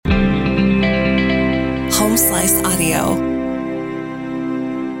Slice Audio.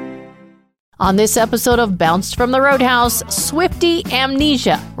 On this episode of Bounced from the Roadhouse, Swifty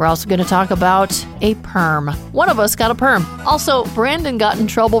Amnesia. We're also going to talk about a perm. One of us got a perm. Also, Brandon got in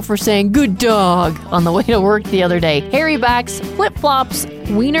trouble for saying good dog on the way to work the other day. Hairy backs, flip-flops,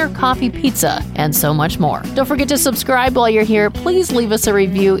 Wiener coffee pizza, and so much more. Don't forget to subscribe while you're here. Please leave us a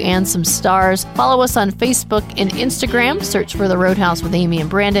review and some stars. Follow us on Facebook and Instagram. Search for The Roadhouse with Amy and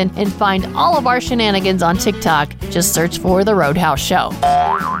Brandon. And find all of our shenanigans on TikTok. Just search for The Roadhouse Show.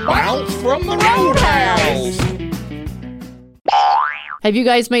 Bounce from the Roadhouse! Have you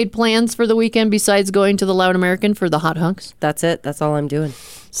guys made plans for the weekend besides going to the Loud American for the hot hunks? That's it. That's all I'm doing.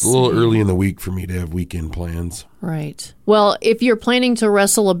 It's a little early in the week for me to have weekend plans. Right. Well, if you're planning to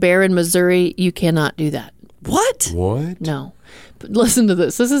wrestle a bear in Missouri, you cannot do that. What? What? No. But listen to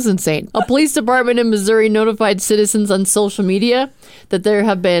this. This is insane. A police department in Missouri notified citizens on social media that there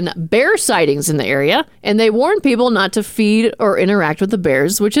have been bear sightings in the area, and they warned people not to feed or interact with the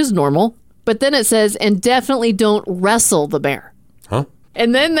bears, which is normal. But then it says, and definitely don't wrestle the bear. Huh?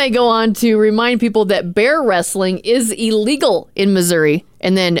 And then they go on to remind people that bear wrestling is illegal in Missouri,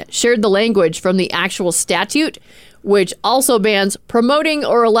 and then shared the language from the actual statute, which also bans promoting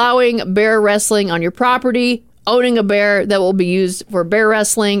or allowing bear wrestling on your property, owning a bear that will be used for bear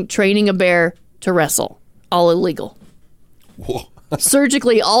wrestling, training a bear to wrestle. All illegal. Whoa.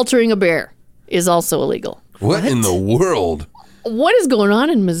 Surgically altering a bear is also illegal. What in the world? What is going on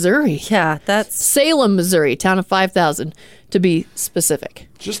in Missouri? Yeah, that's... Salem, Missouri, town of 5,000, to be specific.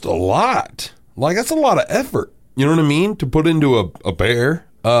 Just a lot. Like, that's a lot of effort. You know what I mean? To put into a bear.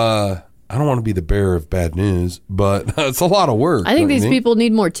 I don't want to be the bearer of bad news, but it's a lot of work. I think these people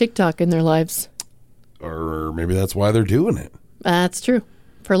need more TikTok in their lives. Or maybe that's why they're doing it. That's true.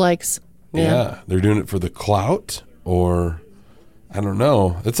 For likes. Yeah. They're doing it for the clout, or I don't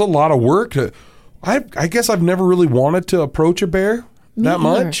know. It's a lot of work. I guess I've never really wanted to approach a bear that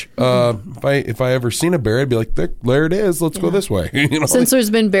much. If I ever seen a bear, I'd be like, there it is. Let's go this way. You know? Since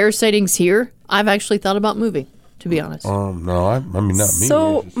there's been bear sightings here, I've actually thought about moving, to be honest. No, I mean, not me.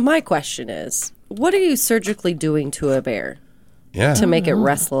 So my question is, what are you surgically doing to a bear to make it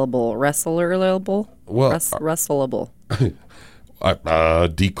wrestleable? Well, wrestleable.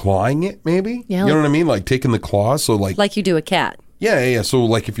 Declawing it, maybe? Yeah, you know what I mean? Like taking the claws, so like you do a cat. Yeah. So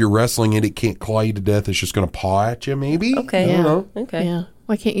like if you're wrestling it can't claw you to death. It's just going to paw at you, maybe? Okay. I don't know. Okay. Yeah.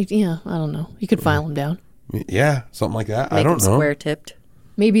 Why can't you? Yeah, I don't know. You could file them down. Yeah, something like that. Make I don't them know. Square tipped.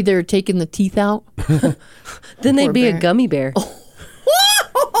 Maybe they're taking the teeth out. Then they'd be bear. a gummy bear.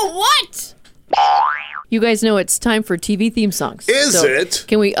 What? You guys know it's time for TV theme songs. Is it?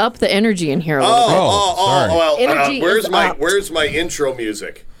 Can we up the energy in here a little bit? sorry. Well, Energy where's is my upped. where's my intro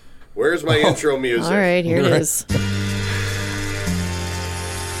music? Where's my intro music? All right, here it is. There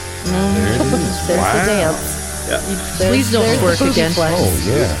it is. There's Wow. the dance. Please don't twerk again. Oh,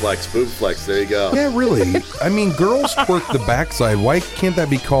 yeah. Boob flex. There you go. Yeah, really. I mean, girls twerk the backside. Why can't that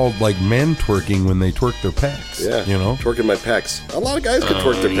be called like men twerking when they twerk their pecs? Yeah, You know? twerking my pecs. A lot of guys can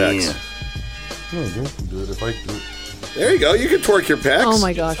twerk their pecs. No, girls can do it if I do it. There you go. You can twerk your pecs. Oh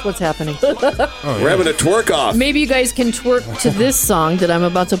my gosh, what's happening? We're having a twerk off. Maybe you guys can twerk to this song that I'm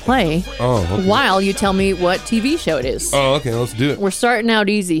about to play Oh, okay. while you tell me what TV show it is. Oh, okay. Let's do it. We're starting out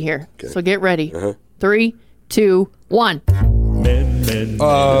easy here, so get ready. 3, 2, 1.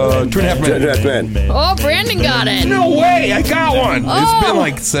 2.5 minutes. Oh, Brandon got it. No way. I got one. It's been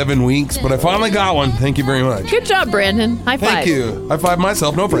like 7 weeks, but I finally got one. Thank you very much. Good job, Brandon. High five. Thank you. High five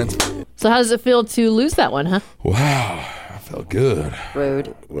myself. No friends. So how does it feel to lose that one, huh? Wow. I felt good. Rude.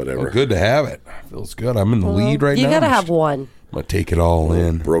 Whatever. Felt good to have it. Feels good. I'm in the lead right You now. gotta have one. I'm going to take it all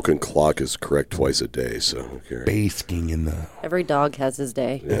in. Broken clock is correct twice a day, so who cares? Basking in the Every dog has his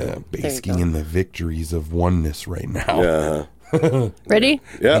day. basking in the victories of oneness right now. Yeah. Ready?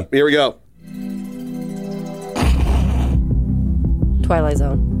 Yeah. Here we go. Twilight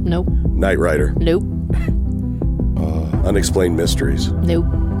Zone. Nope. Knight Rider. Nope. Unexplained Mysteries. Nope.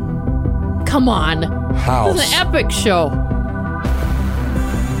 Come on. House. This is an epic show.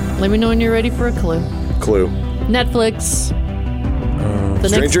 Let me know when you're ready for a clue. Clue. Netflix. The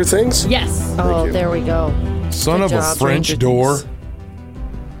Stranger Things? Yes. Oh, you. there we go. Son Good of job, a French Stranger door. Things.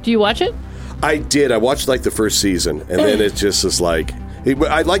 Do you watch it? I did. I watched like the first season, and then it just is like...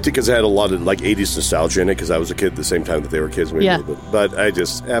 I liked it because it had a lot of like 80s nostalgia in it because I was a kid at the same time that they were kids. Maybe Yeah. a little bit. But I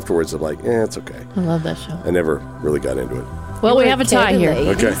just, afterwards, I'm like, it's okay. I love that show. I never really got into it. Well, we You have a were kid tie in here.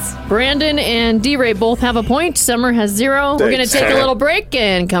 the 80s? Okay. Brandon and D-Ray both have a point. Summer has 0. We're going to Thanks. take a little break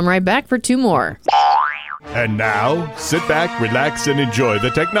and come right back for 2 more. And now, sit back, relax, and enjoy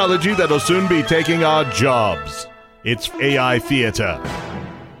the technology that'll soon be taking our jobs. It's AI Theater.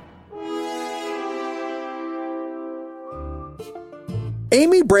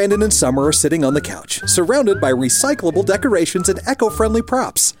 Amy, Brandon, and Summer are sitting on the couch, surrounded by recyclable decorations and eco-friendly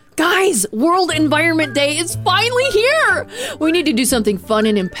props. Guys, World Environment Day is finally here! We need to do something fun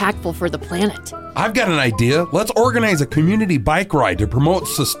and impactful for the planet. I've got an idea. Let's organize a community bike ride to promote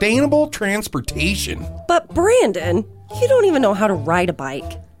sustainable transportation. But Brandon, you don't even know how to ride a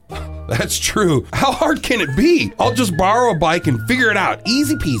bike. That's true. How hard can it be? I'll just borrow a bike and figure it out.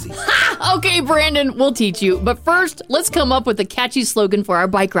 Easy peasy. Okay, Brandon, we'll teach you. But first, let's come up with a catchy slogan for our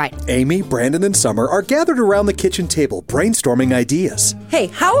bike ride. Amy, Brandon, and Summer are gathered around the kitchen table, brainstorming ideas. Hey,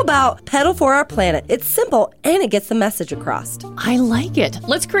 how about pedal for our planet? It's simple and it gets the message across. I like it.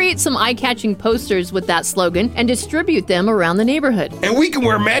 Let's create some eye-catching posters with that slogan and distribute them around the neighborhood. And we can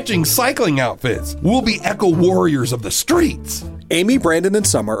wear matching cycling outfits. We'll be eco warriors of the streets. Amy, Brandon, and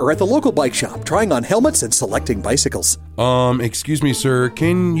Summer are at the local bike shop trying on helmets and selecting bicycles. Excuse me, sir.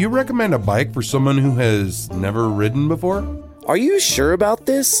 Can you recommend a bike for someone who has never ridden before? Are you sure about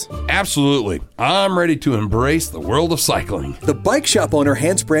this? Absolutely. I'm ready to embrace the world of cycling. The bike shop owner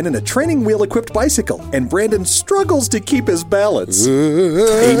hands Brandon a training wheel-equipped bicycle, and Brandon struggles to keep his balance.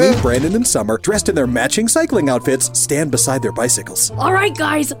 Amy, Brandon, and Summer, dressed in their matching cycling outfits, stand beside their bicycles. All right,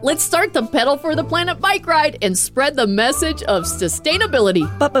 guys, let's start the Pedal for the Planet bike ride and spread the message of sustainability.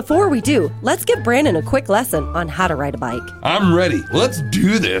 But before we do, let's give Brandon a quick lesson on how to ride a bike. I'm ready. Let's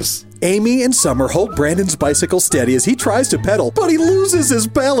do this. Amy and Summer hold Brandon's bicycle steady as he tries to pedal, but he loses his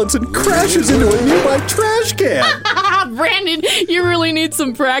balance and crashes into a nearby trash can. Brandon, you really need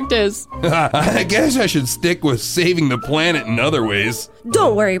some practice. I guess I should stick with saving the planet in other ways.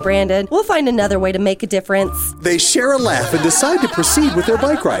 Don't worry, Brandon. We'll find another way to make a difference. They share a laugh and decide to proceed with their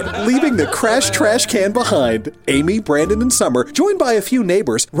bike ride, leaving the crashed trash can behind. Amy, Brandon, and Summer, joined by a few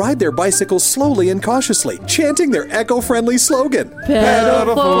neighbors, ride their bicycles slowly and cautiously, chanting their eco-friendly slogan.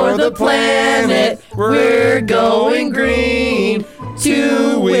 Pedal for the planet, we're going green.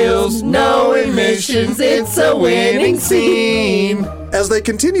 2 wheels, no emissions, it's a winning scene. As they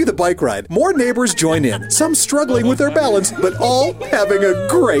continue the bike ride, more neighbors join in, some struggling with their balance, but all having a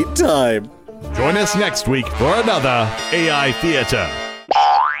great time. Join us next week for another AI Theater.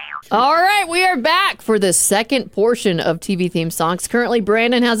 All right, we are back for the second portion of TV theme songs. Currently,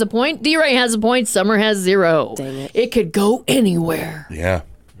 Brandon has a point, D-Ray has a point, Summer has 0. Dang it. It could go anywhere. Yeah.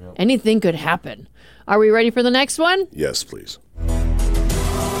 Anything could happen. Are we ready for the next one? Yes, please.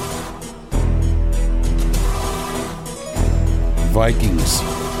 Vikings.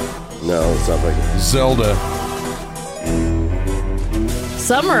 No, it's not Vikings. Zelda.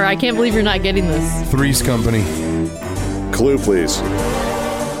 Summer, I can't believe you're not getting this. Three's Company. Clue, please.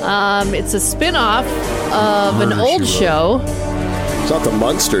 It's a spin-off of an old show. It's not the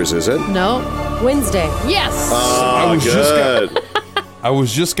Munsters, is it? No. Wednesday. Yes. Oh, good. I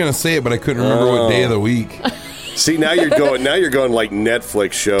was just gonna say it, but I couldn't remember what day of the week. See, now you're going like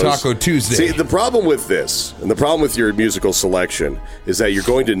Netflix shows. Taco Tuesday. See, the problem with this, and the problem with your musical selection, is that you're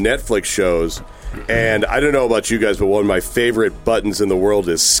going to Netflix shows, and I don't know about you guys, but one of my favorite buttons in the world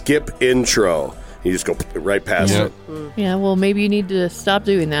is skip intro. You just go right past it. Yeah, well, maybe you need to stop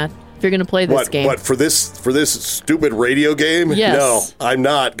doing that if you're going to play this game. What, for this stupid radio game? Yes. No, I'm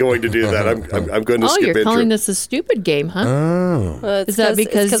not going to do that. I'm going to skip intro. Oh, you're calling this a stupid game, huh? Oh. Is that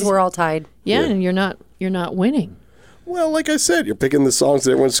because we're all tied? Yeah, and you're not winning. Well, like I said, you're picking the songs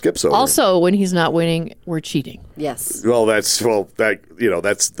that everyone skips over. Also, when he's not winning, we're cheating. Yes. Well, that's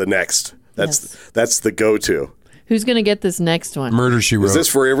the next. That's the go-to. Who's going to get this next one? Murder, She Wrote. Is this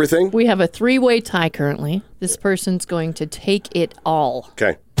for everything? We have a 3-way tie currently. This person's going to take it all.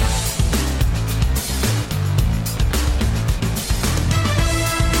 Okay.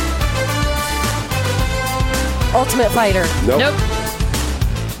 Ultimate Fighter. Nope.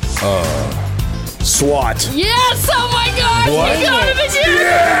 SWAT. Yes! Oh my gosh! What? You got it again!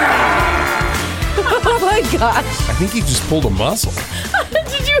 Oh my gosh. I think he just pulled a muscle.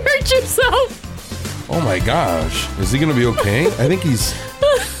 Did you hurt yourself? Oh my gosh. Is he going to be okay? I think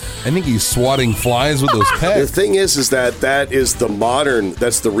he's swatting flies with those The pegs. thing is that is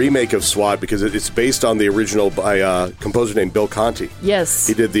that's the remake of SWAT because it's based on the original by a composer named Bill Conti. Yes.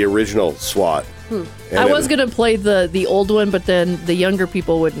 He did the original SWAT. I was going to play the old one, but then the younger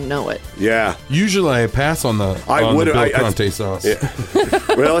people wouldn't know it. Yeah. Usually I pass on the Bill Conte sauce. Yeah.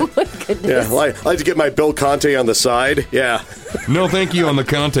 Really? Oh my goodness. Yeah. I like to get my Bill Conte on the side. Yeah. No, thank you on the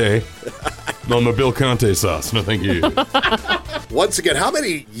Conte. On the Bill Conte sauce. No, thank you. Once again, how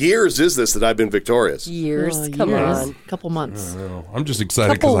many years is this that I've been victorious? Years. Oh, Come years. on. Couple months. I'm just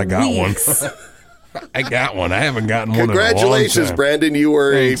excited because I got one. I got one. I haven't gotten one in a long Congratulations, time. Brandon. You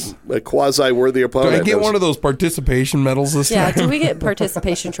were a quasi-worthy Do opponent. I get one of those participation medals this Yeah, time? do we get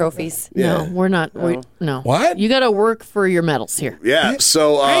participation trophies? No, we're not. No. What? You got to work for your medals here. Yeah,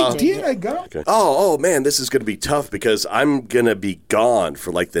 so... I did. I got it. Oh, man, this is going to be tough because I'm going to be gone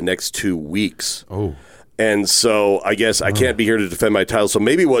for like the next 2 weeks. Oh. And so I guess I can't be here to defend my title. So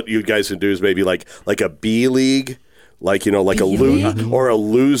maybe what you guys can do is maybe like a B league, like a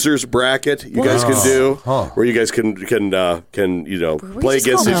losers bracket. You guys can do where you guys can play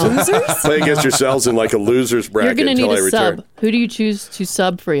against yourselves in like a losers bracket. You're going to need until a I return. sub. Who do you choose to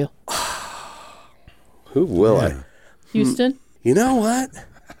sub for you? Who will I? Houston? You know what?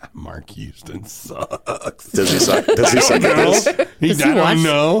 Mark Houston sucks. Does he suck? Does he suck at this? I don't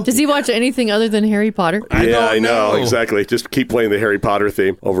know. Does he watch anything other than Harry Potter? I know exactly. Just keep playing the Harry Potter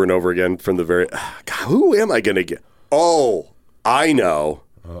theme over and over again from the very. God, who am I going to get? Oh, I know.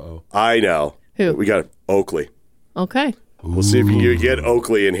 I know. Who? We got Oakley. Okay. We'll see if you get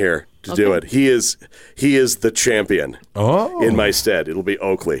Oakley in here to do it. He is the champion. In my stead, it'll be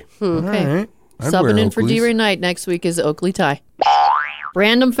Oakley. Okay. Right. Subbing in for D-Ray Knight next week is Oakley Ty.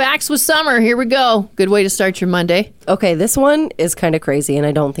 Random facts with Summer. Here we go. Good way to start your Monday. Okay, this one is kind of crazy, and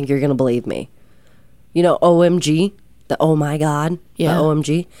I don't think you're going to believe me. You know, OMG, the oh my God, the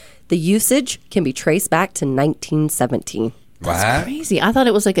OMG. The usage can be traced back to 1917. What? Crazy. I thought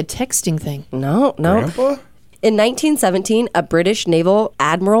it was like a texting thing. No. Grandpa? In 1917, a British naval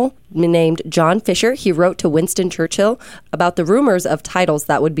admiral named John Fisher, he wrote to Winston Churchill about the rumors of titles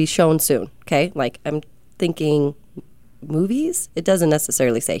that would be shown soon. Okay, like I'm thinking movies? It doesn't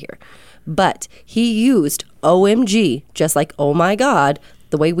necessarily say here. But he used OMG, just like oh my God,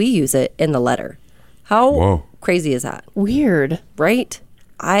 the way we use it in the letter. How crazy is that? Weird. Right?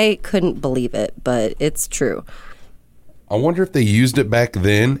 I couldn't believe it, but it's true. I wonder if they used it back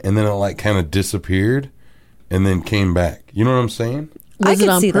then and then it like kind of disappeared and then came back. You know what I'm saying? Was I it could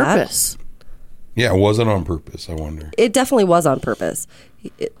on see that. purpose? Yeah, was it on purpose? I wonder. It definitely was on purpose.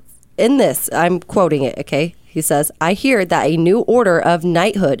 In this, I'm quoting it, okay? He says, I hear that a new order of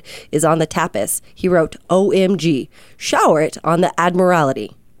knighthood is on the tapis. He wrote, OMG. Shower it on the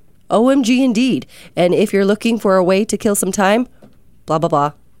Admiralty. OMG indeed. And if you're looking for a way to kill some time, blah, blah,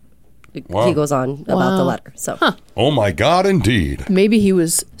 blah. Wow. He goes on about the letter. So Oh my God, indeed. Maybe he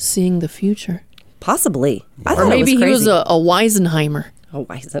was seeing the future. Possibly. I Or thought maybe it was he was crazy. a Weisenheimer. A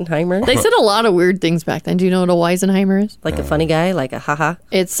Weisenheimer? They said a lot of weird things back then. Do you know what a Weisenheimer is? Like a funny guy? Like a haha?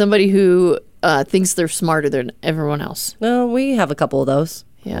 It's somebody who thinks they're smarter than everyone else. No, we have a couple of those.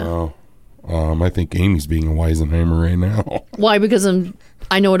 Yeah. I think Amy's being a Weisenheimer right now. Why? Because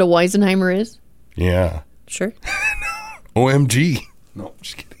I know what a Weisenheimer is. Yeah. Sure. OMG. No,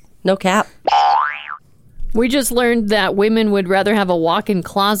 just kidding. No cap. We just learned that women would rather have a walk-in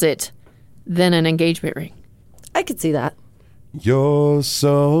closet than an engagement ring. I could see that. You're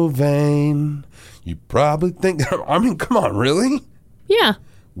so vain. You probably think... I mean, come on, really? Yeah.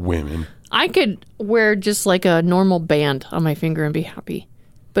 Women. I could wear just like a normal band on my finger and be happy.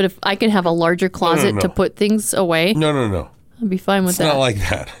 But if I could have a larger closet to put things away, No. I'd be fine with It's that. not like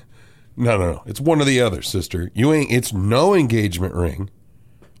that. No. It's one or the other, sister. It's no engagement ring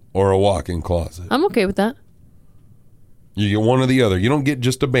or a walk-in closet. I'm okay with that. You get one or the other. You don't get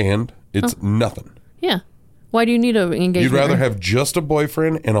just a band. It's nothing. Yeah. Why do you need an engagement You'd rather ring? have just a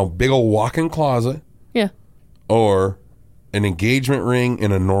boyfriend and a big old walk-in closet Yeah. or an engagement ring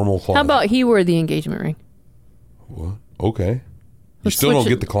in a normal closet. How about he wear the engagement ring? What? Okay. You Let's still don't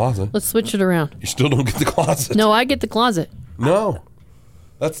switch it. get the closet. Let's switch it around. You still don't get the closet. No, I get the closet. No.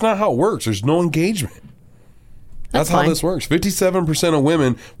 That's not how it works. There's no engagement. That's how fine. this works. 57% of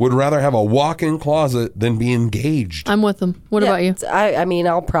women would rather have a walk-in closet than be engaged. I'm with them. What about you? I mean,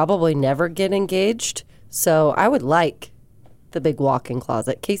 I'll probably never get engaged, so I would like the big walk-in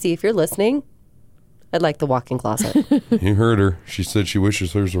closet. Casey, if you're listening, I'd like the walk-in closet. You heard her. She said she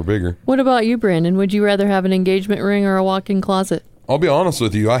wishes hers were bigger. What about you, Brandon? Would you rather have an engagement ring or a walk-in closet? I'll be honest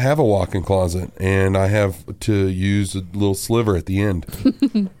with you. I have a walk-in closet, and I have to use a little sliver at the end.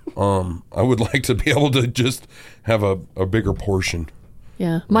 I would like to be able to just have a bigger portion.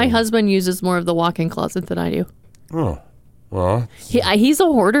 Yeah. My husband uses more of the walk-in closet than I do. Oh, well, He's a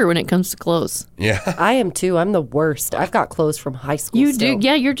hoarder when it comes to clothes. yeah. I am too. I'm the worst. I've got clothes from high school. You still. do?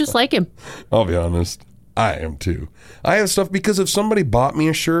 Yeah, you're just like him. I'll be honest. I am too. I have stuff because if somebody bought me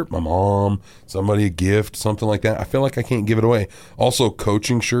a shirt, my mom, somebody a gift, something like that, I feel like I can't give it away. Also,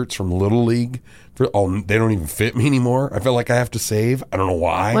 coaching shirts from Little League, they don't even fit me anymore. I feel like I have to save. I don't know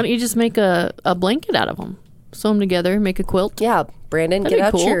why. Why don't you just make a blanket out of them? Sew them together, make a quilt. Yeah, Brandon, That'd get be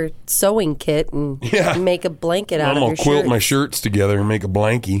out cool. your sewing kit and Yeah. make a blanket out I'm of going your to quilt shirts. my shirts together and make a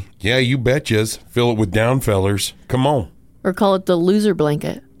blankie. Yeah, you betchas. Fill it with down fellers. Come on. Or call it the loser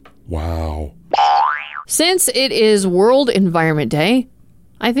blanket. Wow. Since it is World Environment Day,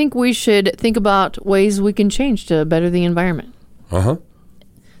 I think we should think about ways we can change to better the environment. Uh-huh.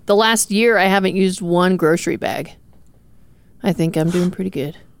 The last year, I haven't used one grocery bag. I think I'm doing pretty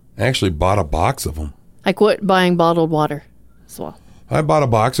good. I actually bought a box of them. I quit buying bottled water as well. I bought a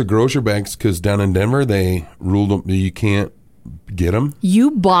box of grocery bags because down in Denver, they ruled them, you can't get them.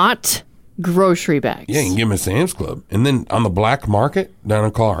 You bought grocery bags. Yeah, you can get them at Sam's Club. And then on the black market down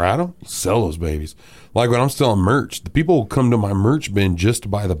in Colorado, you sell those babies. Like when I'm selling merch, the people will come to my merch bin just to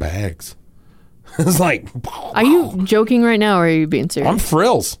buy the bags. It's like, Are you joking right now or are you being serious? I'm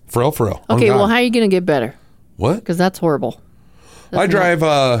frills. Frill. Okay, well, how are you going to get better? What? Because that's horrible. I drive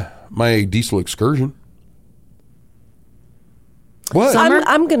my diesel Excursion. What?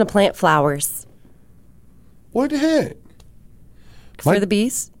 I'm going to plant flowers What the heck? for the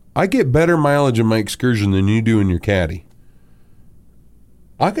bees. I get better mileage in my Excursion than you do in your Caddy.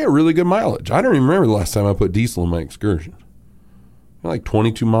 I get really good mileage. I don't even remember the last time I put diesel in my Excursion. Like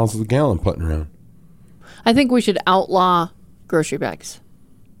 22 miles a gallon putting around. I think we should outlaw grocery bags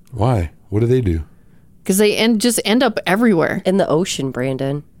Why? What do they do? because they just end up everywhere. In the ocean,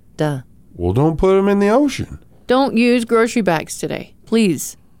 Brandon. Duh. Well, don't put them in the ocean. Don't use grocery bags today,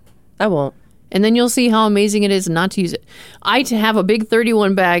 please. I won't. And then you'll see how amazing it is not to use it. I have a big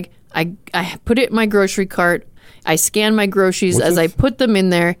 31 bag. I put it in my grocery cart. I scan my groceries What's as this? I put them in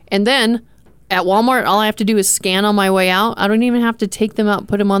there. And then at Walmart, all I have to do is scan on my way out. I don't even have to take them out and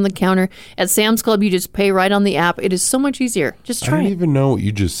put them on the counter. At Sam's Club, you just pay right on the app. It is so much easier. Just I try don't it. even know what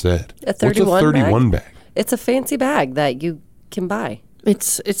you just said. A 31 What's a 31 bag? It's a fancy bag that you can buy.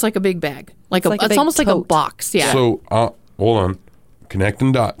 It's like a big bag. It's like a it's big almost like a tote. box. Yeah. So, hold on.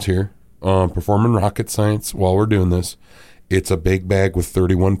 Connecting dots here. Performing rocket science while we're doing this. It's a big bag with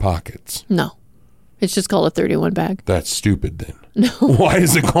 31 pockets. No. It's just called a 31 bag. That's stupid then. No. Why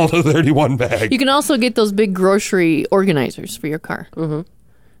is it called a 31 bag? You can also get those big grocery organizers for your car. Mm-hmm.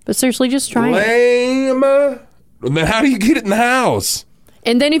 But seriously, just try it. Lame. Then how do you get it in the house?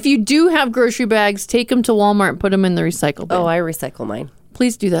 And then if you do have grocery bags, take them to Walmart and put them in the recycle bin. Oh, I recycle mine.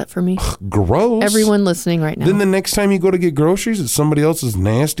 Please do that for me. Gross. Everyone listening right now. Then the next time you go to get groceries, it's somebody else's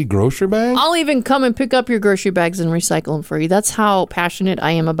nasty grocery bag? I'll even come and pick up your grocery bags and recycle them for you. That's how passionate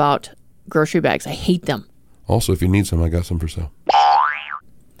I am about grocery bags. I hate them. Also, if you need some, I got some for sale.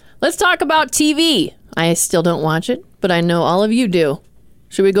 Let's talk about TV. I still don't watch it, but I know all of you do.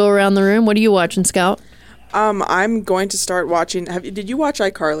 Should we go around the room? What are you watching, Scout? I'm going to start watching. Did you watch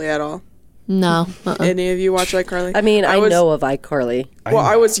iCarly at all? No. Any of you watch iCarly? I mean, I know of iCarly. Well,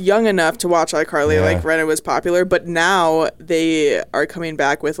 I was young enough to watch iCarly, Yeah. like when it was popular, but now they are coming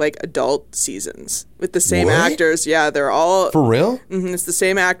back with like adult seasons with the same What? actors. Yeah, they're all. For real? It's the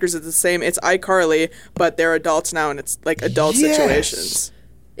same actors. It's iCarly, but they're adults now, and it's like adult Yes. situations.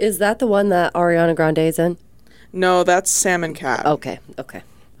 Is that the one that Ariana Grande's in? No, that's Sam and Cat. Okay.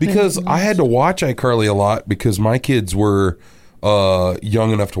 Because I had to watch iCarly a lot because my kids were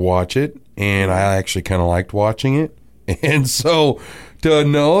young enough to watch it, and I actually kind of liked watching it. And so to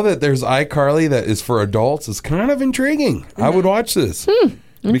know that there's iCarly that is for adults is kind of intriguing. I would watch this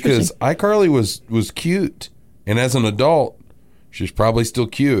because iCarly was cute, and as an adult, she's probably still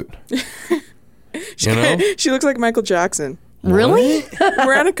cute. You know? She looks like Michael Jackson. Really?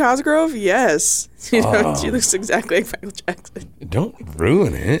 Miranda Cosgrove? Yes. She looks exactly like Michael Jackson. Don't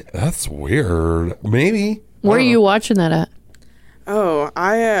ruin it. That's weird. Maybe. Where are you watching that at? Oh,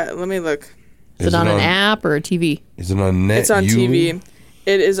 let me look. Is it on an app or a TV? Is it on net? It's on TV.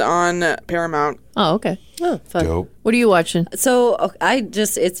 It is on Paramount. Oh, okay. Oh, fun. Dope. What are you watching? So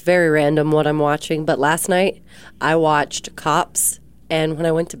it's very random what I'm watching, but last night I watched Cops, and when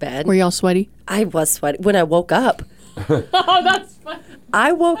I went to bed, Were y'all sweaty? I was sweating. When I woke up, Oh, that's fun.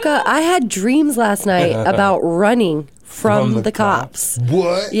 I woke up, I had dreams last night about running from the cops.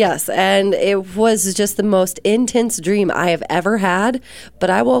 What? Yes, and it was just the most intense dream I have ever had. But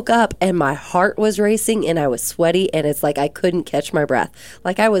I woke up and my heart was racing and I was sweaty, and it's like I couldn't catch my breath.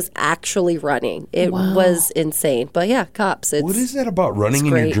 Like I was actually running. It was insane. But yeah, Cops. What is that about running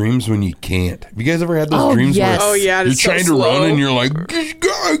in great. your dreams when you can't? Have you guys ever had those Oh, dreams yes. where Oh, yeah, you're it's so trying to slow. run and you're like, just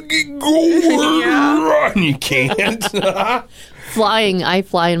gotta get going, run. You can't. Flying. I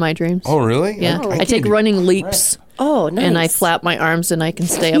fly in my dreams. Oh, really? Yeah. I can't take do- running leaps Oh, nice. and I flap my arms and I can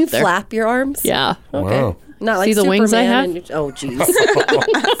stay You up there. flap your arms? Yeah. Okay. Wow. Not like See the wings I Superman have? and oh,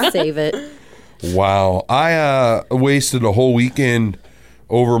 jeez. Save it. Wow. I wasted a whole weekend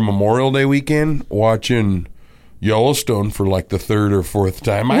over Memorial Day weekend watching Yellowstone for like the third or fourth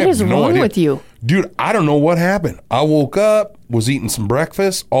time. I What have is no wrong idea. with you? Dude, I don't know what happened. I woke up, was eating some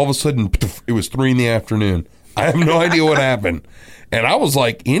breakfast. All of a sudden, it was 3 p.m. I have no idea what happened. And I was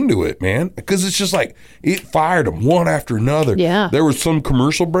like into it, man, because it's just like it fired them one after another. Yeah. There were some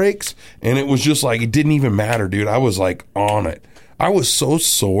commercial breaks, and it was just like it didn't even matter, dude. I was like on it. I was so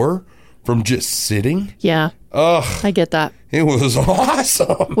sore from just sitting. Yeah. Ugh. I get that. It was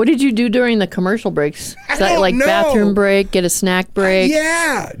awesome. What did you do during the commercial breaks? Is that don't like know. bathroom break, get a snack break?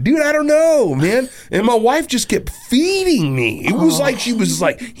 Yeah, dude, I don't know, man. And my wife just kept feeding me. It was like she was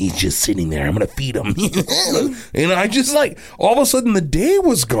like, he's just sitting there. I'm gonna feed him. And I just like all of a sudden the day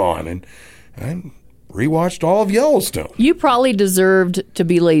was gone, and I rewatched all of Yellowstone. You probably deserved to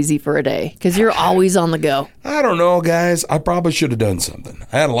be lazy for a day because you're always on the go. I don't know, guys. I probably should have done something.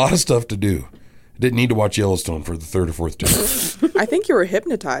 I had a lot of stuff to do. Didn't need to watch Yellowstone for the third or fourth time. I think you were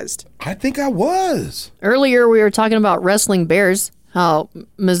hypnotized. I think I was. Earlier, we were talking about wrestling bears, how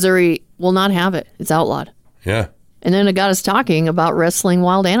Missouri will not have it. It's outlawed. Yeah. And then it got us talking about wrestling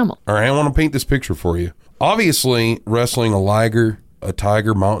wild animal. All right, I want to paint this picture for you. Obviously, wrestling a liger, a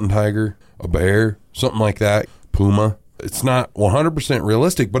tiger, mountain tiger, a bear, something like that, puma. It's not 100%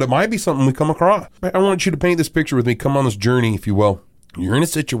 realistic, but it might be something we come across. I want you to paint this picture with me. Come on this journey, if you will. You're in a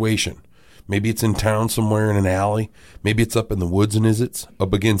situation. Maybe it's in town somewhere in an alley. Maybe it's up in the woods in Izzetts,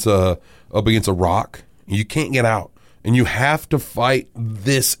 up against a rock. You can't get out, and you have to fight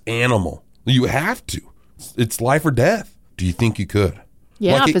this animal. You have to. It's life or death. Do you think you could?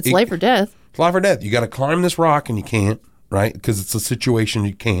 Yeah, Like if it's life or death. It's life or death. You got to climb this rock, and you can't, right? Because it's a situation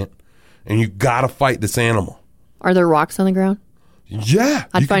you can't, and you got to fight this animal. Are there rocks on the ground? Yeah,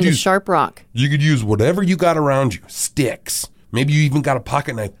 I'd find a sharp rock. You could use whatever you got around you. Sticks. Maybe you even got a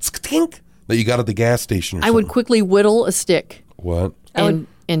pocket knife. Skink. That you got at the gas station or I something. would quickly whittle a stick What?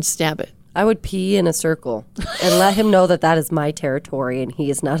 and stab it. I would pee in a circle and let him know that is my territory and he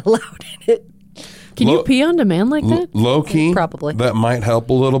is not allowed in it. Can you pee on demand like that? Low key, Probably. that might help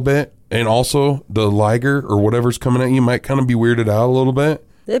a little bit. And also, the liger or whatever's coming at you might kind of be weirded out a little bit.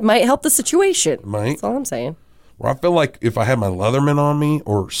 It might help the situation. Might. That's all I'm saying. Where I feel like if I had my Leatherman on me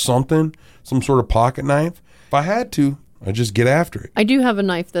or something, some sort of pocket knife, if I had to, I'd just get after it. I do have a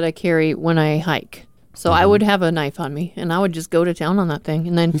knife that I carry when I hike. So I would have a knife on me, and I would just go to town on that thing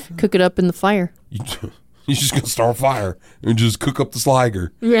and then cook it up in the fire. You just gonna start a fire and just cook up this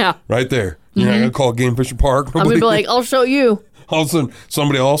liger. Yeah. Right there. You're not gonna call Game Fishing Park. I'm going to be like, I'll show you. All of a sudden,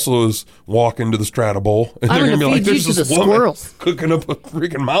 somebody also is walking to the strata bowl, and I'm they're gonna gonna be like, feed you "There's to this the woman squirrels." cooking up a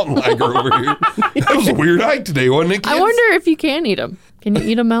freaking mountain liger over here." That was a weird hike today, wasn't it? I kids? wonder if you can eat them. Can you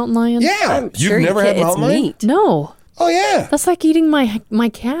eat a mountain lion? Yeah, I'm you've sure never you had can. mountain It's lion? meat. No. Oh yeah. That's like eating my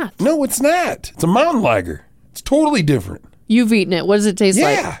cat. No, it's not. It's a mountain liger. It's totally different. You've eaten it. What does it taste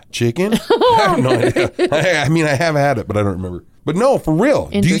like? Yeah, chicken. I have no idea. I mean, I have had it, but I don't remember. But no, for real.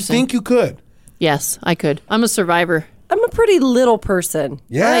 Do you Interesting. think you could? Yes, I could. I'm a survivor. I'm a pretty little person.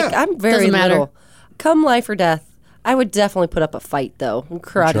 Yeah. Like, I'm very Doesn't matter. little. Come life or death. I would definitely put up a fight, though.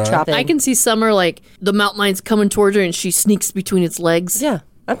 Karate Try. chopping. I can see Summer, like, the mountain lion's coming towards her and she sneaks between its legs. Yeah.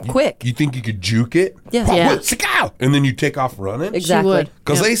 I'm quick. You think you could juke it? Yeah. Pop Yeah. it, sick out, and then you take off running? Exactly. She would.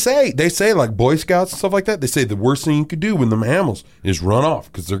 Because they say like Boy Scouts and stuff like that, they say the worst thing you could do with them animals is run off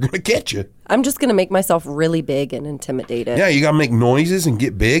because they're going to get you. I'm just going to make myself really big and intimidated. Yeah, you got to make noises and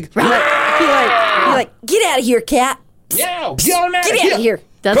get big. Be like, get out of here, cat. Yeah, get on out Get out of here.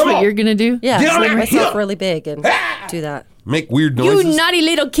 That's Come what on. you're going to do? Yeah, Get on make there. myself Yeah. really big and do that. Make weird You noises. naughty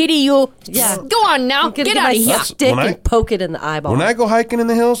little kitty, you. Yeah. Go on now. I'm gonna Get get out my of here. stick When I- and poke it in the eyeball. When I go hiking in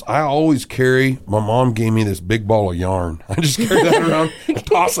the hills, I always carry, my mom gave me this big ball of yarn. I just carry that around and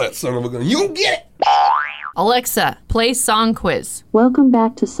toss that son of a gun. You can get it. Alexa, play song quiz. Welcome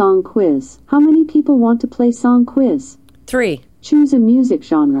back to Song Quiz. How many people want to play Song Quiz? 3. Choose a music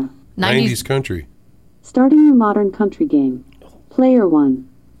genre. 90s country. Starting your modern country game. Player 1.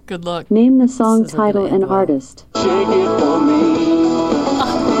 Good luck. Name the song This isn't title gonna and end well. artist. That's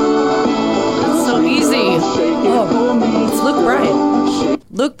so easy. Oh, it's Luke Bryan.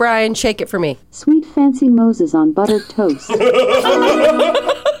 Luke Bryan, shake it for me. Sweet Fancy Moses on Buttered Toast.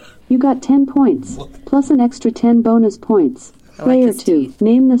 You got 10 points, plus an extra 10 bonus points. like Player his 2. teeth.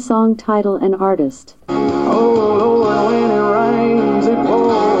 Name the song title and artist.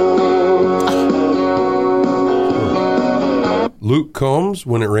 Luke Combs,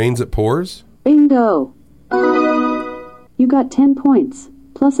 When It Rains, It Pours. Bingo! You got 10 points,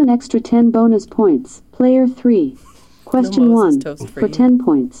 plus an extra 10 bonus points. Player 3. Question Moses 1. toast for For you. 10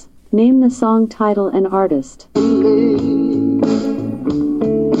 points. Name the song title and artist.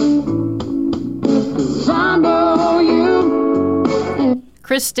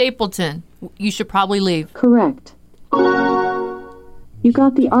 Chris Stapleton, You Should Probably Leave. Correct. You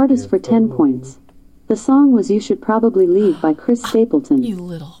got the artist for 10 points. The song was You Should Probably Leave by Chris Stapleton. You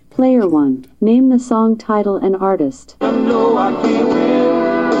little. Player 1. Name the song title and artist. No, I can't win.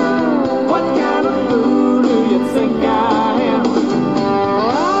 What kind of fool do you think I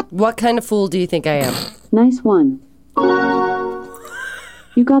am? What kind of fool do you think I am? Nice one.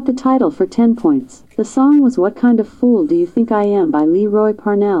 You got the title for 10 points. The song was What Kind of Fool Do You Think I Am by Leroy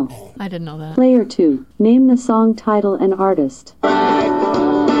Parnell. I didn't know that. Player 2. Name the song title and artist. Oh my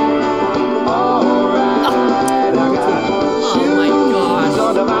gosh.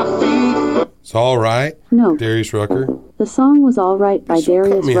 It's all right. No. Darius Rucker. The song was All Right by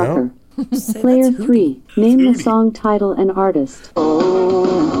Darius me Rucker. Player 3. Name the song title and artist.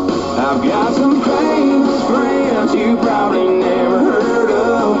 I've got some famous friends you probably never heard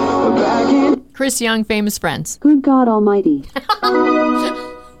of. Back in Chris Young, Famous Friends. Good God Almighty.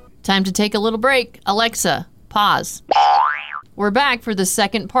 Time to take a little break. Alexa, pause. We're back for the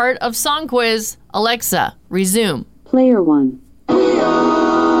second part of Song Quiz. Alexa, resume. Player 1.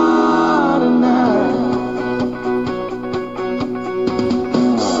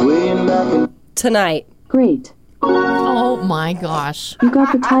 Tonight. Great. Oh my gosh. You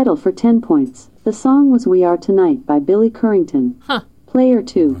got the title for 10 points. The song was We Are Tonight by Billy Currington. Huh. Player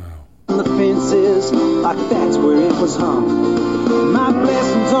 2. the fences, like that's where it was hung. My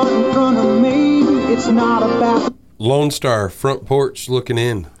blessings aren't in front of me. It's not about Lone Star, front porch looking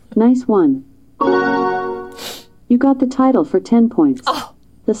in. Nice one. You got the title for 10 points. Oh.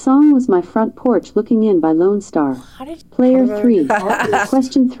 The song was My Front Porch Looking In by Lone Star. Player 3.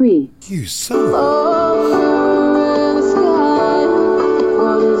 Question 3. You son of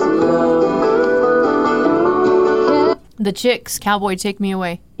The Chicks, Cowboy Take Me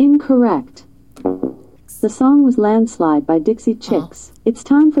Away. Incorrect. The song was Landslide by Dixie Chicks. It's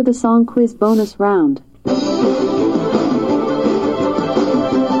time for the song quiz bonus round.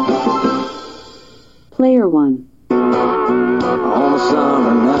 Player 1. on a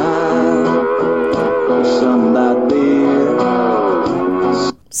summer night. Something about beer.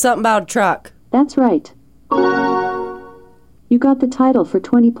 Something about a truck. That's right. You got the title for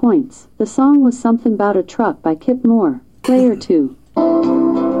 20 points. The song was Something About a Truck by Kip Moore. Player 2. A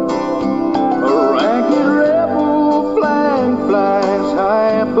ragged rebel flag flies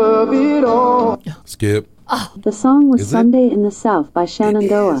high above it all. Skip. The song was Is it? Sunday in the South by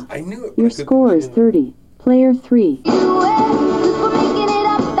Shenandoah. I knew it. Your score is 30. Player 3.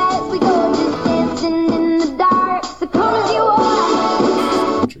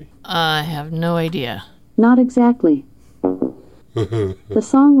 I have no idea. Not exactly. The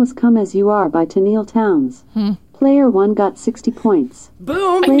song was Come As You Are by Tennille Towns. Player 1 got 60 points.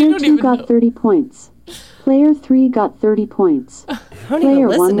 Boom. Player 2 got 30 points. Player 3 got 30 points. I don't Player even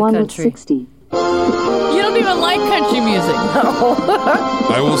 1 listen to won with country. 60. You don't even like country music.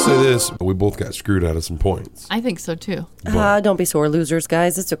 I will say this. We both got screwed out of some points. I think so too. Don't be sore losers,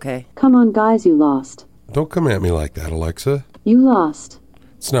 guys. It's okay. Come on, guys, you lost. Don't come at me like that, Alexa. You lost.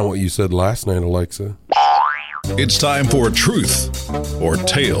 It's not what you said last night, Alexa. It's time for Truth or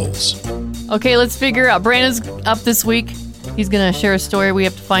Tales. Okay, let's figure out. Brandon's up this week. He's going to share a story. We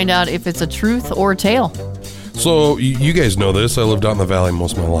have to find out if it's a truth or a tale. So, you guys know this. I lived out in the Valley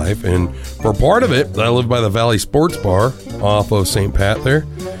most of my life. And for part of it, I lived by the Valley Sports Bar off of St. Pat there.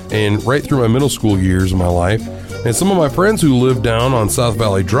 And right through my middle school years of my life. And some of my friends who lived down on South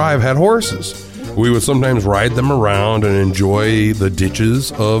Valley Drive had horses. We would sometimes ride them around and enjoy the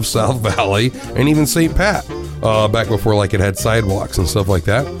ditches of South Valley and even St. Pat, back before like it had sidewalks and stuff like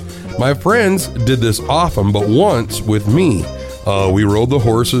that. My friends did this often, but once with me, we rode the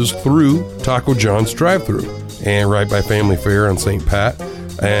horses through Taco John's drive-thru and right by Family Fair on St. Pat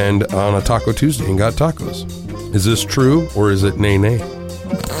and on a Taco Tuesday and got tacos. Is this true or is it nay?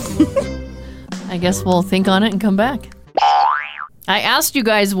 I guess we'll think on it and come back. I asked you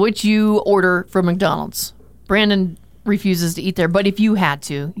guys what you order from McDonald's. Brandon refuses to eat there, but if you had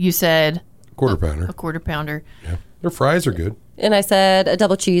to, you said Quarter pounder. a quarter pounder. Yeah. Their fries are good. And I said a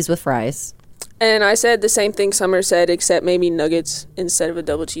double cheese with fries. And I said the same thing Summer said, except maybe nuggets instead of a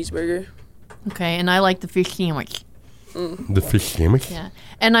double cheeseburger. Okay, and I like the fish sandwich. The fish sandwich? Yeah.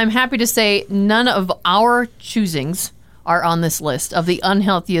 And I'm happy to say none of our choosings are on this list of the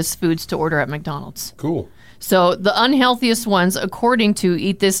unhealthiest foods to order at McDonald's. Cool. So the unhealthiest ones, according to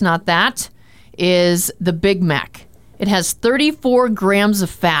Eat This Not That, is the Big Mac. It has 34 grams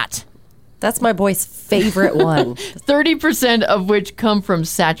of fat. That's my boy's favorite one. 30% of which come from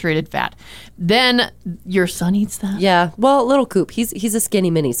saturated fat. Then your son eats that? Yeah. Well, little Coop, he's a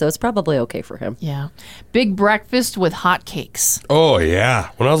skinny mini, so it's probably okay for him. Yeah. Big breakfast with hot cakes. Oh,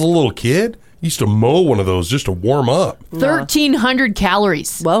 yeah. When I was a little kid, I used to mow one of those just to warm up. 1,300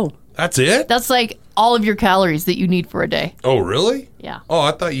 calories. Whoa. That's it? That's like all of your calories that you need for a day. Oh, really? Yeah. Oh,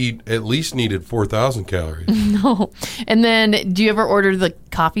 I thought you at least needed 4,000 calories. No. And then do you ever order the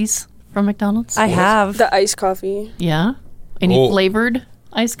coffees from McDonald's? I have. The iced coffee. Yeah? Any flavored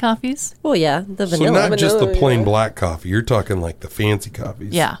iced coffees? Well, yeah, the So vanilla. not just the plain yeah. black coffee. You're talking like the fancy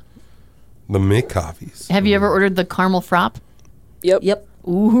coffees. Yeah. The Mick coffees. Have you ever ordered the caramel frap? Yep.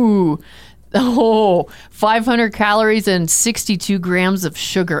 Ooh. Oh, 500 calories and 62 grams of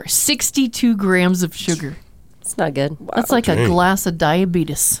sugar. 62 grams of sugar. It's not good. That's like a glass of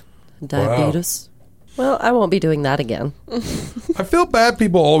diabetes. Diabetes. Well, I won't be doing that again. I feel bad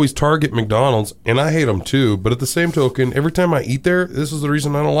people always target McDonald's, and I hate them too. But at the same token, every time I eat there, this is the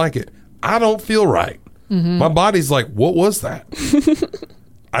reason I don't like it. I don't feel right. My body's like, what was that?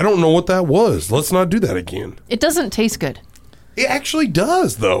 I don't know what that was. Let's not do that again. It doesn't taste good. It actually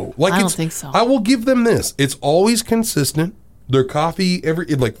does, though. Like I don't think so. I will give them this. It's always consistent. Their coffee,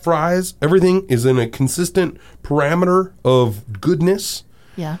 like fries, everything is in a consistent parameter of goodness.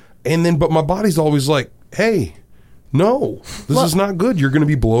 Yeah. And then, but my body's always like, hey, no, this is not good. You're going to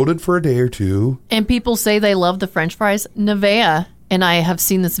be bloated for a day or two. And people say they love the French fries. Nevaeh and I have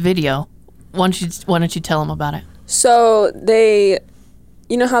seen this video. Why don't you tell them about it? So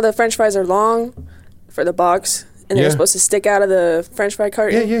you know how the French fries are long for the box, and they're supposed to stick out of the French fry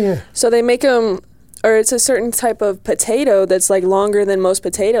carton? Yeah. So they make them, or it's a certain type of potato that's like longer than most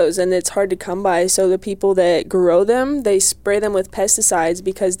potatoes, and it's hard to come by. So the people that grow them, they spray them with pesticides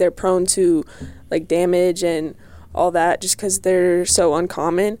because they're prone to like damage and all that, just because they're so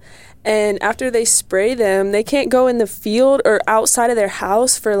uncommon. And after they spray them, they can't go in the field or outside of their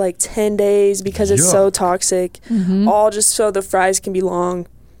house for like 10 days because it's so toxic. All just so the fries can be long.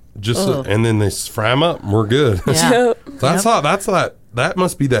 And then they fry them up and we're good. Yeah. That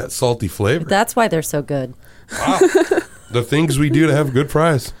must be that salty flavor. That's why they're so good. Wow. The things we do to have good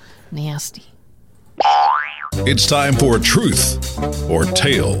fries. Nasty. It's time for Truth or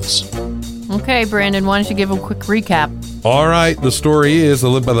Tales. Okay, Brandon, why don't you give a quick recap? All right, the story is I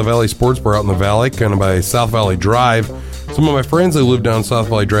live by the Valley Sports Bar out in the Valley, kind of by South Valley Drive. Some of my friends that lived down South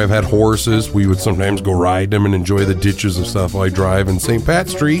Valley Drive had horses. We would sometimes go ride them and enjoy the ditches of South Valley Drive and St. Pat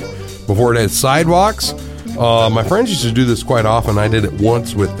Street before it had sidewalks. My friends used to do this quite often. I did it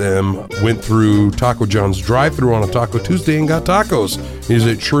once with them. Went through Taco John's drive-thru on a Taco Tuesday and got tacos. Is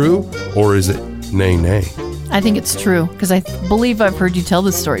it true or is it nay? I think it's true because I believe I've heard you tell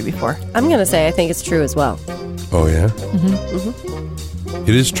this story before. I'm going to say I think it's true as well. Oh, yeah?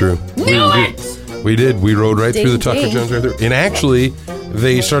 It is true. We did. We rode right through the Taco John's right there. And actually,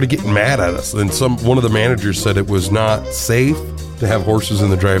 they started getting mad at us. And one of the managers said it was not safe to have horses in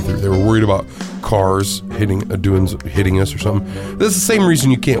the drive-thru. They were worried about cars hitting us or something. That's the same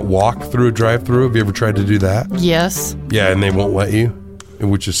reason you can't walk through a drive-thru. Have you ever tried to do that? Yes. Yeah, and they won't let you,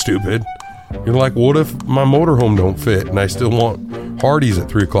 which is stupid. You're like, what if my motorhome don't fit and I still want Hardee's at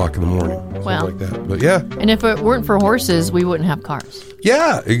 3 o'clock in the morning? Well, like that. But yeah. And if it weren't for horses, we wouldn't have cars.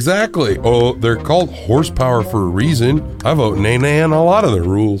 Yeah, exactly. Oh, they're called horsepower for a reason. I vote nay on a lot of their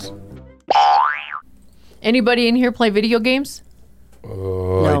rules. Anybody in here play video games?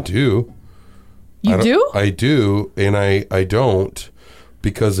 No. I do. You do? I do, and I don't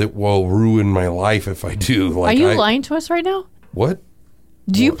because it will ruin my life if I do. Like, are you lying to us right now? What?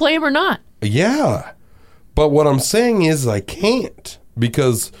 Do you play them or not? Yeah. But what I'm saying is I can't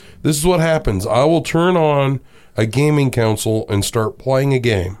because this is what happens. I will turn on a gaming console and start playing a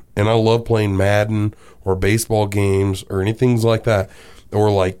game. And I love playing Madden or baseball games or anything like that.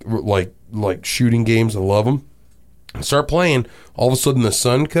 Or like shooting games. I love them. I start playing. All of a sudden the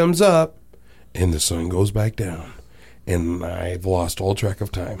sun comes up and the sun goes back down. And I've lost all track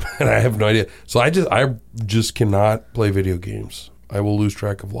of time. And I have no idea. So I just cannot play video games. I will lose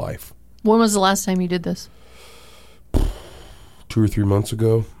track of life. When was the last time you did this? 2 or 3 months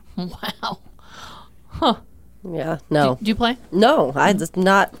ago. Wow. Huh. Yeah, no. Do you play? No, I just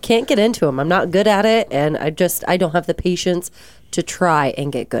can't get into them. I'm not good at it, and I don't have the patience to try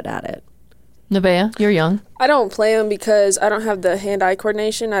and get good at it. Nevaeh, you're young. I don't play them because I don't have the hand-eye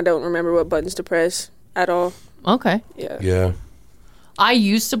coordination. I don't remember what buttons to press at all. Okay. Yeah. I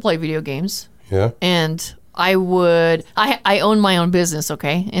used to play video games. Yeah. And I own my own business,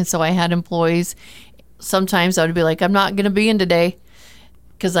 okay? And so I had employees. Sometimes I would be like, I'm not going to be in today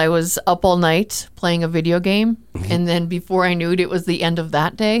because I was up all night playing a video game. And then before I knew it was the end of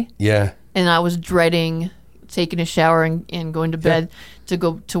that day. Yeah. and I was dreading taking a shower and going to bed to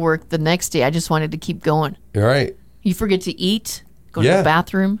go to work the next day. I just wanted to keep going. All right. You forget to eat, go to the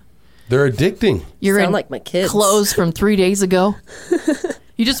bathroom. They're addicting. You're Sound in like my kids. clothes from 3 days ago.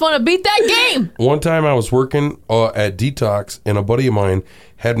 You just want to beat that game. One time I was working at Detox, and a buddy of mine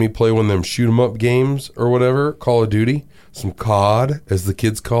had me play one of them shoot 'em up games or whatever, Call of Duty, some COD, as the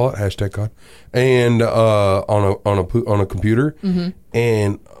kids call it, hashtag COD, and on a computer,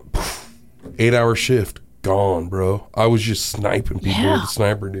 and 8-hour shift gone, bro. I was just sniping people with the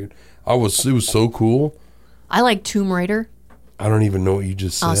sniper, dude. It was so cool. I like Tomb Raider. I don't even know what you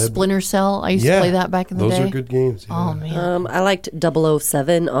just said. Splinter Cell. I used to play that back in the day. Those are good games. Yeah. Oh, man. I liked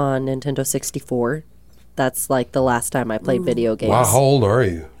 007 on Nintendo 64. That's like the last time I played video games. Wow, how old are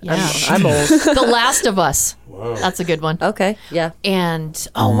you? Yeah. I'm old. The Last of Us. Wow. That's a good one. Okay, yeah. And,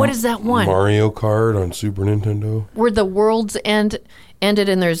 what is that one? Mario Kart on Super Nintendo. Where the world's ended and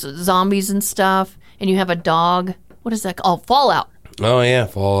there's zombies and stuff, and you have a dog. What is that called? Oh, Fallout. Oh, yeah,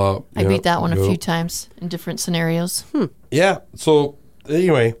 Fallout. I beat that one a few times in different scenarios. Yeah, so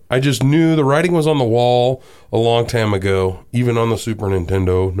anyway, I just knew the writing was on the wall a long time ago, even on the Super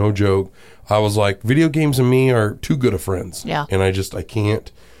Nintendo, no joke. I was like, video games and me are too good of friends. Yeah. And I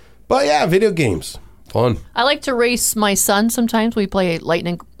can't. But yeah, video games. Fun. I like to race my son sometimes. We play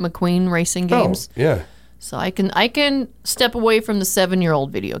Lightning McQueen racing games. Oh, yeah. So I can step away from the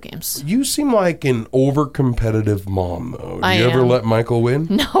 7-year-old video games. You seem like an over-competitive mom, though. Do you ever let Michael win?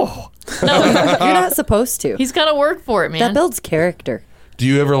 No. You're not supposed to. He's got to work for it, man. That builds character. Do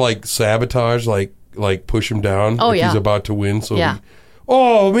you ever like sabotage, like push him down if he's about to win? So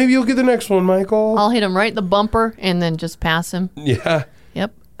maybe you'll get the next one, Michael. I'll hit him right in the bumper and then just pass him. Yeah.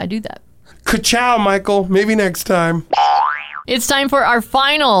 Yep, I do that. Ka-chow, Michael. Maybe next time. It's time for our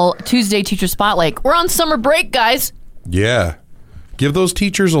final Tuesday Teacher Spotlight. We're on summer break, guys. Yeah. Give those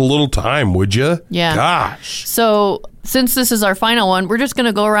teachers a little time, would you? Yeah. Gosh. So since this is our final one, we're just going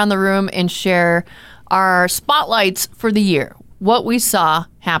to go around the room and share our spotlights for the year. What we saw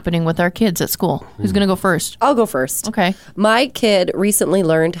happening with our kids at school. Who's going to go first? I'll go first. Okay. My kid recently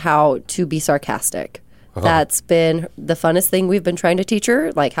learned how to be sarcastic. That's been the funnest thing we've been trying to teach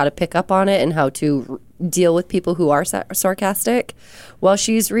her, like how to pick up on it and how to deal with people who are sarcastic. Well,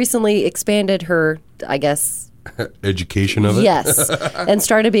 she's recently expanded her, I guess, education of it? Yes, and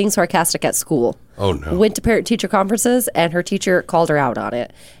started being sarcastic at school. Oh, no. Went to parent-teacher conferences, and her teacher called her out on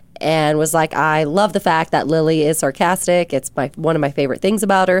it and was like, I love the fact that Lily is sarcastic. It's one of my favorite things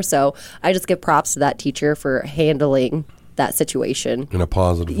about her, so I just give props to that teacher for handling that situation in a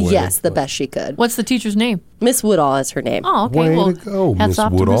positive way. Yes, the best she could. What's the teacher's name? Miss Woodall is her name. Oh, okay. Way well, to go, hats Miss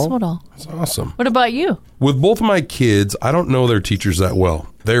off Woodall. to Miss Woodall. That's awesome. What about you? With both of my kids, I don't know their teachers that well.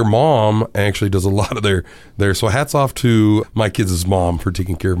 Their mom actually does a lot of their so hats off to my kids' mom for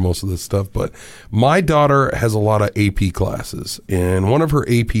taking care of most of this stuff. But my daughter has a lot of AP classes, and one of her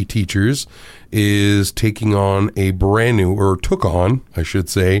AP teachers is taking on a brand new, or took on, I should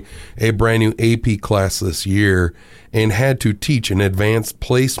say, a brand new AP class this year, and had to teach an advanced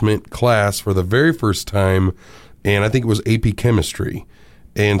placement class for the very first time, and I think it was AP chemistry.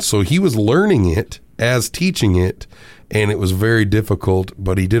 And so he was learning it as teaching it, and it was very difficult,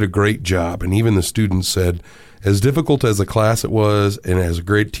 but he did a great job. And even the students said, as difficult as a class it was, and as a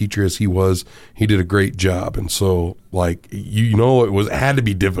great teacher as he was, he did a great job. And so, like, it had to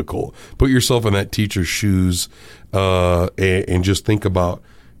be difficult. Put yourself in that teacher's shoes, and just think about,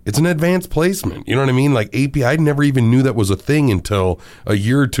 it's an advanced placement. You know what I mean? Like AP, I never even knew that was a thing until a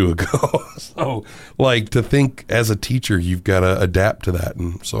year or two ago. So, like, to think as a teacher, you've got to adapt to that.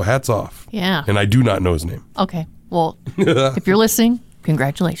 And so hats off. Yeah. And I do not know his name. Okay. Well, if you're listening,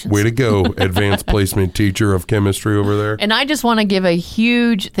 congratulations. Way to go, advanced placement teacher of chemistry over there. And I just want to give a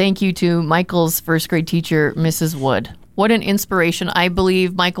huge thank you to Michael's first grade teacher, Mrs. Wood. What an inspiration. I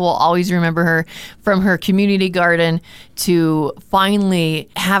believe Michael will always remember her, from her community garden to finally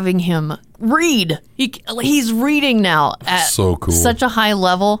having him read. He's reading now at so cool. Such a high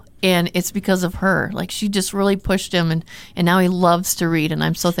level, and it's because of her. Like, she just really pushed him, and now he loves to read, and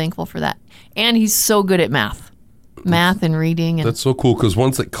I'm so thankful for that. And he's so good at math and reading. And that's so cool, because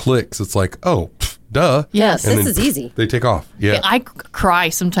once it clicks, it's like, oh, duh. Yes. And this is easy. They take off. Yeah. I cry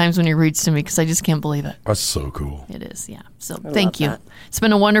sometimes when he reads to me because I just can't believe it. That's so cool. It is, yeah. So thank you. It's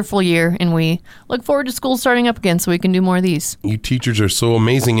been a wonderful year, and we look forward to school starting up again so we can do more of these. You teachers are so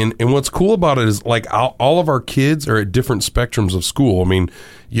amazing. And what's cool about it is, like, all of our kids are at different spectrums of school. I mean,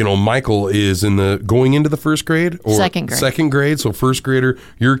 Michael is going into the first grade or Second grade. Second grade. So first grader,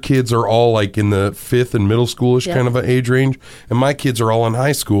 your kids are all like in the fifth and middle schoolish kind of an age range. And my kids are all in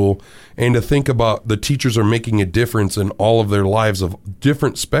high school. And to think about the teachers are making a difference in all of their lives of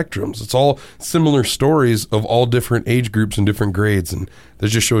different spectrums. It's all similar stories of all different age groups and different grades. And that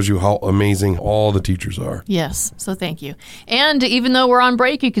just shows you how amazing all the teachers are. Yes. So thank you. And even though we're on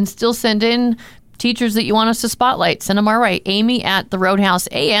break, you can still send in teachers that you want us to spotlight. Send them our way.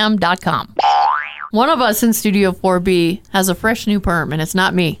 Amy@theroadhouseam.com. One of us in Studio 4B has a fresh new perm, and it's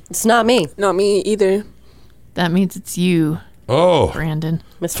not me. It's not me. Not me either. That means it's you, Oh, Brandon.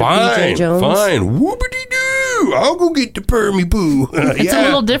 Mr. fine, BJ Jones. fine. Whoopity-doo. I'll go get the permy poo. It's a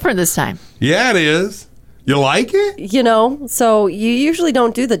little different this time. Yeah, it is. You like it? So you usually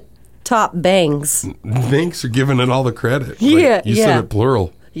don't do the top bangs. Thanks for giving it all the credit. Yeah, You said it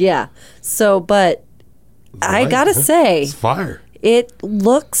plural. Yeah. So, but I Right. gotta say, It's fire. it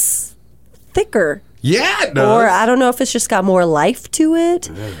looks thicker. Yeah, it does. Or I don't know if it's just got more life to it,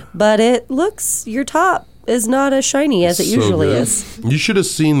 but it looks, your top is not as shiny as it So usually good. is. You should have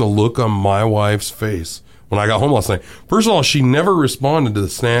seen the look on my wife's face when I got home last night. First of all, she never responded to the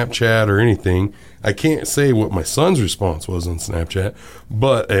Snapchat or anything. I can't say what my son's response was on Snapchat,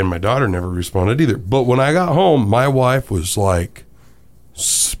 and my daughter never responded either. But when I got home, my wife was like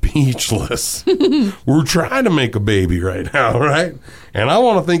speechless. We're trying to make a baby right now, right? And I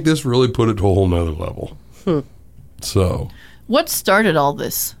want to think this really put it to a whole nother level. So, What started all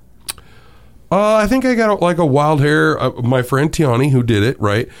this? I think I got like a wild hair. My friend Tiani, who did it,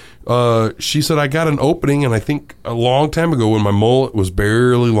 right? She said I got an opening, and I think a long time ago when my mullet was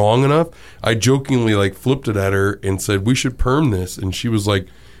barely long enough, I jokingly like flipped it at her and said we should perm this, and she was like,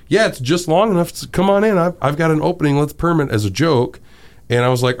 "Yeah, it's just long enough. Come on in. I've got an opening. Let's perm it," as a joke. And I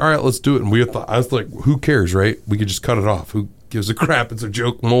was like, "All right, let's do it." And I was like, "Who cares, right? We could just cut it off. Who gives a crap? It's a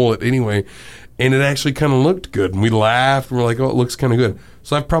joke mullet anyway." And it actually kind of looked good, and we laughed, and we're like, "Oh, it looks kind of good."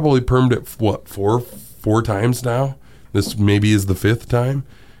 So I've probably permed it four times now. This maybe is the fifth time.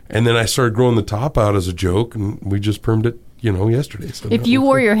 And then I started growing the top out as a joke, and we just permed it, yesterday. So If you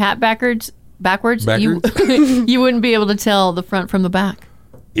wore your hat backwards, you you wouldn't be able to tell the front from the back.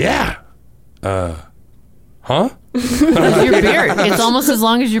 Yeah. Huh? Your beard. It's almost as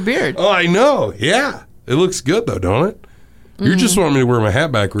long as your beard. Oh, I know. Yeah. It looks good, though, don't it? You just want me to wear my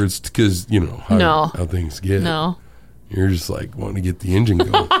hat backwards because, how things get. No. You're just like wanting to get the engine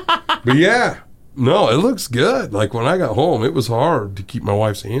going. But yeah, no, it looks good. Like when I got home, it was hard to keep my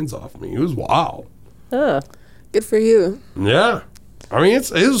wife's hands off me. It was wild. Good for you. Yeah. I mean,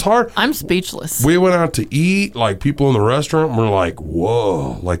 it was hard. I'm speechless. We went out to eat, like people in the restaurant were like,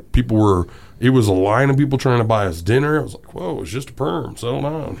 whoa. Like it was a line of people trying to buy us dinner. I was like, whoa, it's just a perm. Settle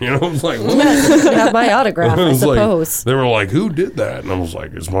down. I was like, whoa. You have my autograph, I suppose. Like, they were like, who did that? And I was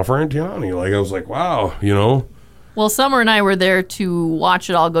like, it's my friend Tiani. Like, I was like, wow, Well, Summer and I were there to watch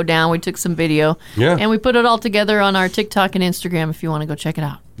it all go down. We took some video. Yeah. And we put it all together on our TikTok and Instagram if you want to go check it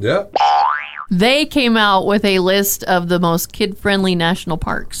out. Yeah. They came out with a list of the most kid-friendly national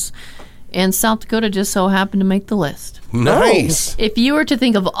parks. And South Dakota just so happened to make the list. Nice. If you were to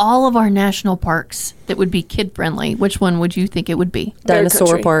think of all of our national parks that would be kid-friendly, which one would you think it would be? Dinosaur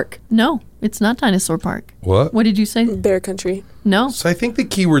Country. Park. No, it's not Dinosaur Park. What? What did you say? Bear Country. No. So I think the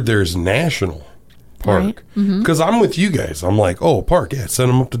key word there is national park. Right. Mm-hmm. Because I'm with you guys. I'm like, oh, park, yeah, send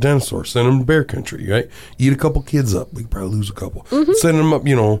them up to Dinosaur. Send them to Bear Country, right? Eat a couple kids up. We could probably lose a couple. Mm-hmm. Send them up,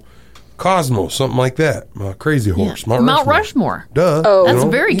 Cosmos, something like that. Crazy Horse. Yeah. Mount Rushmore. Duh. Oh. That's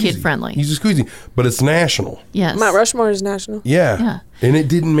very easy. kid-friendly. Easy squeezy. But it's national. Yes. Mount Rushmore is national. Yeah. Yeah. And it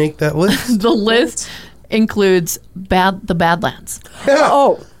didn't make that list. The list includes the Badlands.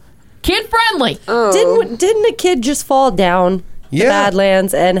 Oh, Kid-friendly. didn't a kid just fall down the Yeah.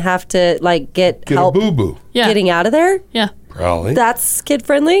 Badlands and have to get Get help a boo-boo. Yeah. getting out of there? Yeah. Probably. That's kid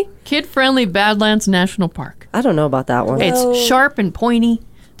friendly? Kid-friendly Badlands National Park. I don't know about that one. It's sharp and pointy.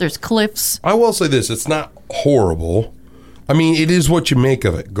 There's cliffs. I will say this. It's not horrible. I mean, it is what you make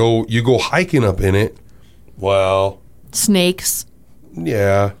of it. You go hiking up in it. Well, Snakes.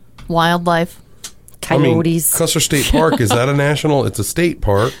 yeah. Wildlife. Coyotes. Custer State Park, is that a national? It's a state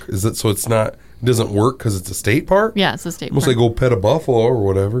park. Is it? So it's not. It doesn't work because it's a state park. Yeah, it's a state Unless park. they go pet a buffalo or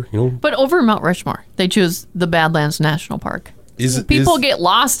whatever. But over Mount Rushmore, they choose the Badlands National Park. People get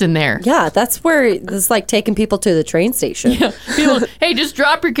lost in there. Yeah, that's where it's like taking people to the train station. Yeah. People, hey, just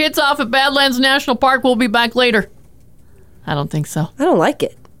drop your kids off at Badlands National Park. We'll be back later. I don't think so. I don't like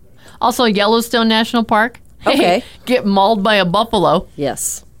it. Also, Yellowstone National Park. Hey, Okay. get mauled by a buffalo.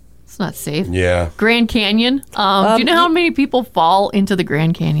 Yes. It's not safe. Yeah. Grand Canyon. Do you know how many people fall into the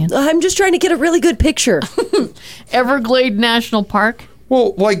Grand Canyon? I'm just trying to get a really good picture. Everglade National Park.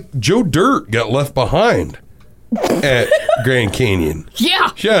 Well, like Joe Dirt got left behind at Grand Canyon. Yeah.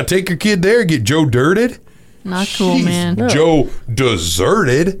 Yeah, take your kid there, get Joe Dirted. Not cool, man. Joe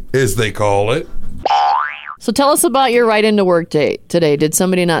Deserted, as they call it. So tell us about your ride into work day today. Did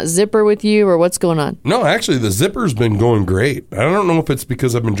somebody not zipper with you, or what's going on? No, actually, the zipper's been going great. I don't know if it's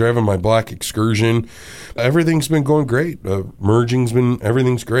because I've been driving my black Excursion. Everything's been going great.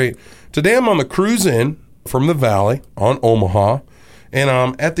 Everything's great. Today I'm on the cruise in from the valley on Omaha, and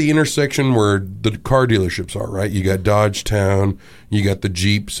I'm at the intersection where the car dealerships are, right? You got Dodgetown, you got the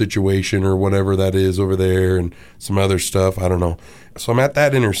Jeep situation or whatever that is over there, and some other stuff. I don't know. So I'm at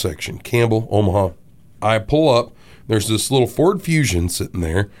that intersection, Campbell, Omaha. I pull up. There's this little Ford Fusion sitting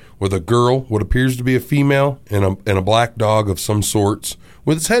there with a girl, what appears to be a female, and a black dog of some sorts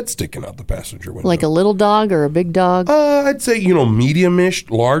with its head sticking out the passenger window. Like a little dog or a big dog? I'd say, medium-ish,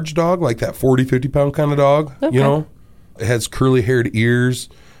 large dog, like that 40, 50-pound kind of dog, Okay. It has curly-haired ears,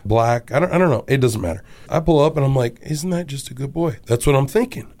 black. I don't know. It doesn't matter. I pull up, and I'm like, isn't that just a good boy? That's what I'm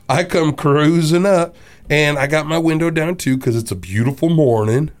thinking. I come cruising up, and I got my window down, too, because it's a beautiful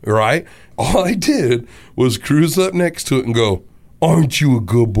morning, right? All I did was cruise up next to it and go, aren't you a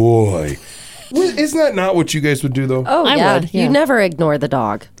good boy? Isn't that not what you guys would do, though? Oh, I would, yeah. You never ignore the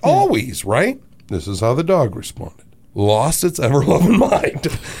dog. Always, right? This is how the dog responded. Lost its ever-loving mind.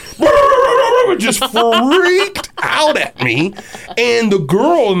 Just freaked out at me. And the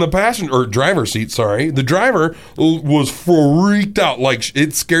girl in the driver's seat, the driver was freaked out. Like,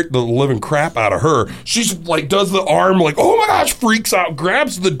 it scared the living crap out of her. She's like, does the arm, like, oh my gosh, freaks out,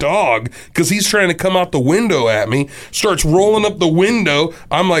 grabs the dog because he's trying to come out the window at me, starts rolling up the window.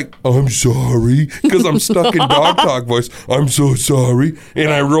 I'm like, I'm sorry, because I'm stuck in dog talk voice. I'm so sorry. And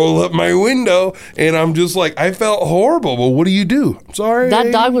I roll up my window, and I'm just like, I felt horrible. Well, what do you do? I'm sorry.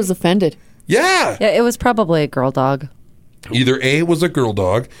 That dog was offended. Yeah. Yeah, it was probably a girl dog. Either A, it was a girl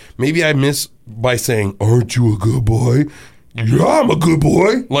dog. Maybe I missed by saying, aren't you a good boy? Yeah, I'm a good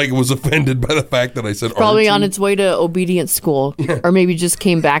boy. Like, it was offended by the fact that I said, Probably aren't on you? its way to obedience school. Or maybe just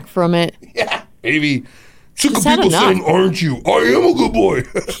came back from it. Yeah, maybe. Sick of Just had people enough. saying, aren't you? I am a good boy.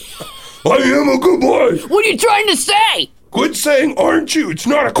 I am a good boy. What are you trying to say? Quit saying, aren't you? It's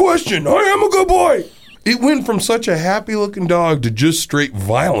not a question. I am a good boy. It went from such a happy-looking dog to just straight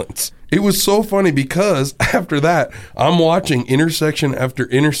violence. It was so funny because after that, I'm watching intersection after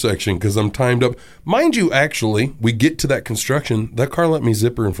intersection because I'm timed up. Mind you, actually, we get to that construction. That car let me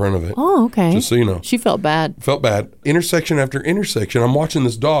zipper in front of it. Oh, okay. Just so you know. She felt bad. Felt bad. Intersection after intersection. I'm watching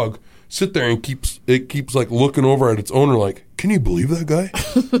this dog sit there and keeps like looking over at its owner like, can you believe that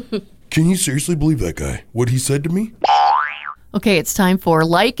guy? Can you seriously believe that guy? What he said to me? Okay, it's time for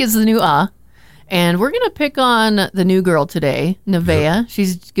Like is the New And we're going to pick on the new girl today, Nevaeh. Yep.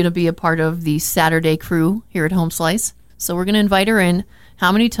 She's going to be a part of the Saturday crew here at Home Slice. So we're going to invite her in.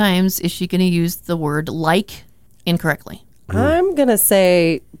 How many times is she going to use the word like incorrectly? I'm going to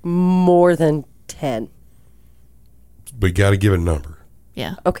say more than 10. But you got to give a number.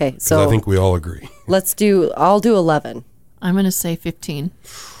 Yeah. Okay, 'Cause so I think we all agree. I'll do 11. I'm going to say 15.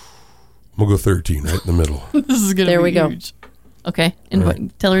 We'll go 13, right in the middle. This is going to There be we go. huge. Okay.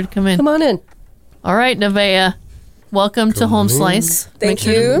 Tell her to come in. Come on in. All right, Nevaeh. Welcome to Come Home on in. Slice. Thank Make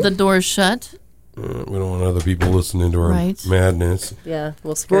sure you. the door's shut. We don't want other people listening to our Right. madness. Yeah,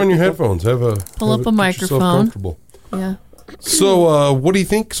 we'll scare Throw on your people. headphones. Pull up a get yourself microphone. comfortable. Yeah. So, what do you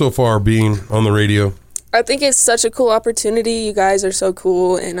think so far being on the radio? I think it's such a cool opportunity. You guys are so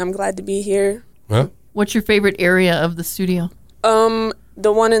cool, and I'm glad to be here. Huh? What's your favorite area of the studio?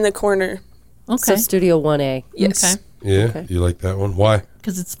 The one in the corner. Okay. So Studio 1A. Yes. Okay. Yeah, Okay. you like that one? Why?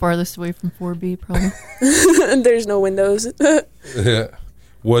 Because it's farthest away from 4B, probably. There's no windows. Yeah.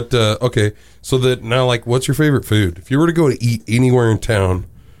 What? Okay. So that now, like, what's your favorite food? If you were to go to eat anywhere in town,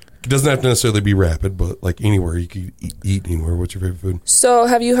 it doesn't have to necessarily be rapid, but like anywhere you could eat anywhere. What's your favorite food? So,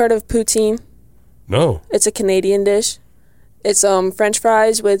 have you heard of poutine? No. It's a Canadian dish. It's French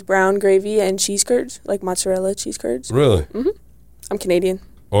fries with brown gravy and cheese curds, like mozzarella cheese curds. Really? I'm Canadian.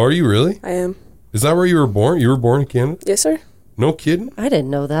 Oh, are you really? I am. Is that where you were born? You were born in Canada? Yes, sir. No kidding? I didn't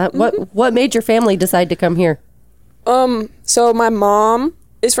know that. What made your family decide to come here? So my mom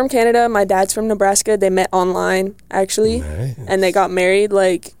is from Canada. My dad's from Nebraska. They met online, actually. Nice. And they got married,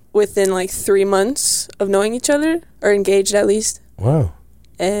 like, within, like, 3 months of knowing each other, or engaged at least. Wow.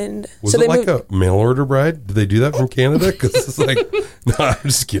 And Was so it they like moved. a mail order bride? Did they do that from Canada? Because it's like, no, I'm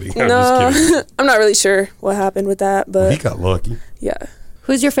just kidding. I'm No, just kidding. I'm not really sure what happened with that, but He got lucky. yeah.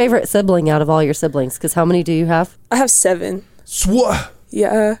 Who's your favorite sibling out of all your siblings? Because how many do you have? I have 7. Swat.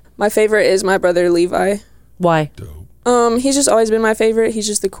 Yeah. My favorite is my brother Levi. Why? He's just always been my favorite. He's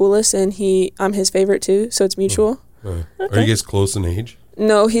just the coolest, and I'm his favorite too, so it's mutual. Are you guys close in age?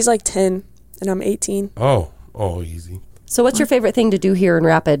 No, he's like 10, and I'm 18. Oh, easy. So what's your favorite thing to do here in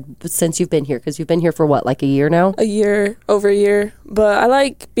Rapid since you've been here? Because you've been here for what, like a year now? Over a year. But I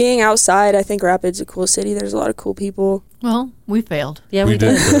like being outside. I think Rapid's a cool city. There's a lot of cool people. Well, we failed. Yeah, we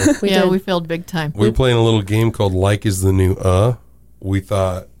did. We failed big time. We were playing a little game called Like is the New We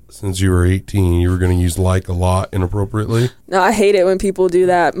thought since you were 18, you were going to use like a lot inappropriately. No, I hate it when people do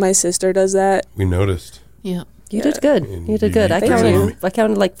that. My sister does that. We noticed. Yeah. You did good. You did good. I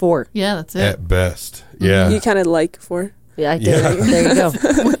counted like 4. Yeah, that's it. At best. Yeah. You counted like 4. Yeah, I did. Yeah. There you go.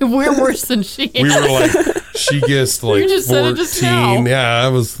 We're worse than she is. We were like, she guessed like 14. Yeah, I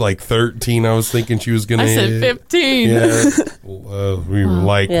was like 13. I was thinking she was going to I said 15. Yeah. We were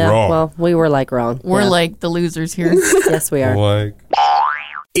like wrong. Well, we were like wrong. We're like the losers here. Yes, we are. Like.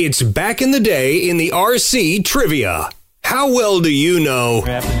 It's Back in the Day in the RC Trivia. How well do you know?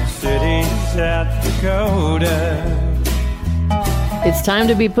 Rapid City, South Dakota. It's time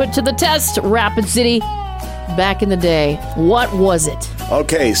to be put to the test, Rapid City. Back in the day, what was it?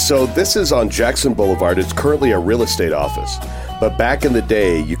 Okay, so this is on Jackson Boulevard. It's currently a real estate office. But back in the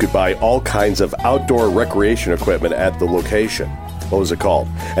day, you could buy all kinds of outdoor recreation equipment at the location. What was it called?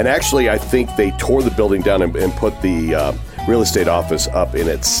 And actually, I think they tore the building down and put the real estate office up in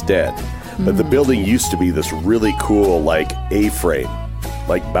its stead. But the building used to be this really cool, like, A-frame,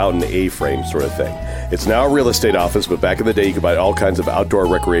 like mountain A-frame sort of thing. It's now a real estate office, but back in the day, you could buy all kinds of outdoor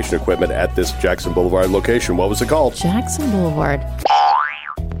recreation equipment at this Jackson Boulevard location. What was it called? Jackson Boulevard.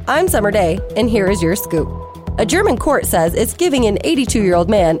 I'm Summer Day, and here is your scoop. A German court says it's giving an 82-year-old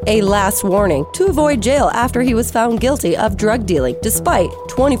man a last warning to avoid jail after he was found guilty of drug dealing, despite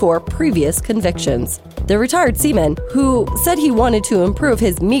 24 previous convictions. The retired seaman, who said he wanted to improve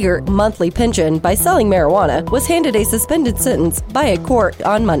his meager monthly pension by selling marijuana, was handed a suspended sentence by a court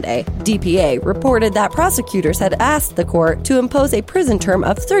on Monday. DPA reported that prosecutors had asked the court to impose a prison term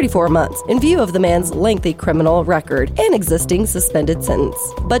of 34 months in view of the man's lengthy criminal record and existing suspended sentence.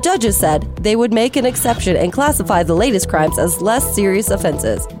 But judges said they would make an exception and classify the latest crimes as less serious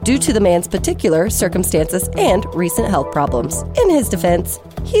offenses due to the man's particular circumstances and recent health problems. In his defense,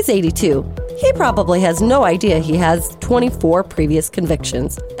 he's 82. He probably has no idea he has 24 previous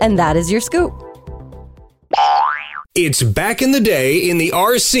convictions. And that is your scoop. It's Back in the Day in the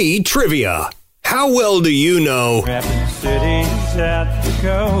RC Trivia. How well do you know? Rapid City, South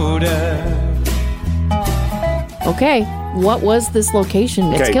Dakota. Okay, what was this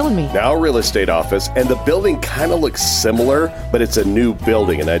location? It's killing me. Now a real estate office, and the building kind of looks similar, but it's a new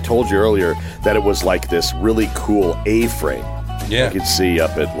building. And I told you earlier that it was like this really cool A-frame. Yeah. You could see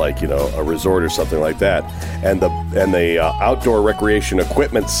up at a resort or something like that. And the outdoor recreation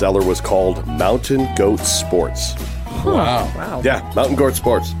equipment seller was called Mountain Goat Sports. Wow. Yeah, Mountain Goat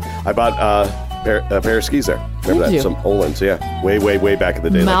Sports. I bought a pair of skis there. Remember that? Some Olins, yeah. Way back in the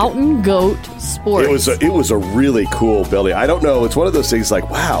day. Mountain Goat Sports. It was a really cool building. I don't know. It's one of those things like,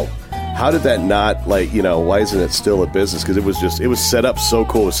 wow, how did that not, why isn't it still a business? Because it was set up so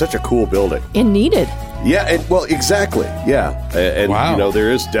cool. It was such a cool building. And needed. Yeah, exactly. Yeah. And wow.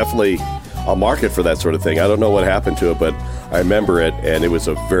 There is definitely a market for that sort of thing. I don't know what happened to it, but I remember it, and it was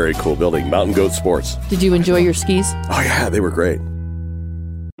a very cool building. Mountain Goat Sports. Did you enjoy your skis? Oh, yeah, they were great.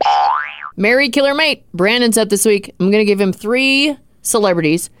 Marry, kill, or mate. Brandon's up this week. I'm going to give him 3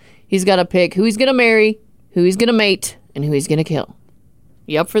 celebrities. He's got to pick who he's going to marry, who he's going to mate, and who he's going to kill.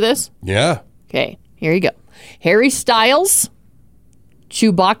 You up for this? Yeah. Okay, here you go. Harry Styles,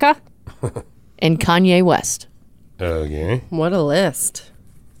 Chewbacca, and Kanye West. Okay. What a list.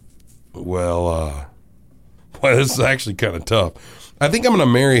 Well, this is actually kind of tough. I think I'm going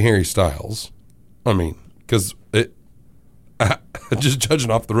to marry Harry Styles. I mean, because just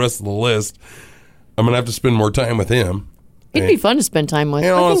judging off the rest of the list, I'm going to have to spend more time with him. He'd be fun to spend time with.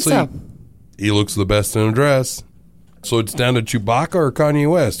 And honestly, I think so. He looks the best in a dress. So it's down to Chewbacca or Kanye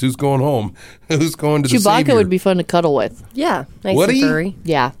West. Who's going home? Who's going to the Savior? Chewbacca would be fun to cuddle with. Yeah. Nice Woody? and furry.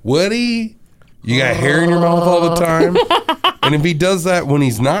 Yeah. Woody? You got hair in your mouth all the time? And if he does that when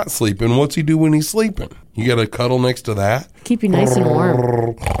he's not sleeping, what's he do when he's sleeping? You got to cuddle next to that? Keep you nice and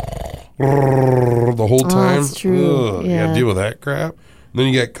warm. The whole time? That's true. Ugh, you got to deal with that crap? Then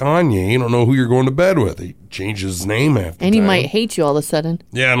you got Kanye. You don't know who you're going to bed with. He changes his name after And he time. might hate you all of a sudden.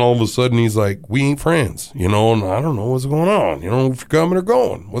 Yeah, and all of a sudden he's like, we ain't friends, and I don't know what's going on. If you're coming or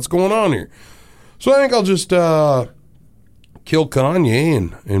going. What's going on here? So I think I'll just kill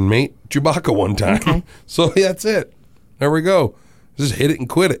Kanye and mate Chewbacca one time. Okay. So that's it. There we go. Just hit it and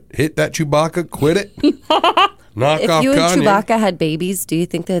quit it. Hit that Chewbacca, quit it. Knock If off you and Kanye. Chewbacca had babies, do you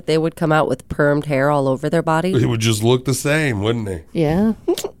think that they would come out with permed hair all over their body? It would just look the same, wouldn't they? Yeah.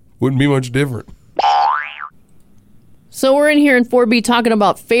 Wouldn't be much different. So we're in here in 4B talking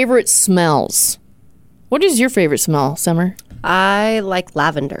about favorite smells. What is your favorite smell, Summer? I like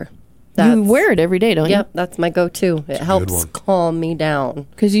lavender. You wear it every day, don't you? Yep, that's my go-to. It helps calm me down.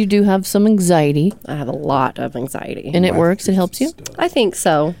 Because you do have some anxiety. I have a lot of anxiety. And it works? It helps you? I think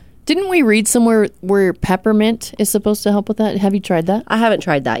so. Didn't we read somewhere where peppermint is supposed to help with that? Have you tried that? I haven't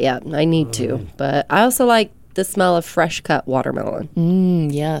tried that yet. I need to. But I also like the smell of fresh cut watermelon.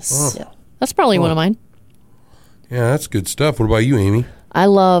 Yes. Yeah. That's probably one of mine. Yeah, that's good stuff. What about you, Amy? I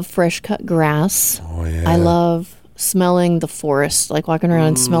love fresh cut grass. Oh, yeah. I love smelling the forest, like walking around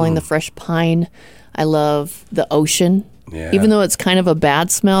and smelling the fresh pine. I love the ocean. Yeah. Even though it's kind of a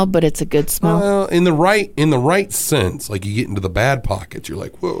bad smell, but it's a good smell. Well, in the right sense, like you get into the bad pockets, you're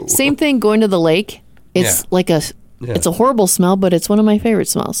like, whoa. Same thing going to the lake. It's it's a horrible smell, but it's one of my favorite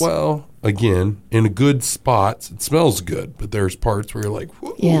smells. Well, again, in good spots, it smells good, but there's parts where you're like,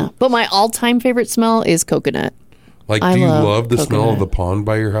 whoa. Yeah, but my all-time favorite smell is coconut. Like, do you love the smell of the pond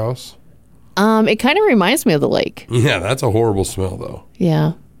by your house? It kind of reminds me of the lake. Yeah, that's a horrible smell, though.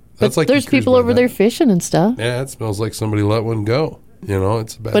 Yeah. That's but like there's people over there fishing and stuff. Yeah, it smells like somebody let one go. You know,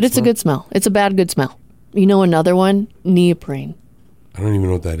 it's a bad But it's a good smell. It's a bad good smell. You know another one? Neoprene. I don't even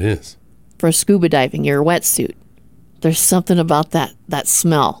know what that is. For scuba diving, your wetsuit. There's something about that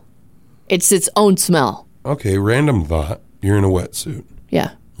smell. It's its own smell. Okay, random thought. You're in a wetsuit.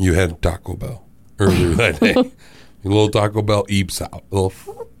 Yeah. You had Taco Bell earlier that day. Your little Taco Bell eeps out.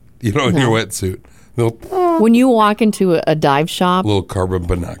 In your wetsuit. When you walk into a dive shop, little carbon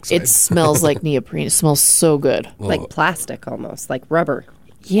monoxide. It smells like neoprene. It smells so good. Like plastic almost, like rubber.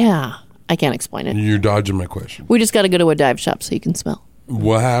 Yeah. I can't explain it. You're dodging my question. We just got to go to a dive shop so you can smell.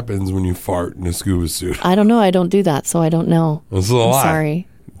 What happens when you fart in a scuba suit? I don't know. I don't do that, so I don't know. That's a lie. Sorry.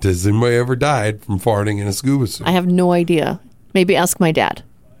 Does anybody ever died from farting in a scuba suit? I have no idea. Maybe ask my dad.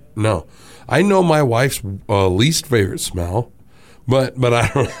 No. I know my wife's least favorite smell, but I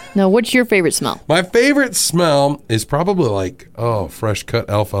don't. No, what's your favorite smell? My favorite smell is probably like, fresh cut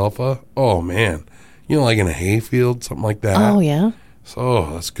alfalfa. Oh, man. Like in a hayfield, something like that. Oh, yeah.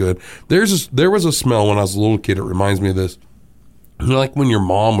 So, that's good. There was a smell when I was a little kid. It reminds me of this. Like when your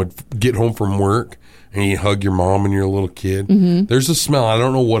mom would get home from work and you hug your mom when you're a little kid. Mm-hmm. There's a smell. I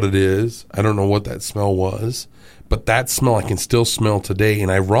don't know what it is. I don't know what that smell was. But that smell I can still smell today.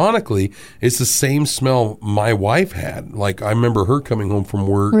 And ironically, it's the same smell my wife had. Like I remember her coming home from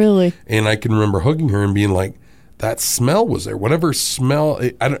work. Really? And I can remember hugging her and being like, that smell was there. Whatever smell,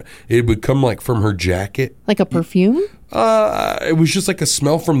 it would come like from her jacket. Like a perfume? It was just like a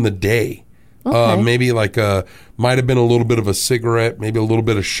smell from the day. Okay. Maybe like might have been a little bit of a cigarette, maybe a little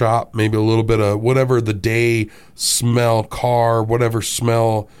bit of shop, maybe a little bit of whatever the day smell, car, whatever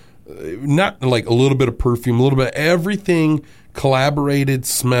smell, not like a little bit of perfume, a little bit of everything, collaborated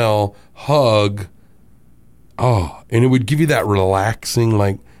smell, hug. Oh, and it would give you that relaxing,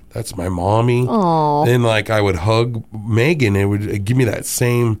 like, that's my mommy. Aww. Then like I would hug Megan, it would give me that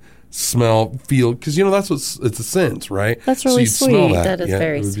same smell, feel, because that's it's a sense, right? That's really so you'd smell sweet. that. That is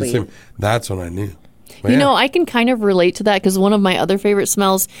very sweet. That's when I knew. But I can kind of relate to that because one of my other favorite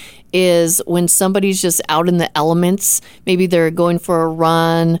smells is when somebody's just out in the elements. Maybe they're going for a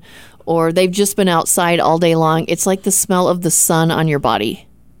run or they've just been outside all day long. It's like the smell of the sun on your body.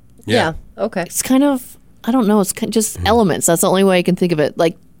 Yeah. Okay. It's kind of, I don't know, it's just elements. That's the only way I can think of it.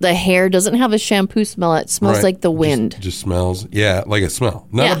 Like the hair doesn't have a shampoo smell. It smells like the wind. Just smells. Yeah, like a smell.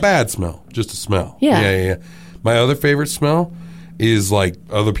 Not a bad smell, just a smell. Yeah. My other favorite smell is like,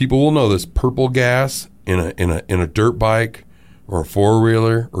 other people will know this, purple gas in a dirt bike or a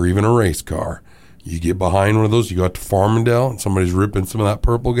four-wheeler or even a race car. You get behind one of those, you go out to Farmingdale and somebody's ripping some of that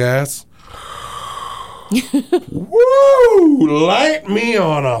purple gas. Woo! Light me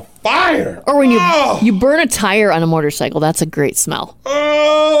on a fire. Or when you burn a tire on a motorcycle, that's a great smell.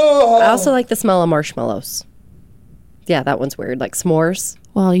 I also like the smell of marshmallows. Yeah, that one's weird. Like s'mores.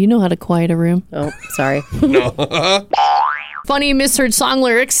 Well, you know how to quiet a room. Oh, sorry. Funny misheard song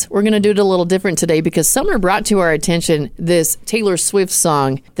lyrics. We're going to do it a little different today because Summer brought to our attention this Taylor Swift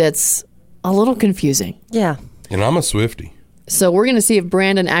song that's a little confusing. Yeah. And I'm a Swifty. So we're going to see if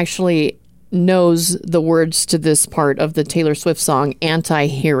Brandon actually knows the words to this part of the Taylor Swift song,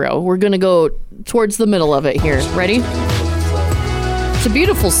 Anti-Hero. We're going to go towards the middle of it here. Ready? It's a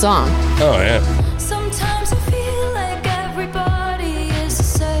beautiful song. Oh, yeah. Sometimes I feel like everybody is a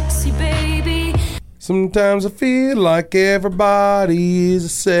sexy baby. Sometimes I feel like everybody is a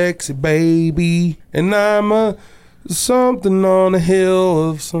sexy baby. And I'm a something on a hill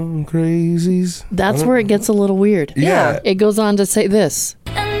of some crazies. That's where it gets a little weird. Yeah. It goes on to say this.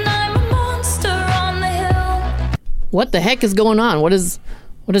 And I'm a monster on the hill. What the heck is going on? What does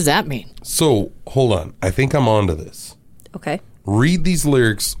that mean? So, hold on. I think I'm onto this. Okay. Read these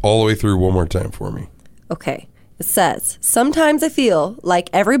lyrics all the way through one more time for me. Okay. It says, sometimes I feel like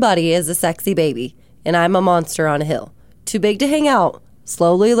everybody is a sexy baby, and I'm a monster on a hill. Too big to hang out,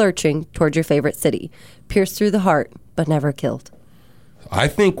 slowly lurching toward your favorite city. Pierced through the heart, but never killed. I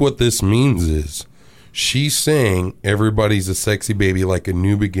think what this means is she's saying everybody's a sexy baby, like a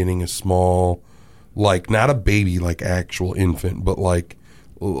new beginning, a small, like not a baby, like actual infant, but like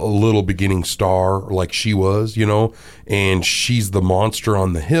a little beginning star, like she was, you know, and she's the monster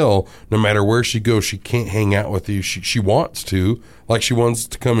on the hill. No matter where she goes, she can't hang out with you. She wants to, like she wants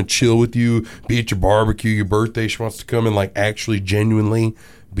to come and chill with you, be at your barbecue, your birthday. She wants to come and like actually genuinely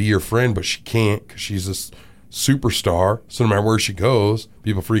be your friend, but she can't because she's a superstar. So no matter where she goes,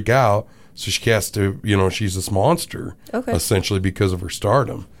 people freak out. So she has to, you know, she's this monster, essentially because of her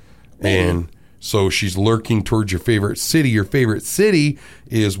stardom. And so she's lurking towards your favorite city. Your favorite city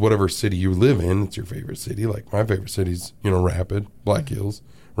is whatever city you live in. It's your favorite city. Like my favorite city's, you know, Rapid, Black Hills,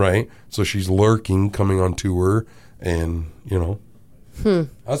 right? So she's lurking, coming on tour, and, you know,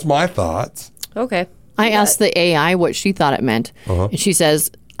 that's my thoughts. Okay. I asked the AI what she thought it meant. And she says,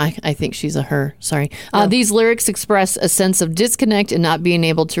 I think she's a her. Sorry. These lyrics express a sense of disconnect and not being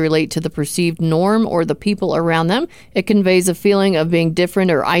able to relate to the perceived norm or the people around them. It conveys a feeling of being different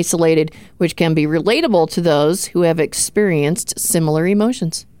or isolated, which can be relatable to those who have experienced similar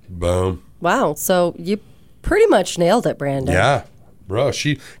emotions. Boom. Wow. So you pretty much nailed it, Brandon. Yeah. Bro,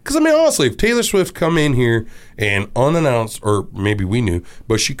 because I mean, honestly, if Taylor Swift come in here and unannounced, or maybe we knew,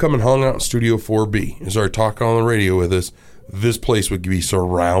 but she come and hung out in Studio 4B and started talking on the radio with us, this place would be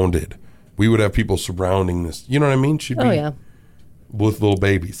surrounded. We would have people surrounding this. You know what I mean? She'd be with little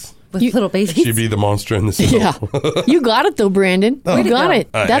babies. With little babies? She'd be the monster in the snow. Yeah. You got it, though, Brandon. You got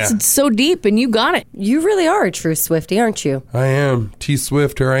it. That's so deep, and you got it. You really are a true Swiftie, aren't you? I am. T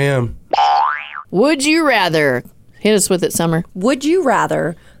Swift, here I am. Would you rather? Hit us with it, Summer. Would you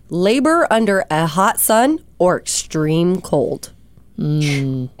rather labor under a hot sun or extreme cold?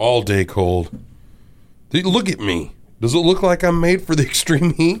 All day cold. Look at me. Does it look like I'm made for the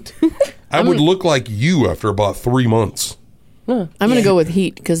extreme heat? I would look like you after about 3 months. I'm going to go with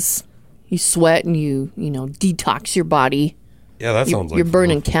heat because you sweat and you detox your body. Yeah, that sounds like you're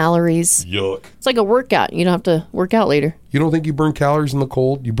burning calories. Yuck. It's like a workout. You don't have to work out later. You don't think you burn calories in the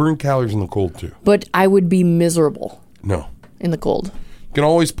cold? You burn calories in the cold, too. But I would be miserable. No. In the cold. You can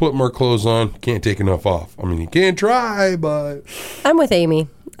always put more clothes on. Can't take enough off. I mean, you can try, but... I'm with Amy.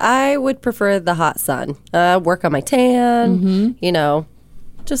 I would prefer the hot sun. Work on my tan, you know,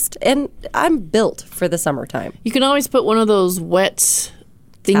 and I'm built for the summertime. You can always put one of those wet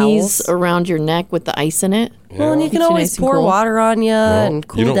thingies Towels around your neck with the ice in it. Yeah. Well, and you can always pour water on you and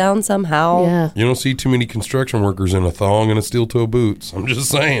cool down somehow. Yeah. You don't see too many construction workers in a thong and a steel-toe boots. I'm just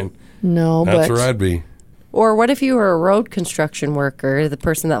saying. No, That's where I'd be. Or what if you were a road construction worker, the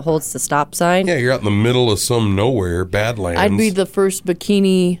person that holds the stop sign? Yeah, you're out in the middle of some nowhere, Badlands. I'd be the first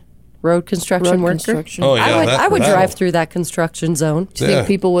bikini road construction worker. Oh, yeah. I would drive through that construction zone. Do you think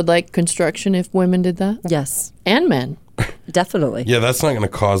people would like construction if women did that? Yes. And men. Definitely. Yeah, that's not going to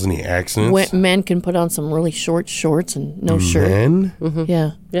cause any accidents. Men can put on some really short shorts and no shirt. Men?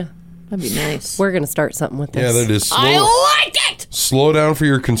 Yeah. Yeah. That'd be nice. We're going to start something with this. Yeah, that is slow. I like it! Slow down for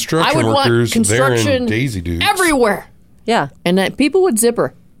your construction I would workers. want construction They're in Daisy Dukes. everywhere. Yeah. And people would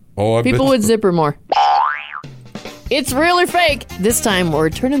zipper. Oh, I People bet. would zipper more. It's real or fake. This time we're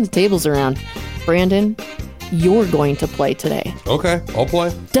turning the tables around. Brandon, you're going to play today. Okay, I'll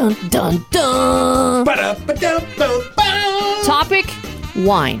play. Dun, dun, dun. Topic,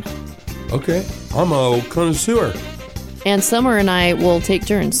 wine. Okay, I'm a connoisseur. And Summer and I will take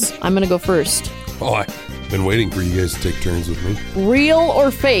turns. I'm going to go first. Oh, I've been waiting for you guys to take turns with me. Real or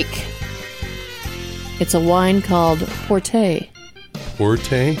fake? It's a wine called Porter.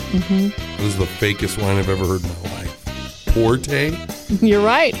 Porter? Mm-hmm. This is the fakest wine I've ever heard in my life. Porter? You're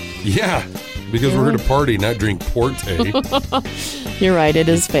right. Yeah, because we're here to party, not drink Porter. You're right. It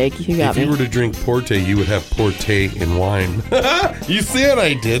is fake. You got If me. you were to drink Porter, you would have Porter in wine. You see what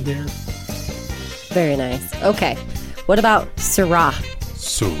I did there? Very nice. Okay. What about Syrah?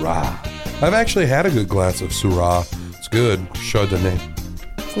 Syrah. I've actually had a good glass of Syrah. It's good. Chardonnay.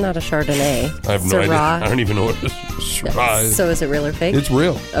 It's not a Chardonnay. I have no idea. I don't even know what Syrah is. So is it real or fake? It's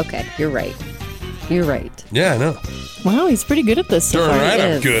real. Okay, you're right. You're right. Yeah, I know. Wow, he's pretty good at this. So Darn far. right, He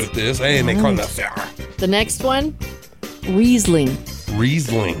I'm is. good at this. Hey, they call that The next one, Riesling.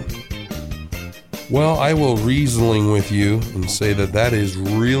 Riesling. Well, I will Riesling with you and say that is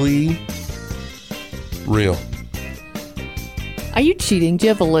really real. Are you cheating? Do you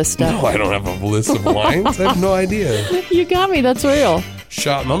have a list up? No, I don't have a list of wines. I have no idea. You got me. That's real.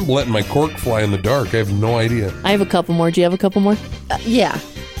 shot, and I'm letting my cork fly in the dark. I have no idea. I have a couple more. Do you have a couple more? Yeah.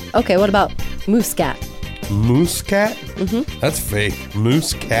 Okay, what about moose cat? Moose cat? Mm-hmm. That's fake.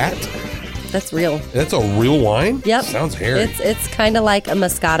 Moose cat? That's real. That's a real wine? Yep. Sounds hairy. It's kind of like a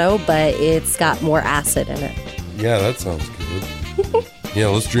Moscato, but it's got more acid in it. Yeah, that sounds good. Yeah,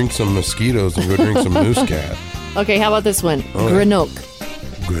 let's drink some mosquitoes and go drink some moose cat. Okay, how about this one? Okay. Greenock.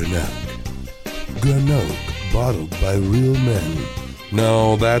 Greenock, bottled by real men.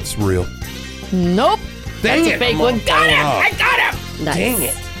 No, that's real. Nope. Dang That's it, a fake I'm one. all Got him! thrown I got him! Nice. Dang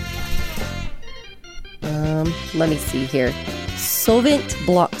it. Let me see here. Sauvet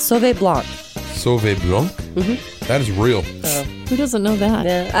Blanc. Sauvet Blanc? Mm-hmm. That is real. Who doesn't know that?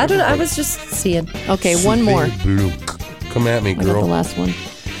 Yeah, I don't know. I was just seeing. Okay, one more. Sauvet Blanc. Come at me, I got girl. the last one.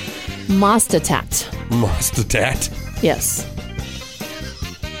 Mostatat. Mostatat? Yes.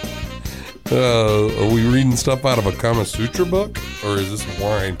 Are we reading stuff out of a Kama Sutra book? Or is this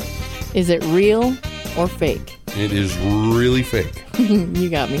wine? Is it real or fake? It is really fake. You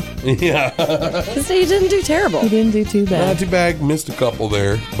got me. Yeah. So you didn't do terrible. You didn't do too bad. Not too bad. Missed a couple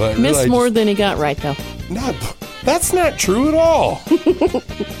there. But Missed really, more than he got right, though. That's not true at all.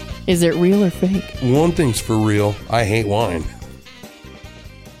 Is it real or fake? One thing's for real. I hate wine.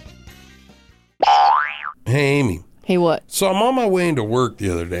 Hey, Amy. Hey, what? So I'm on my way into work the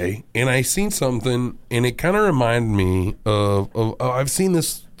other day, and I seen something, and it kind of reminded me of I've seen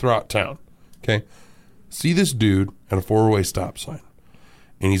this throughout town. Okay, see this dude at a 4-way stop sign,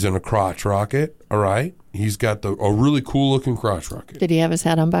 and he's in a crotch rocket. All right, he's got a really cool looking crotch rocket. Did he have his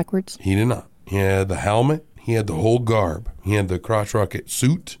hat on backwards? He did not. He had the helmet. He had the whole garb. He had the crotch rocket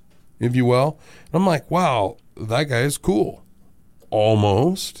suit, if you will. And I'm like, wow, that guy is cool.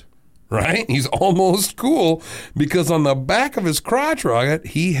 Almost. Right? He's almost cool because on the back of his crotch rocket,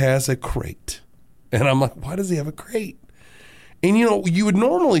 he has a crate. And I'm like, why does he have a crate? And you would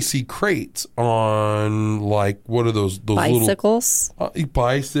normally see crates on like, what are those bicycles? Little,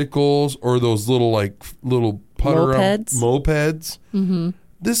 bicycles or those little putter mopeds. Mm-hmm.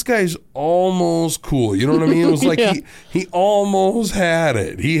 This guy's almost cool. You know what I mean? It was like Yeah. he almost had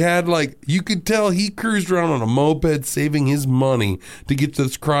it. He had you could tell he cruised around on a moped saving his money to get to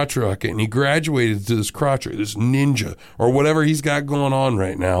this crotch rocket. And he graduated to this crotch rocket, this ninja or whatever he's got going on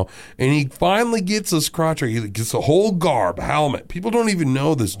right now. And he finally gets this crotch rocket. He gets a whole garb, a helmet. People don't even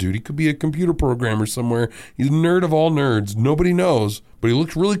know this dude. He could be a computer programmer somewhere. He's a nerd of all nerds. Nobody knows. But he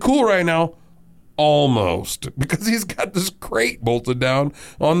looks really cool right now. Almost, because he's got this crate bolted down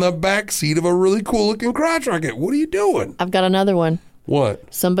on the back seat of a really cool looking crotch rocket. What are you doing? I've got another one.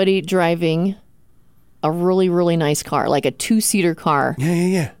 What? Somebody driving a really, really nice car, like a 2-seater car.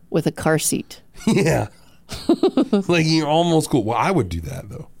 Yeah. With a car seat. Yeah. Like you're almost cool. Well, I would do that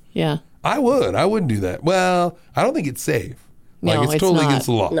though. Yeah. I would do that. Well, I don't think it's safe. No, it's totally not. against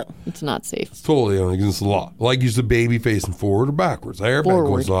the law. No, it's not safe. It's totally against the law. Like use the baby facing forward or backwards. The airbag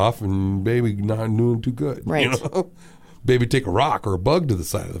Forward. goes off and baby not doing too good. Right. Baby take a rock or a bug to the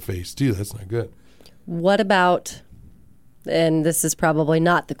side of the face too. That's not good. What about, and this is probably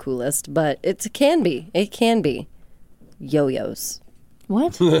not the coolest, but it can be, yo-yos.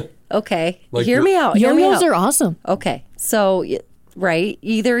 What? Okay, Like hear me out. Yo-yos are awesome. Okay, so, right,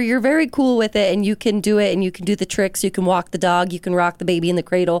 either you're very cool with it and you can do it and you can do the tricks, you can walk the dog, you can rock the baby in the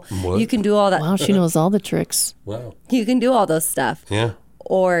cradle, What? you can do all that. Wow, she knows all the tricks. Wow. You can do all those stuff. Yeah.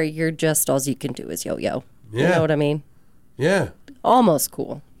 Or you're just, all you can do is yo-yo. You Yeah. know what I mean? Yeah. Almost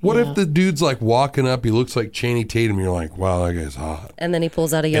cool. What if the dude's like walking up, he looks like Channing Tatum, you're like, wow, that guy's hot. And then he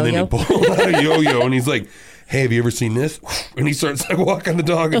pulls out a And then yo-yo. he pulls out a yo-yo and he's like, hey, have you ever seen this? And he starts like walking the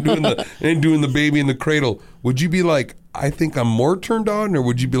dog and doing the baby in the cradle. Would you be like, I think I'm more turned on, or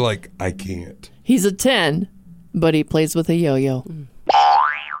would you be like, I can't? He's a 10, but he plays with a yo-yo.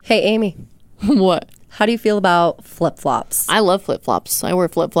 Hey, Amy. What? How do you feel about flip-flops? I love flip-flops. I wear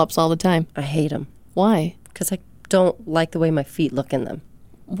flip-flops all the time. I hate them. Why? Because I don't like the way my feet look in them.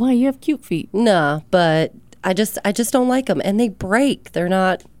 Why? You have cute feet. Nah, but I just don't like them, and they break. They're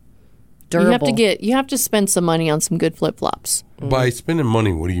not durable. You have to spend some money on some good flip-flops. By spending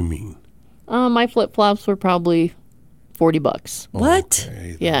money, what do you mean? My flip-flops were probably $40. What?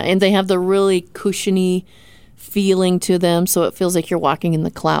 Okay. Yeah, and they have the really cushiony feeling to them, so it feels like you're walking in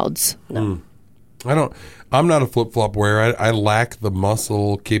the clouds. I'm not a flip-flop wearer. I lack the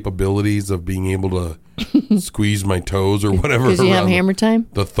muscle capabilities of being able to squeeze my toes or whatever. Because you have around hammer time?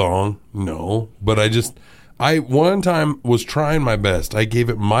 The thong. No. But I one time was trying my best. I gave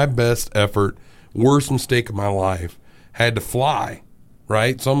it my best effort. Worst mistake of my life. Had to fly,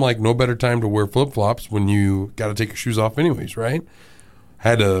 right? So I'm like, no better time to wear flip-flops when you got to take your shoes off anyways, right?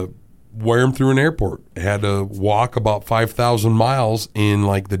 Had to wear them through an airport. I had to walk about 5,000 miles in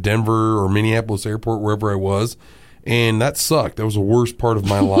like the Denver or Minneapolis airport, wherever I was. And that sucked. That was the worst part of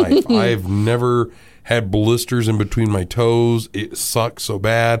my life. I've never had blisters in between my toes. It sucks so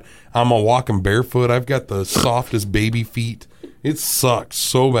bad. I'm walking barefoot. I've got the softest baby feet. It sucks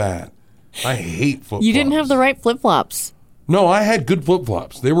so bad. I hate flip-flops. You didn't have the right flip-flops. No, I had good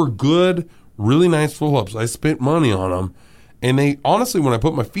flip-flops. They were good, really nice flip-flops. I spent money on them. And they, honestly, when I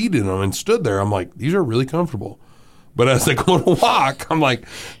put my feet in them and stood there, I'm like, these are really comfortable. But as I go to walk, I'm like,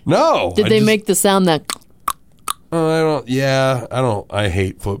 no. Did they make the sound that... I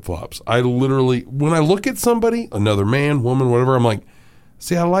hate flip-flops. I literally, when I look at somebody, another man, woman, whatever, I'm like,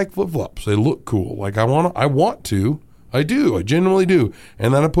 see, I like flip-flops. They look cool. Like, I want to. I do. I genuinely do.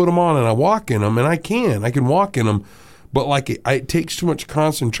 And then I put them on and I walk in them, and I can walk in them. But, like, it takes too much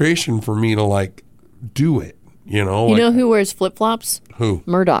concentration for me to, like, do it. You know? You know who wears flip-flops? Who?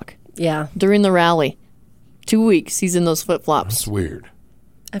 Murdoch. Yeah. During the rally. 2 weeks, he's in those flip-flops. That's weird.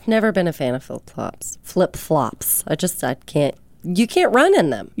 I've never been a fan of flip-flops. Flip-flops. I can't. You can't run in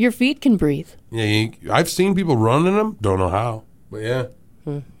them. Your feet can breathe. Yeah, I've seen people run in them. Don't know how. But, yeah.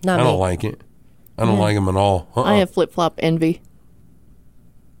 Not I don't like it. I don't like them at all. I have flip-flop envy.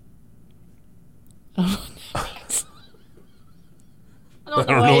 I don't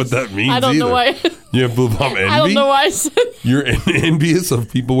know what that means. I don't know why. You have flip-flop envy? I don't know why I said. You're envious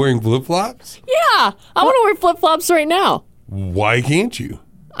of people wearing flip-flops? Yeah. I want to wear flip-flops right now. Why can't you?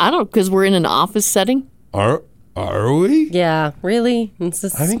 I don't, because we're in an office setting. Are we? Yeah, really? I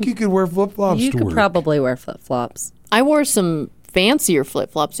think you could wear flip-flops You to could work. probably wear flip-flops. I wore some fancier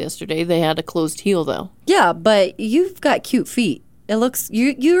flip-flops yesterday. They had a closed heel, though. Yeah, but you've got cute feet. It looks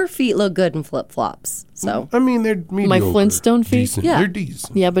your feet look good in flip-flops. So I mean, they're mediocre. My Flintstone feet? Decent. Yeah. They're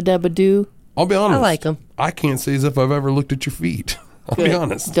decent. Yabba dabba doo. I'll be honest. I like them. I can't say as if I've ever looked at your feet. I'll be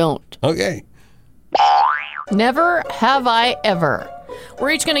honest. Don't. Okay. Never have I ever.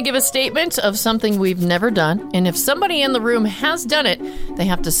 We're each going to give a statement of something we've never done, and if somebody in the room has done it, they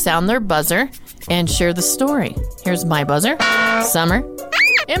have to sound their buzzer and share the story. Here's my buzzer, Summer,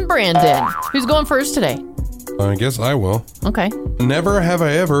 and Brandon. Who's going first today? I guess I will. Okay. Never have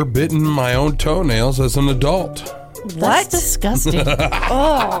I ever bitten my own toenails as an adult. What? That's disgusting.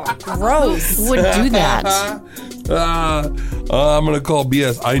 Oh, gross. Who would do that? I'm going to call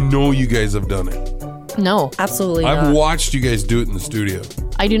BS. I know you guys have done it. No. Absolutely I've not. watched you guys do it in the studio.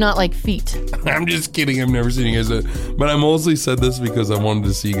 I do not like feet. I'm just kidding. I've never seen you guys do it. But I mostly said this because I wanted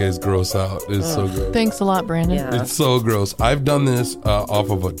to see you guys gross out. It's so gross. Thanks a lot, Brandon. Yeah. It's so gross. I've done this off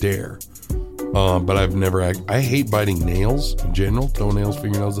of a dare. But I've never... I hate biting nails in general. Toenails,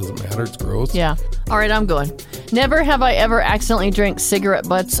 fingernails, doesn't matter. It's gross. Yeah. All right, I'm going. Never have I ever accidentally drank cigarette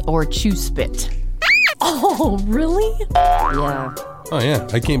butts or chew spit. Oh, really? Yeah. Oh, yeah.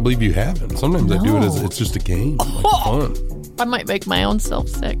 I can't believe you haven't. Sometimes I do it as it's just a game. Like fun. I might make my own self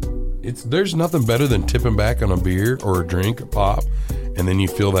sick. There's nothing better than tipping back on a beer or a drink, a pop, and then you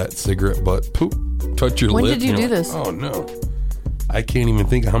feel that cigarette butt poop touch your lip. When did you do like, this? Oh, no. I can't even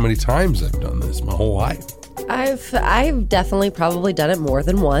think of how many times I've done this my whole life. I've definitely probably done it more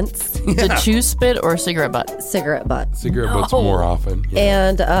than once. The chew spit or cigarette butt? Cigarette butt. Cigarette butts more often. Yeah.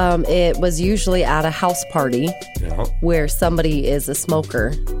 And it was usually at a house party where somebody is a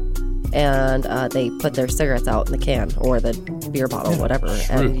smoker and they put their cigarettes out in the can or the beer bottle, whatever.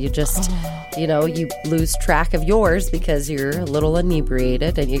 And you just, you lose track of yours because you're a little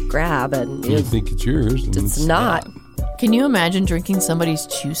inebriated and you grab and you think it's yours. And it's not. Can you imagine drinking somebody's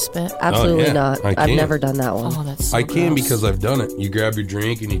chew spit? Absolutely not. I I've can. never done that one. Oh, that's so I can gross. because I've done it. You grab your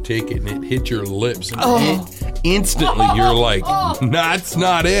drink and you take it and it hits your lips and instantly you're like, that's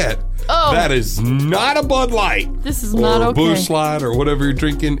not it. Oh. That is not a Bud Light. This is not or okay. Busch Light or whatever you're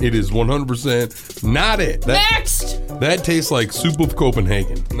drinking. It is 100% not it. Next! That tastes like soup of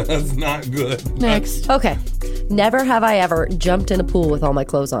Copenhagen. That's not good. Next. Okay. Never have I ever jumped in a pool with all my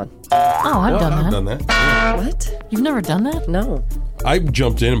clothes on. Oh, I've done that. I've done that. Yeah. What? You've never done that? No. I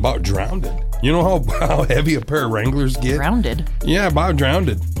jumped in and about drowned it. You know how heavy a pair of Wranglers get? Grounded. Yeah, about drowned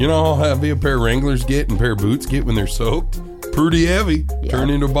it. You know how heavy a pair of Wranglers get and a pair of boots get when they're soaked? Pretty heavy. Yeah. Turn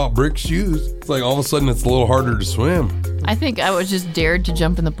into about brick shoes. It's like all of a sudden it's a little harder to swim. I think I was just dared to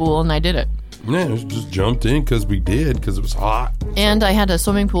jump in the pool and I did it. Yeah, just jumped in because we did, because it was hot. And I had a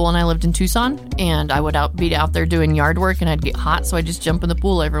swimming pool and I lived in Tucson and I would be out there doing yard work and I'd get hot, so I'd just jump in the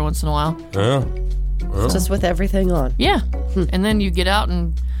pool every once in a while. Yeah. Just with everything on. Yeah. And then you get out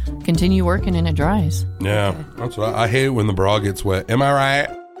and continue working and it dries. Yeah, that's what I hate it when the bra gets wet. Am I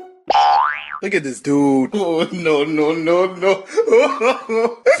right? Look at this dude. Oh, no.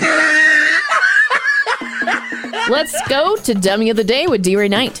 Let's go to Dummy of the Day with D-Ray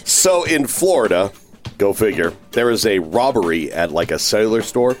Knight. So in Florida, go figure, there is a robbery at like a cellular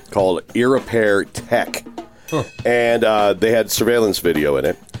store called Irrepair Tech. And they had surveillance video in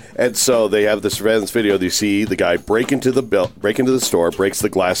it. And so they have the surveillance video. You see the guy break into the store, breaks the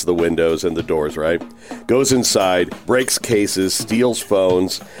glass of the windows and the doors, right? Goes inside, breaks cases, steals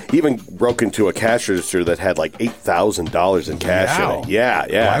phones, even broke into a cash register that had like $8,000 in cash in it.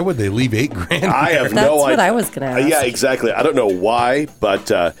 Yeah. Why would they leave $8,000? I have That's no idea. what I was going to ask. Yeah, exactly. I don't know why,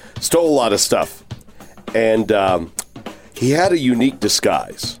 but stole a lot of stuff. And he had a unique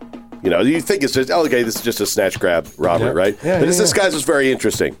disguise. You know, you think it's just, okay, this is just a snatch grab robbery, right? Yeah, but this disguise was very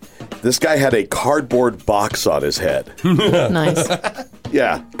interesting. This guy had a cardboard box on his head. Nice.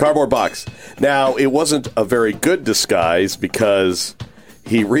 Yeah, cardboard box. Now, it wasn't a very good disguise because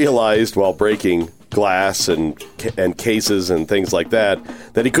he realized while breaking glass and cases and things like that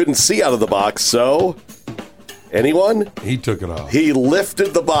he couldn't see out of the box, so... Anyone? He took it off. He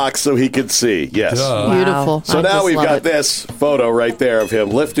lifted the box so he could see. Yes. Wow. Beautiful. So now we've got this photo right there of him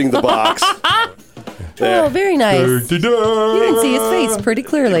lifting the box. Oh, very nice. You can see his face pretty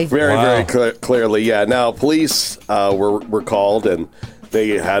clearly. Very clearly, yeah. Now, police were called, and they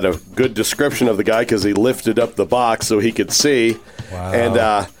had a good description of the guy because he lifted up the box so he could see. Wow.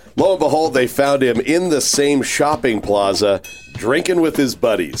 And lo and behold, they found him in the same shopping plaza drinking with his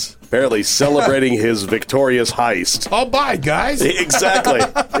buddies. Apparently celebrating his victorious heist. I'll buy, guys. Exactly.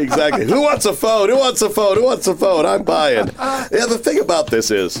 Who wants a phone? Who wants a phone? Who wants a phone? I'm buying. Yeah, the thing about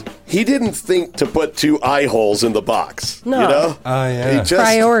this is, he didn't think to put 2 eye holes in the box. No. You know? Yeah.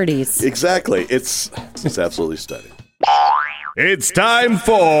 Priorities. Exactly. It's absolutely stunning. It's time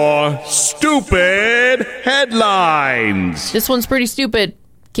for Stupid Headlines. This one's pretty stupid.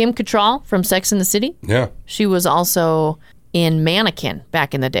 Kim Cattrall from Sex and the City. Yeah. She was also in Mannequin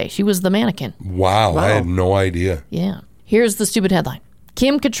back in the day. She was the mannequin. Wow. I had no idea. Yeah. Here's the stupid headline.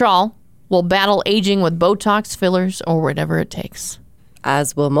 Kim Cattrall will battle aging with Botox, fillers, or whatever it takes.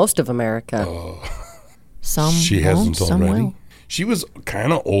 As will most of America. Some She won't, hasn't some already. will. She was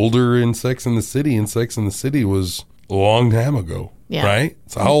kind of older in Sex and the City, and Sex and the City was a long time ago. Yeah. Right?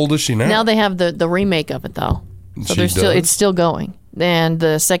 So how old is she now? Now they have the remake of it, though. So She does? it's still going. And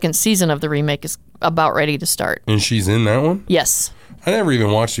the second season of the remake is about ready to start. And she's in that one? Yes. I never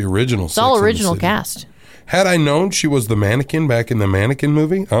even watched the original It's all Sex and the original City. cast. Had I known she was the mannequin back in the Mannequin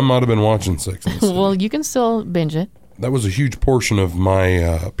movie, I might have been watching Sex and the City. Well, you can still binge it. That was a huge portion of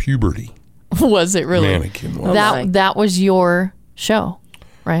my puberty. Was it really? Mannequin. Was. That was your show,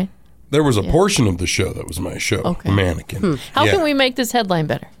 right? There was a portion of the show that was my show. Okay. Mannequin. How can we make this headline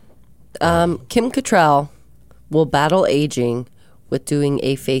better? Kim Cattrall will battle aging with doing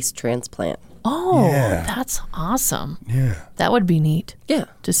a face transplant. Oh, Yeah. that's awesome. Yeah. That would be neat. Yeah.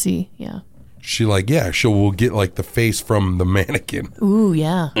 To see. Yeah. She will get like the face from the mannequin. Ooh,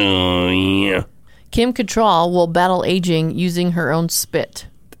 yeah. Oh, yeah. Kim Cattrall will battle aging using her own spit.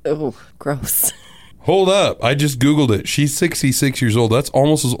 Oh, gross. Hold up. I just Googled it. She's 66 years old. That's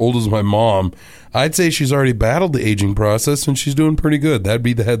almost as old as my mom. I'd say she's already battled the aging process and she's doing pretty good. That'd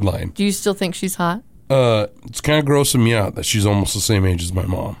be the headline. Do you still think she's hot? It's kind of grossing me out that she's almost the same age as my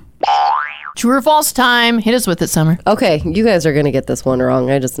mom. True or false time. Hit us with it, Summer. Okay, you guys are going to get this one wrong.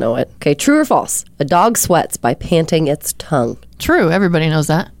 I just know it. Okay, true or false? A dog sweats by panting its tongue. True. Everybody knows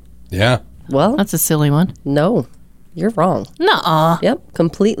that. Yeah. Well, That's a silly one. no. You're wrong. Nuh-uh. Yep,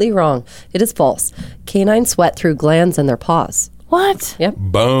 completely wrong. It is false. Canines sweat through glands in their paws. What? Yep.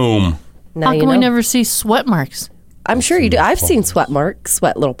 Boom. Now How you can we know. never see sweat marks? I'm sure you do. I've seen sweat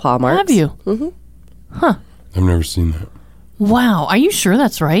little paw marks. Have you? Mm-hmm. Huh. I've never seen that. Wow. Are you sure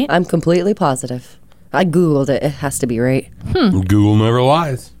that's right? I'm completely positive. I Googled it. It has to be right. Google never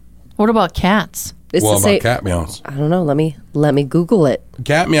lies. What about cats? It's What the about same. cat meows? I don't know. Let me Google it.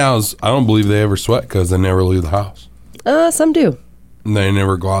 Cat meows, I don't believe they ever sweat because they never leave the house. Some do. And they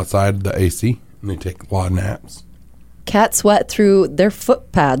never go outside the AC. And they take a lot of naps Cats sweat through their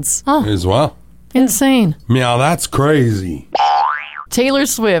foot pads. as well. Insane. Meow, that's crazy. Taylor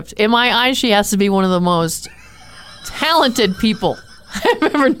Swift. In my eyes, she has to be one of the most talented people I've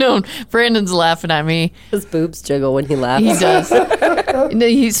ever known. Brandon's laughing at me. His boobs jiggle when he laughs. He does. No,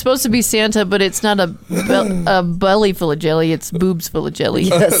 he's supposed to be Santa, but it's not a belly full of jelly. It's boobs full of jelly.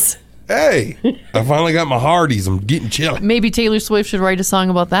 Yes. Hey, I finally got my Hardee's. I'm getting chilly. Maybe Taylor Swift should write a song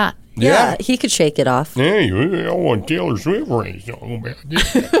about that. Yeah, he could shake it off. Hey, I want Taylor Swift to write a song about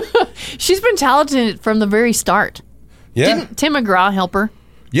this. She's been talented from the very start. Yeah. Didn't Tim McGraw help her?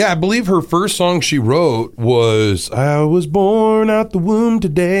 Yeah, I believe her first song she wrote was "I was born out the womb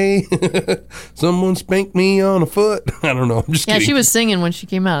today. Someone spanked me on a foot." I don't know. I'm just kidding. She was singing when she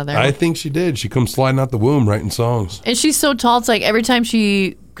came out of there. I think she did. She comes sliding out the womb writing songs. And she's so tall, it's like every time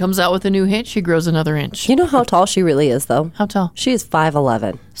she comes out with a new hit, she grows another inch. You know how tall she really is, though? How tall? She is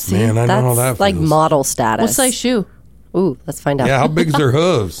 5'11". See? Man, I know how that That's like feels. model status. What size shoe? Ooh, let's find out. Yeah, how big is her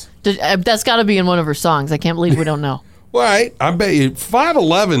hooves? That's got to be in one of her songs. I can't believe we don't know. Well, I bet you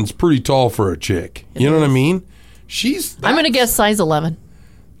 5'11's pretty tall for a chick. You know what I mean? I'm going to guess size 11.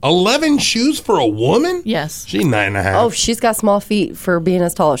 11 shoes for a woman? Yes. She's 9.5. Oh, she's got small feet for being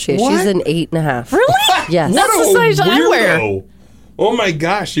as tall as she is. What? She's an 8.5. Really? Yes. That's the size I wear. Oh my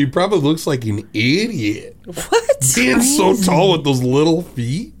gosh, she probably looks like an idiot. What? Being so tall with those little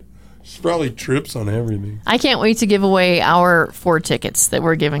feet. She probably trips on everything. I can't wait to give away our 4 tickets that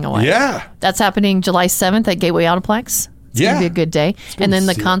we're giving away. Yeah. That's happening July 7th at Gateway Autoplex. It's going to be a good day. And then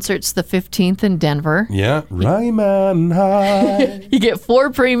the concert's the 15th in Denver. Yeah. Ryman High. You get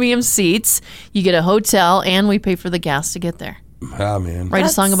 4 premium seats. You get a hotel, and we pay for the gas to get there. Ah, man. Write a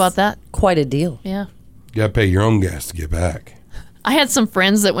song about that? Quite a deal. Yeah. You got to pay your own gas to get back. I had some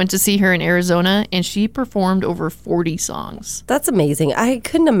friends that went to see her in Arizona, and she performed over 40 songs. That's amazing. I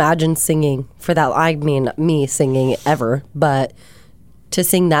couldn't imagine singing for that. I mean, me singing ever, but to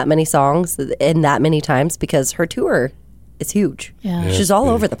sing that many songs and that many times because her tour is huge. Yeah. She's all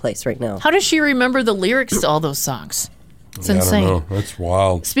over the place right now. How does she remember the lyrics to all those songs? It's Yeah, insane. I don't know. That's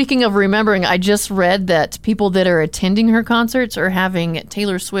wild. Speaking of remembering, I just read that people that are attending her concerts are having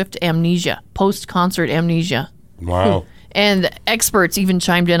Taylor Swift amnesia, post-concert amnesia. Wow. And experts even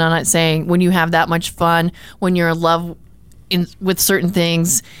chimed in on it saying when you have that much fun, when you're in love with certain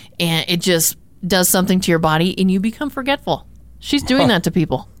things, and it just does something to your body and you become forgetful. She's doing that to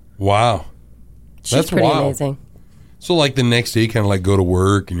people. Wow. She's pretty amazing. So like the next day you kind of like go to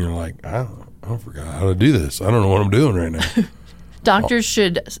work and you're like, I forgot how to do this. I don't know what I'm doing right now. Doctors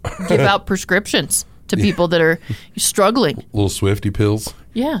should give out prescriptions to people that are struggling. Little Swifty pills.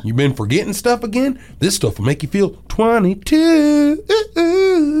 Yeah. You been forgetting stuff again? This stuff will make you feel 22.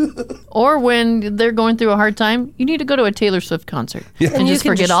 Or when they're going through a hard time, you need to go to a Taylor Swift concert and just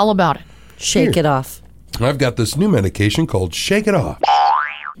forget all about it. Shake it off. I've got this new medication called Shake It Off.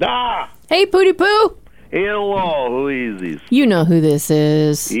 Hey, Pootie Poo. Hello, who is this? You know who this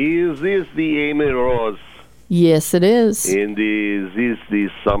is. Is this the Amy Rose? Yes, it is. And is this the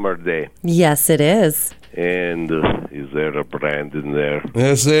summer day? Yes, it is. And is there a Brandon there?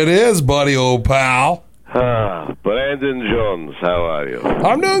 Yes, it is, buddy, old pal. Brandon Jones, how are you?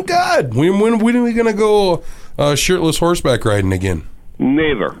 I'm doing good. When are we going to go shirtless horseback riding again?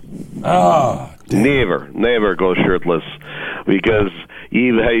 Never. Never go shirtless. Because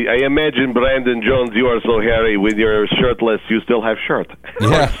I imagine, Brandon Jones, you are so hairy. When you're shirtless, you still have shirt.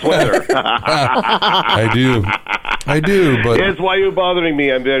 Yeah. Sweater. I do, but... That's why you're bothering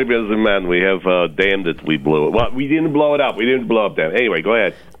me. I'm very busy, man. We have, damned it, we blew it. Well, we didn't blow it up. We didn't blow up that. Anyway, go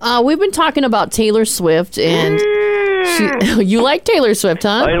ahead. We've been talking about Taylor Swift, and you like Taylor Swift,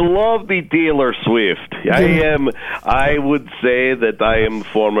 huh? I love the Taylor Swift. I would say that I am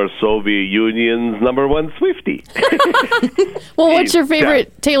former Soviet Union's #1 Swifty. Well, what's your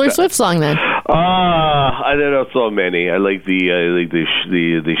favorite Taylor Swift song then? I don't know, so many. I like the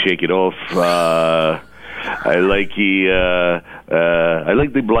Shake It Off. I like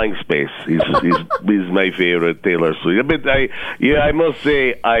the Blank Space. He's my favorite Taylor Swift. But I must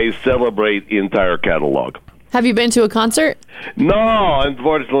say I celebrate the entire catalog. Have you been to a concert? No,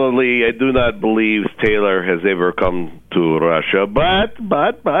 unfortunately, I do not believe Taylor has ever come to Russia. But,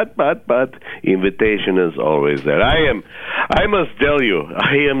 invitation is always there. I must tell you,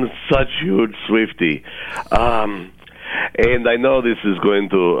 I am such huge Swiftie. And I know this is going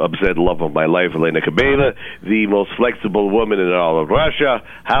to upset the love of my life, Elena Kabeva, the most flexible woman in all of Russia.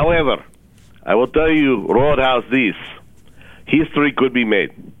 However, I will tell you, Roadhouse, this. History could be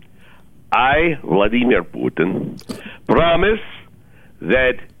made. I, Vladimir Putin, promise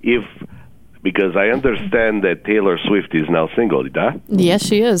that because I understand that Taylor Swift is now single, да? Yes,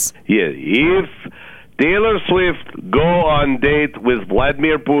 she is. Yeah, if Taylor Swift go on date with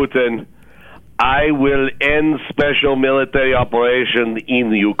Vladimir Putin, I will end special military operation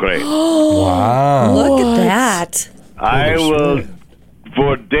in Ukraine. Wow. Look at that. I will,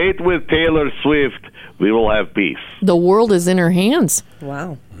 for date with Taylor Swift, we will have peace. The world is in her hands.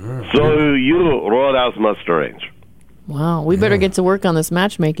 Wow. So you, Roadhouse, must arrange. Wow, we better get to work on this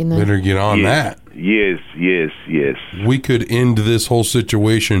matchmaking then. Better get on that. Yes. We could end this whole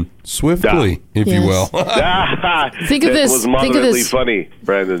situation swiftly, if you will. Think of this. Was moderately funny,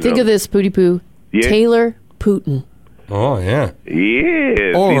 Brandon. Think of this, Pootie Poo. Yeah? Taylor Putin. Oh, yeah.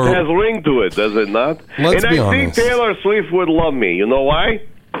 Yes, Or- it has ring to it, does it not? Let's and be I honest. think Taylor Swift would love me. You know why?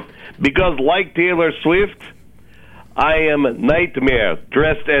 Because like Taylor Swift, I am Nightmare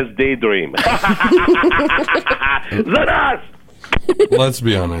dressed as Daydream. Zadas! Let's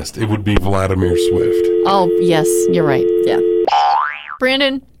be honest. It would be Vladimir Swift. Oh, yes, you're right. Yeah.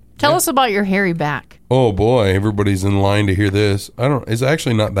 Brandon, tell us about your hairy back. Oh, boy. Everybody's in line to hear this. It's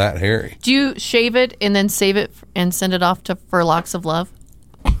actually not that hairy. Do you shave it and then save it and send it off for locks of love?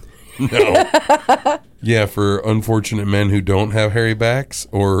 No. Yeah, for unfortunate men who don't have hairy backs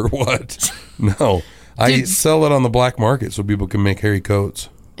or what? No. I sell it on the black market so people can make hairy coats.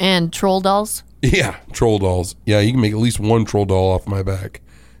 And troll dolls? Yeah, troll dolls. Yeah, you can make at least one troll doll off my back.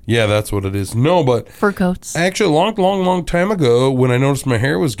 Yeah, that's what it is. No, but fur coats. Actually, a long time ago, when I noticed my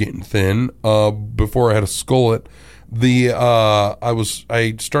hair was getting thin, before I had to skull it,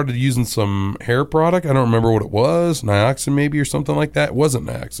 I started using some hair product. I don't remember what it was, Nioxin maybe or something like that. It wasn't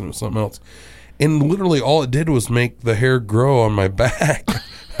Nioxin, it was something else. And literally all it did was make the hair grow on my back.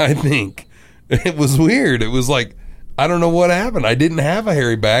 I think it was weird. It was like, I don't know what happened. I didn't have a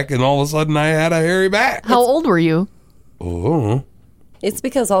hairy back, and all of a sudden I had a hairy back. How old were you? Oh. It's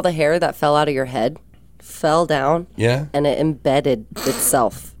because all the hair that fell out of your head fell down. Yeah. And it embedded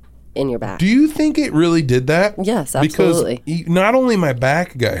itself in your back. Do you think it really did that? Yes, absolutely. Because not only my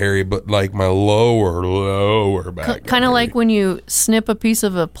back got hairy, but like my lower back. Kind of like when you snip a piece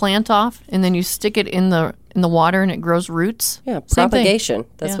of a plant off and then you stick it in the water and it grows roots. Yeah, Same thing. propagation.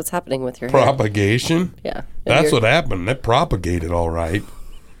 That's what's happening with your hair. Propagation? Yeah. That's what happened. It propagated all right.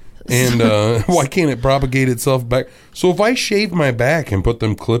 And why can't it propagate itself back? So if I shave my back and put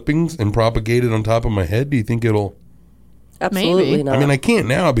them clippings and propagate it on top of my head, do you think it'll... Absolutely Maybe. not. I mean, I can't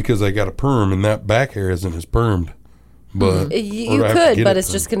now because I got a perm and that back hair isn't as permed. But You could, but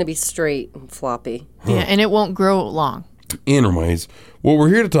it's just going to be straight and floppy. Yeah, and it won't grow long. Anyways, what we're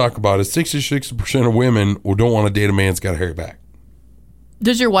here to talk about is 66% of women who don't want to date a man that's got a hairy back.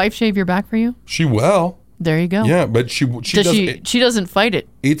 Does your wife shave your back for you? She will. There you go. Yeah, but she doesn't fight it.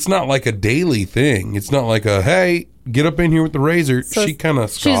 It's not like a daily thing. It's not like a, hey, get up in here with the razor. So she kind of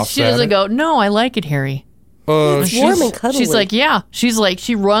scoffs She at doesn't it. go, no, I like it hairy. It's warm and cuddly. She's like, yeah. She's like,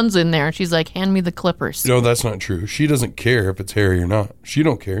 she runs in there. She's like, hand me the clippers. No, that's not true. She doesn't care if it's hairy or not. She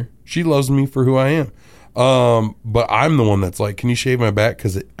don't care. She loves me for who I am. But I'm the one that's like, can you shave my back?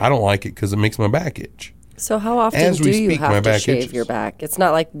 Because I don't like it because it makes my back itch. So how often As we do you speak, my have to back shave itches. your back? It's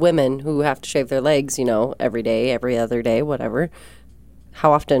not like women who have to shave their legs, every day, every other day, whatever.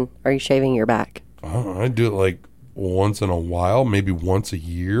 How often are you shaving your back? I do it like once in a while, maybe once a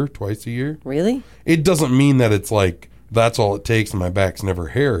year, twice a year. Really? It doesn't mean that it's like that's all it takes and my back's never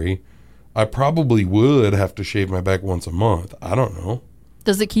hairy. I probably would have to shave my back once a month. I don't know.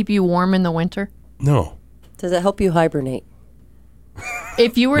 Does it keep you warm in the winter? No. Does it help you hibernate?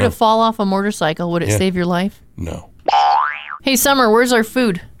 If you were to fall off a motorcycle, would it Yeah. save your life? No. Hey, Summer, where's our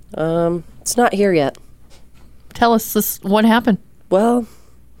food? It's not here yet. Tell us what happened. Well,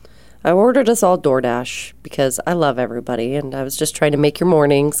 I ordered us all DoorDash because I love everybody, and I was just trying to make your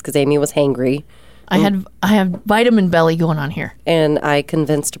mornings because Amy was hangry. I have vitamin belly going on here. And I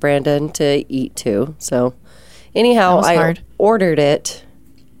convinced Brandon to eat too. So anyhow, That was I hard. ordered it,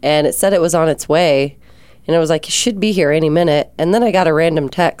 and it said it was on its way. And I was like, it should be here any minute. And then I got a random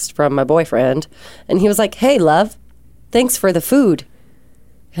text from my boyfriend, and he was like, hey, love, thanks for the food.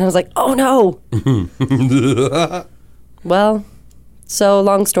 And I was like, oh, no. Well, so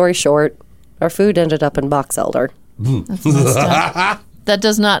long story short, our food ended up in Box Elder. That's messed up. That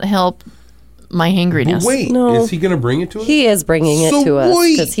does not help my hangriness. But wait, is he going to bring it to us? He is bringing it to us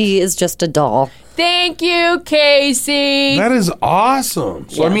Sweet. because he is just a doll. Thank you, Casey. That is awesome.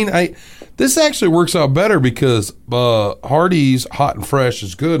 So, I mean, this actually works out better because Hardee's hot and fresh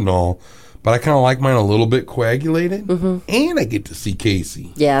is good and all, but I kind of like mine a little bit coagulated, and I get to see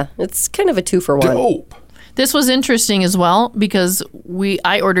Casey. Yeah, it's kind of a 2-for-1. Dope. This was interesting as well because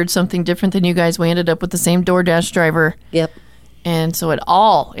I ordered something different than you guys. We ended up with the same DoorDash driver. Yep. And so it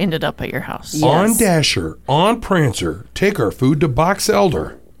all ended up at your house. Yes. On Dasher, on Prancer, take our food to Box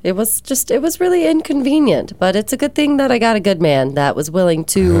Elder. It was really inconvenient, but it's a good thing that I got a good man that was willing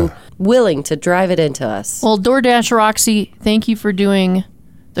to drive it into us. Well, DoorDash Roxy, thank you for doing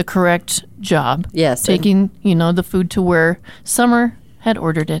the correct job. Yes. Taking, the food to where Summer had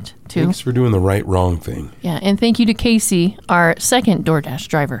ordered it to. Thanks for doing the wrong thing. Yeah, and thank you to Casey, our second DoorDash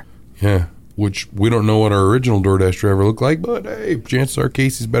driver. Yeah, which we don't know what our original DoorDash driver looked like, but hey, chances are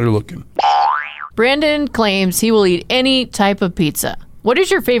Casey's better looking. Brandon claims he will eat any type of pizza. What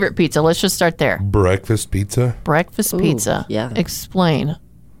is your favorite pizza? Let's just start there. Breakfast pizza? Breakfast pizza. Yeah. Explain.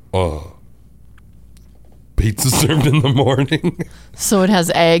 pizza served in the morning. So it has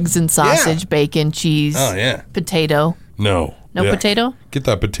eggs and sausage, bacon, cheese. Oh, yeah. Potato. No. No potato? Get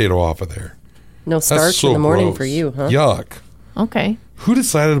that potato off of there. No That's starch so in the morning gross. for you, huh? Yuck. Okay. Who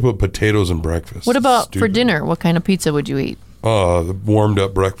decided to put potatoes in breakfast? What about for Stupid. dinner? What kind of pizza would you eat? The warmed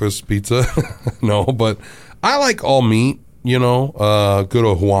up breakfast pizza. No, but I like all meat, good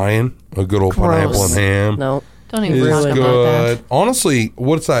old Hawaiian, a good old pineapple and ham. No. Don't even It's talk about good. that. Honestly,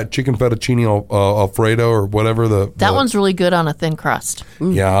 what's that? Chicken fettuccine Alfredo or whatever That one's really good on a thin crust.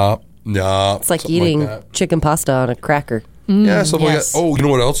 Yeah. It's like eating chicken pasta on a cracker. Yeah, something yes. like that. Oh, you know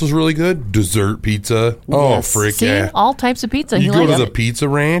what else is really good? Dessert pizza. Oh, Yes. frick See, yeah. all types of pizza. You He go to likes the it. pizza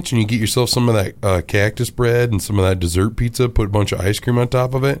ranch and you get yourself some of that cactus bread and some of that dessert pizza, put a bunch of ice cream on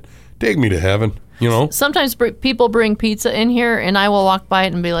top of it. Take me to heaven, Sometimes people bring pizza in here, and I will walk by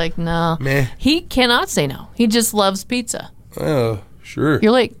it and be like, no. Meh. He cannot say no. He just loves pizza. Sure.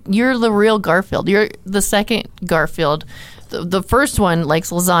 You're the real Garfield. You're the second Garfield. The first one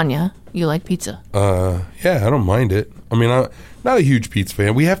likes lasagna. You like pizza. Yeah, I don't mind it. I mean, I'm not a huge pizza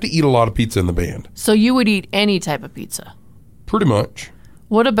fan. We have to eat a lot of pizza in the band. So you would eat any type of pizza. Pretty much.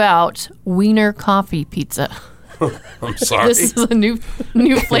 What about Wiener coffee pizza? I'm sorry. This is a new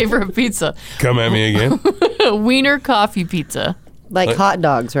flavor of pizza. Come at me again. Wiener coffee pizza. Like hot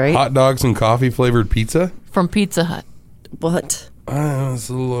dogs, right? Hot dogs and coffee flavored pizza? From Pizza Hut. What? I was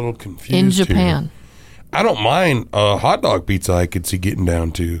a little confused. In Japan. Here. I don't mind a hot dog pizza I could see getting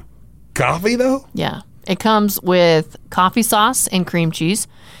down to. Coffee, though? Yeah. It comes with coffee sauce and cream cheese.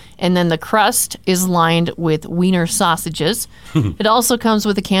 And then the crust is lined with Wiener sausages. It also comes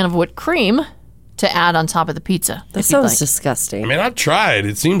with a can of whipped cream to add on top of the pizza. That sounds disgusting. I mean, I've tried.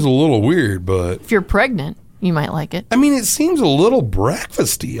 It seems a little weird, but... If you're pregnant, you might like it. I mean, it seems a little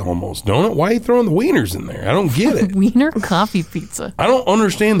breakfasty almost, don't it? Why are you throwing the wieners in there? I don't get it. Wiener coffee pizza. I don't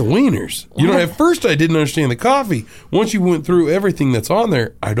understand the wieners. At first I didn't understand the coffee. Once you went through everything that's on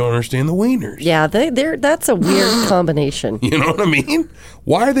there, I don't understand the wieners. Yeah, that's a weird combination. You know what I mean?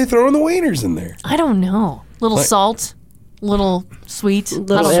 Why are they throwing the wieners in there? I don't know. Little salt, little sweet.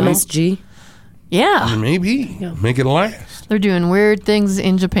 Little I don't know. MSG. Yeah. Maybe. Make it last. They're doing weird things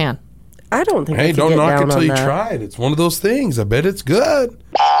in Japan. I don't think. Hey, I can don't get knock down it till on you that. try it. It's one of those things. I bet it's good.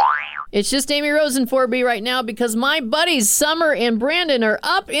 It's just Amy Rose and 4B right now because my buddies Summer and Brandon are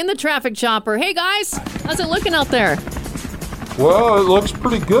up in the traffic chopper. Hey guys, how's it looking out there? Well, it looks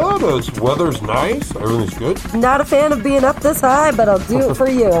pretty good. The weather's nice. Everything's good. Not a fan of being up this high, but I'll do it for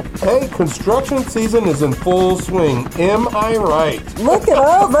you. Hey, construction season is in full swing. Am I right? Look at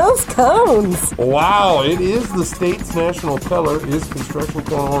all those cones. Wow, it is the state's national color is construction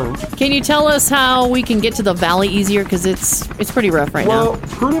cone orange. Can you tell us how we can get to the valley easier? Because it's pretty rough right now. Well,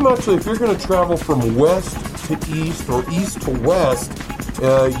 pretty much if you're going to travel from west to east or east to west,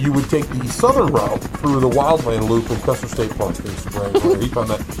 you would take the southern route through the Wildland Loop in Custer State Park. Right, he found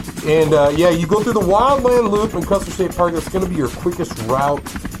that. And you go through the Wildland Loop in Custer State Park. That's going to be your quickest route,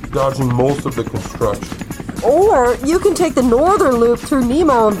 dodging most of the construction. Or you can take the northern loop through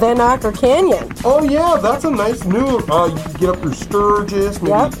Nemo and Van Acker Canyon. Oh yeah, that's a nice new. You can get up through Sturgis,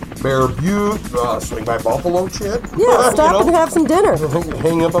 maybe Bear Butte, swing by Buffalo Chip. Yeah, stop and have some dinner.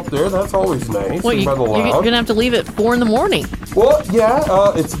 Hang up there. That's always nice. Well, you're going to have to leave at 4 in the morning. Well, yeah,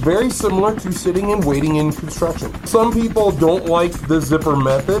 it's very similar to sitting and waiting in construction. Some people don't like the zipper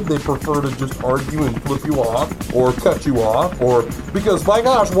method. They prefer to just argue and flip you off or cut you off, or because, my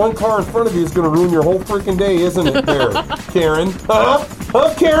gosh, one car in front of you is going to ruin your whole freaking day, isn't it there, Karen?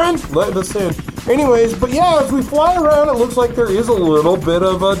 Huh, Karen? Let us in. Anyways, but yeah, as we fly around, it looks like there is a little bit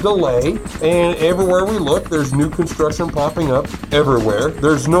of a delay, and everywhere we look, there's new construction popping up everywhere.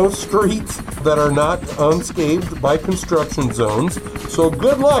 There's no streets that are not unscathed by construction zones, so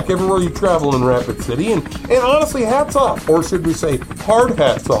good luck everywhere you travel in Rapid City, and honestly, hats off, or should we say hard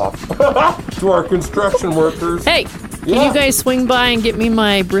hats off, to our construction workers. Hey, can you guys swing by and get me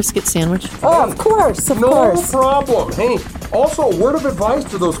my brisket sandwich? Oh, of course, of course. No problem. Hey, also, a word of advice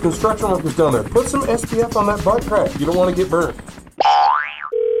to those construction workers down there. Put some SPF on that butt crack. You don't want to get burned.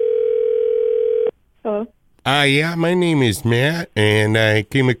 Hello? Yeah, my name is Matt, and I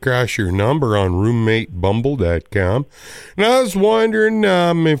came across your number on roommatebumble.com. And I was wondering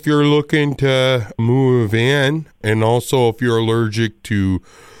if you're looking to move in, and also if you're allergic to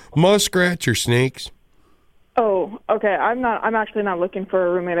muskrats or snakes. Oh, okay. I'm actually not looking for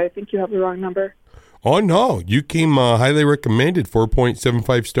a roommate. I think you have the wrong number. Oh, no. You came highly recommended,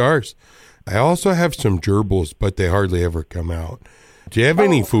 4.75 stars. I also have some gerbils, but they hardly ever come out. Do you have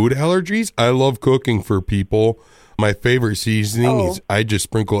any food allergies? I love cooking for people. My favorite seasoning is I just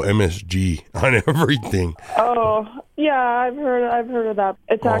sprinkle MSG on everything. Oh, yeah, I've heard of that.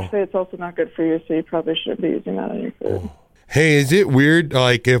 It's also not good for you, so you probably shouldn't be using that on your food. Hey, is it weird,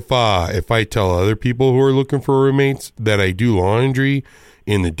 like, if I tell other people who are looking for roommates that I do laundry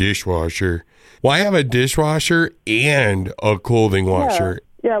in the dishwasher? Well, I have a dishwasher and a clothing washer.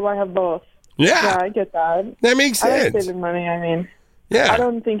 Yeah, well, I have both. Yeah. I get that. That makes I sense. like saving money, I mean. Yeah. I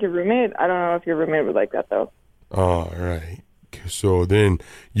don't think your roommate, I don't know if your roommate would like that, though. All right. So then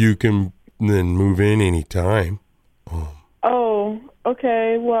you can then move in anytime. Oh,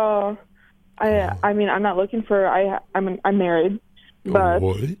 okay. Well, I mean, I'm not looking for. I'm married, but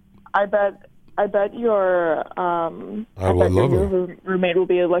what? I bet your your roommate will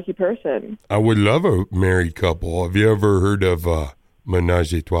be a lucky person. I would love a married couple. Have you ever heard of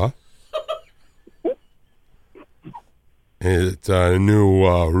Ménage à Trois? It's a new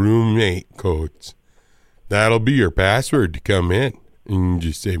roommate codes. That'll be your password to come in. And you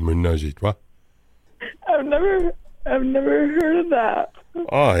just say Ménage à Trois. I've never heard of that.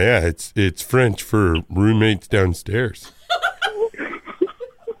 Oh yeah, it's French for roommates downstairs.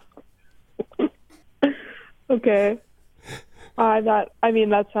 Okay.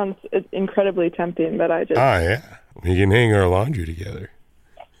 That sounds incredibly tempting, but I just. Oh yeah, we can hang our laundry together.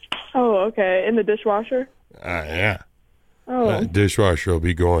 Oh, okay. In the dishwasher? Yeah. Oh. Dishwasher will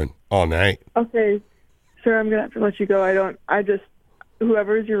be going all night. Okay. Sir, I'm gonna have to let you go.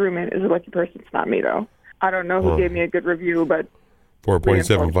 Whoever is your roommate is a lucky person. It's not me though. I don't know who gave me a good review, but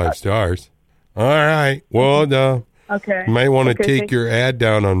 4.75 stars. All right. Well, okay. You might want to take thank your ad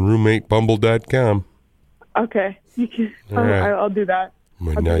down on roommatebumble.com. Okay. You can. All right. I'll do that.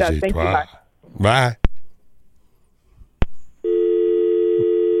 I'll do that. Ménage à Thank you. Trois. Bye.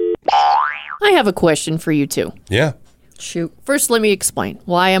 Bye. I have a question for you two. Yeah. Shoot. First, let me explain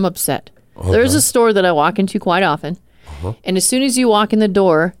why I'm upset. There's a store that I walk into quite often, and as soon as you walk in the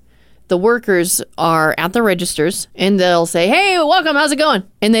door, the workers are at the registers, and they'll say, "Hey, welcome, how's it going?"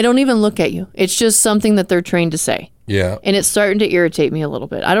 And they don't even look at you. It's just something that they're trained to say. Yeah. And it's starting to irritate me a little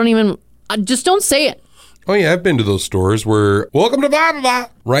bit. I just don't say it. Oh, yeah, I've been to those stores where, welcome to blah, blah, blah.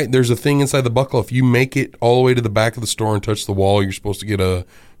 Right, there's a thing inside the buckle. If you make it all the way to the back of the store and touch the wall, you're supposed to get a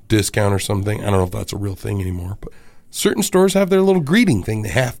discount or something. I don't know if that's a real thing anymore, but certain stores have their little greeting thing they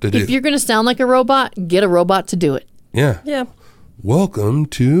have to do. If you're going to sound like a robot, get a robot to do it. Yeah. Yeah. Welcome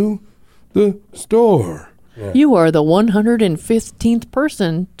to the store. Yeah. You are the 115th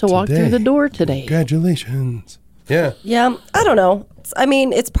person to walk through the door today. Congratulations. Yeah. Yeah, I don't know.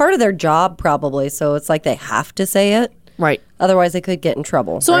 It's part of their job probably, so it's like they have to say it. Right. Otherwise, they could get in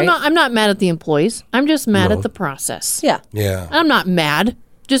trouble. So right? I'm not mad at the employees. I'm just mad at the process. Yeah. Yeah. I'm not mad.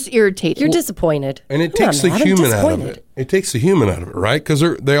 Just irritated. You're disappointed. And it takes the human out of it. It takes the human out of it, right? Because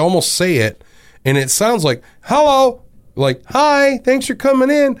they almost say it, and it sounds like, hello, like, hi, thanks for coming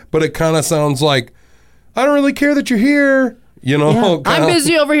in. But it kind of sounds like, I don't really care that you're here. You know, I'm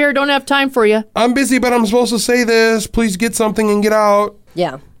busy over here. Don't have time for you. I'm busy, but I'm supposed to say this. Please get something and get out.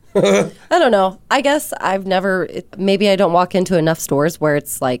 Yeah. I don't know. I guess maybe I don't walk into enough stores where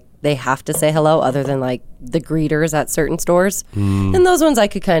it's like they have to say hello other than like the greeters at certain stores. And those ones I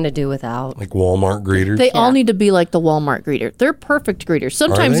could kind of do without. Like Walmart greeters? They all need to be like the Walmart greeter. They're perfect greeters.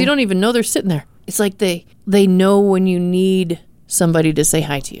 Sometimes they? you don't even know they're sitting there. It's like they know when you need somebody to say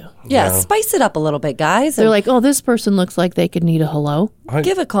hi to you. Yeah, spice it up a little bit, guys. They're like, oh, this person looks like they could need a hello.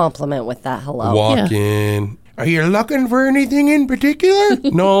 Give a compliment with that hello. Walk in. Are you looking for anything in particular?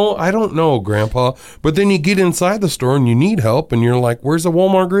 No, I don't know, Grandpa. But then you get inside the store and you need help, and you're like, where's the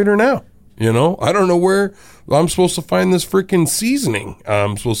Walmart greeter now? You know, I don't know where I'm supposed to find this freaking seasoning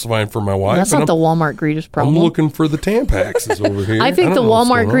I'm supposed to find for my wife. That's not the Walmart greeters problem. I'm looking for the Tampaxes over here. I think the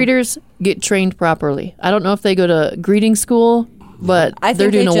Walmart greeters get trained properly. I don't know if they go to greeting school, but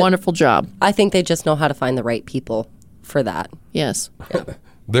they're doing a wonderful job. I think they just know how to find the right people for that. Yes.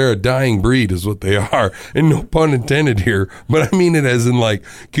 They're a dying breed is what they are. And no pun intended here. But I mean it as in like,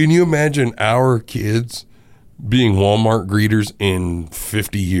 can you imagine our kids being Walmart greeters in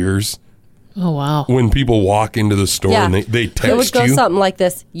 50 years? Oh, wow. When people walk into the store and they text you. It would go something like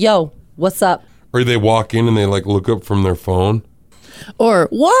this. Yo, what's up? Or they walk in and they like look up from their phone. Or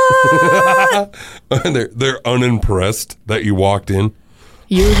what? They're unimpressed that you walked in.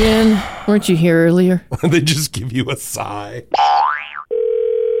 You again? Weren't you here earlier? They just give you a sigh.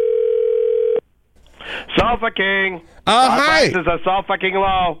 Sofa King. Hi. Prices are so fucking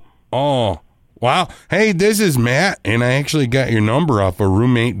low. Oh, wow. Hey, this is Matt, and I actually got your number off of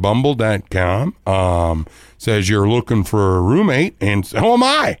roommatebumble.com. Says you're looking for a roommate, and so am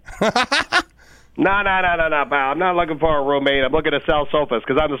I. No, pal. I'm not looking for a roommate. I'm looking to sell sofas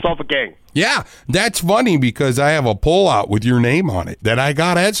because I'm the sofa king. Yeah, that's funny because I have a pull-out with your name on it that I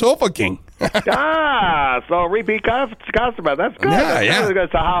got at Sofa King. So repeat customer. That's good. Yeah, That's yeah. really good.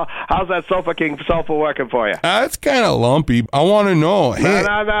 So how's that Sofa King sofa working for you? It's kind of lumpy. I want to know. Hey,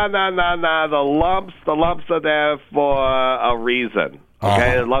 No. The lumps are there for a reason.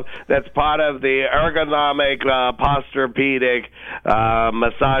 Okay, that's part of the ergonomic, posturpedic,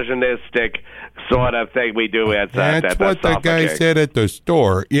 misogynistic sort of thing we do at that's what the guy said at the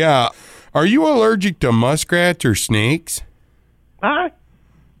store. Yeah. Are you allergic to muskrats or snakes? Huh?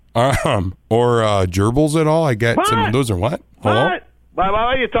 Or gerbils at all? I got some of those. Are what? Hello? What? Why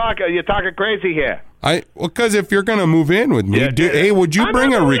are you talking? You're talking crazy here. Because if you're going to move in with me, hey, would you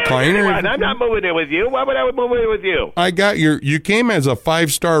bring a recliner? I'm not moving in with you. Why would I move in with you? I got you came as a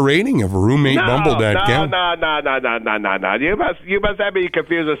 5-star rating of a roommate.bumble.com. No. You must have me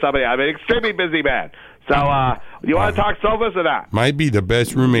confused with somebody. I'm an extremely busy man. So, you want to talk sofas or not? Might be the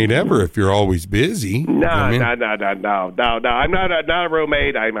best roommate ever if you're always busy. No. I'm not a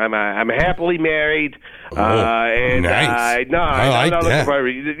roommate. I'm happily married. And nice. I like that.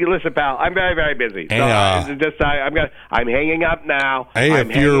 Listen, pal, I'm very, very busy. So I'm hanging up now. Hey,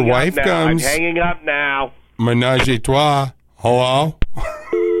 if your wife comes, I'm hanging up now. Menage a trois. Hello?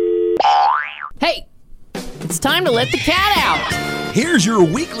 Hey, it's time to let the cat out. Here's your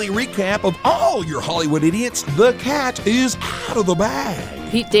weekly recap of all your Hollywood idiots. The cat is out of the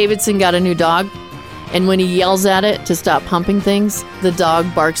bag. Pete Davidson got a new dog, and when he yells at it to stop humping things, the dog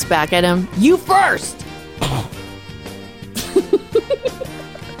barks back at him, "You first!"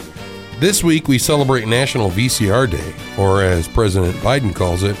 This week we celebrate National VCR Day, or as President Biden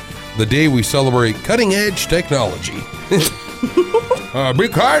calls it, the day we celebrate cutting-edge technology. Be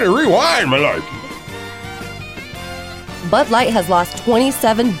kind and rewind, my life. Bud Light has lost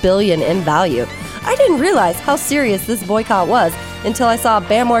 $27 billion in value. I didn't realize how serious this boycott was until I saw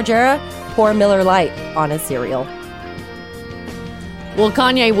Bam Margera pour Miller Lite on his cereal. Well,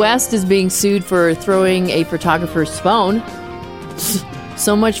 Kanye West is being sued for throwing a photographer's phone.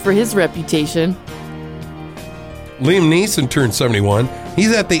 So much for his reputation. Liam Neeson turned 71.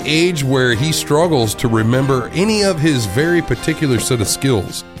 He's at the age where he struggles to remember any of his very particular set of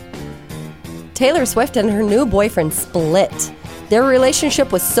skills. Taylor Swift and her new boyfriend split. Their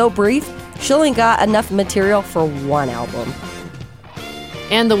relationship was so brief, she only got enough material for one album.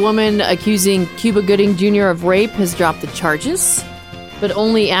 And the woman accusing Cuba Gooding Jr. of rape has dropped the charges, but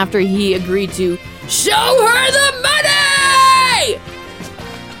only after he agreed to show her the money!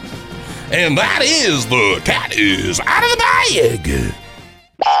 And that is the cat is out of the bag.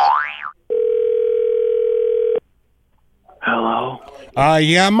 Hello?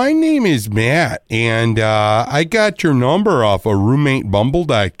 Yeah, my name is Matt, and I got your number off of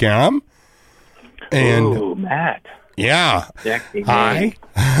roommatebumble.com. And ooh, Matt. Yeah. Sexy Hi.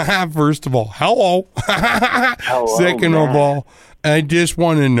 First of all, hello. Hello, Second Matt. of all, I just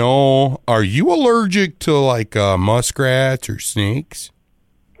want to know, are you allergic to like muskrats or snakes?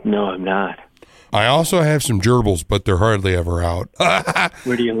 No, I'm not. I also have some gerbils, but they're hardly ever out.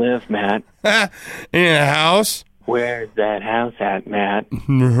 Where do you live, Matt? In a house. Where's that house at, Matt?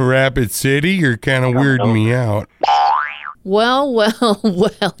 Rapid City. You're kind of weirding me out. Well,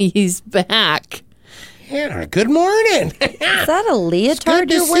 he's back. Yeah, good morning. Is that a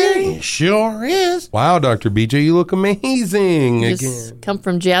leotard you're wearing? Sure is. Wow, Dr. BJ, you look amazing You again. just come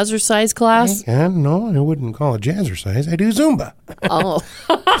from jazzercise class? No, I wouldn't call it jazzercise. I do Zumba. Oh.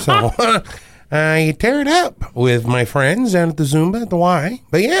 So I tear it up with my friends down at the Zumba at the Y.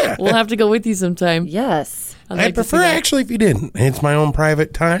 But yeah. We'll have to go with you sometime. Yes. I'd prefer actually if you didn't. It's my own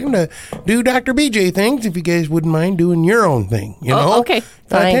private time to do Dr. BJ things if you guys wouldn't mind doing your own thing, you know? Okay.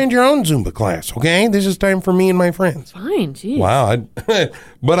 Attend your own Zumba class, okay? This is time for me and my friends. Fine, geez. Wow.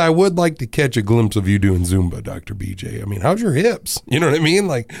 But I would like to catch a glimpse of you doing Zumba, Dr. BJ. I mean, how's your hips? You know what I mean?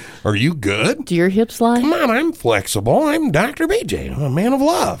 Like, are you good? Do your hips lie? Come on, I'm flexible. I'm Dr. BJ. I'm a man of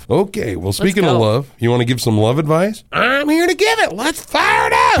love. Okay, well, speaking of love, you want to give some love advice? I'm here to give it. Let's fire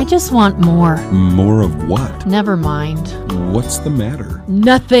it up. I just want more. More of what? Never mind. What's the matter?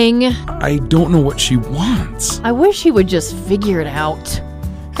 Nothing. I don't know what she wants. I wish he would just figure it out.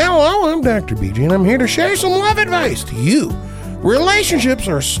 Hello, I'm Dr. BJ, and I'm here to share some love advice to you. Relationships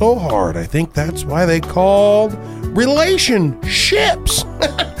are so hard. I think that's why they called relationships.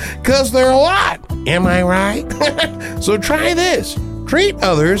 Because they're a lot. Am I right? So try this. Treat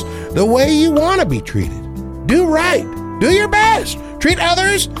others the way you want to be treated. Do right. Do your best. Treat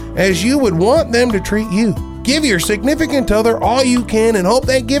others as you would want them to treat you. Give your significant other all you can and hope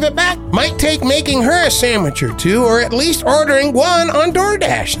they give it back. Might take making her a sandwich or two, or at least ordering one on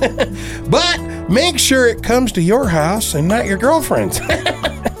DoorDash. But make sure it comes to your house and not your girlfriend's.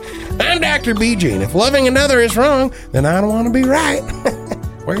 I'm Dr. BJ, and if loving another is wrong, then I don't want to be right.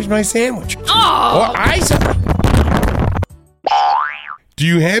 Where's my sandwich? Oh! Do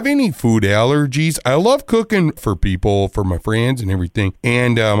you have any food allergies? I love cooking for people, for my friends and everything.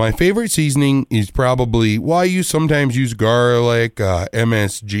 And my favorite seasoning is probably, I sometimes use garlic,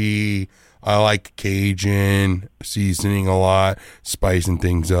 MSG. I like Cajun seasoning a lot, spicing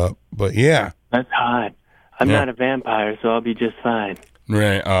things up. But yeah. That's hot. I'm not a vampire, so I'll be just fine.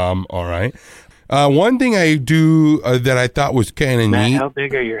 Right. All right. One thing I do that I thought was kind of neat. How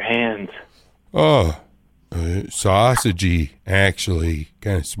big are your hands? Oh, sausagey, actually,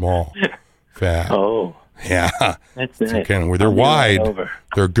 kind of small, fat. Oh, yeah, that's so nice. kind of where they're wide,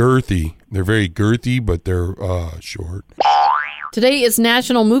 they're girthy. They're very girthy, but they're short. Today is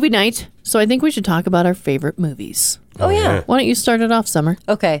National Movie Night, so I think we should talk about our favorite movies. Oh, yeah. Why don't you start it off, Summer?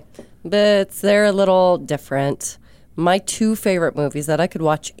 Okay, but they're a little different. My two favorite movies that I could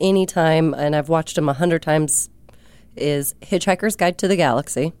watch anytime, and I've watched them 100 times, is Hitchhiker's Guide to the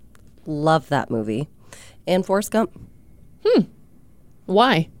Galaxy. Love that movie. And Forrest Gump.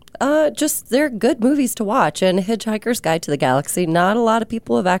 Why? Just they're good movies to watch. And Hitchhiker's Guide to the Galaxy, not a lot of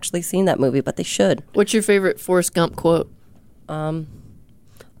people have actually seen that movie, but they should. What's your favorite Forrest Gump quote?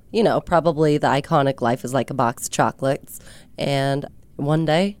 Probably the iconic "Life is like a box of chocolates." And one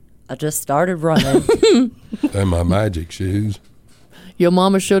day, I just started running. And my magic shoes. Your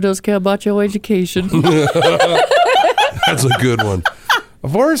mama sure does care about your education. That's a good one.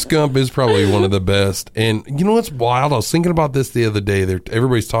 Forrest Gump is probably one of the best. And you know what's wild? I was thinking about this the other day.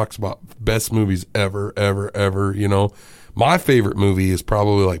 Everybody talks about best movies ever, ever, ever. My favorite movie is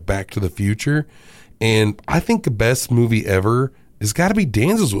probably like Back to the Future. And I think the best movie ever has got to be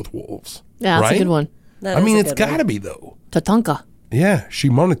Dances with Wolves. Yeah, that's right? a good one. It's got to be, though. Tatanka. Yeah,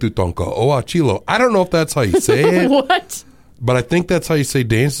 Shimone Tutonka, Oachilo. I don't know if that's how you say it. What? But I think that's how you say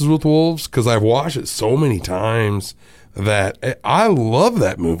Dances with Wolves, because I've watched it so many times that I love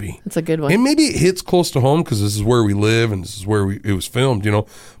that movie. It's a good one. And maybe it hits close to home because this is where we live and this is where it was filmed,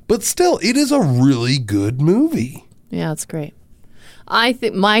 But still, it is a really good movie. Yeah, it's great. I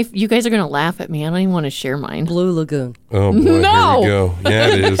think you guys are going to laugh at me. I don't even want to share mine. Blue Lagoon. Oh, boy. No. Here we go. Yeah,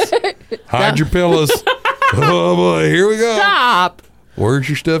 it is. Hide your pillows. Oh, boy. Here we go. Stop. Where's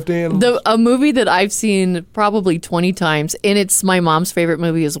your stuffed animal? A movie that I've seen probably 20 times, and it's my mom's favorite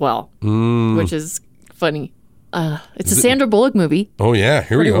movie as well, which is funny. It's a Sandra Bullock movie. Oh, yeah.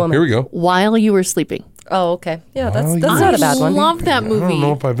 Here we go. Here we go. While You Were Sleeping. Oh, okay. Yeah, that's not a bad one. I love that movie. I don't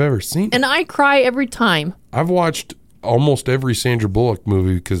know if I've ever seen it. And I cry every time. I've watched almost every Sandra Bullock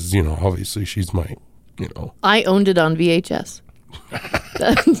movie because, obviously she's my, I owned it on VHS.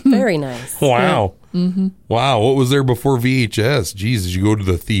 Very nice. Wow. Yeah. Mm-hmm. Wow. What was there before VHS? Jesus, you go to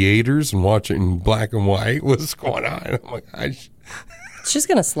the theaters and watch it in black and white? What's going on? Oh, my gosh. She's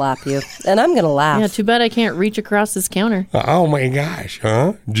going to slap you, and I'm going to laugh. Yeah, too bad I can't reach across this counter. Oh, my gosh,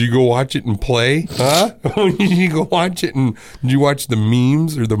 huh? Did you go watch it and play, huh? Did you go watch it and did you watch the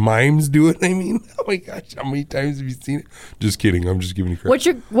memes or the mimes do it? I mean, oh, my gosh, how many times have you seen it? Just kidding. I'm just giving you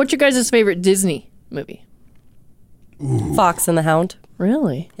credit. What's your guys' favorite Disney movie? Ooh. Fox and the Hound.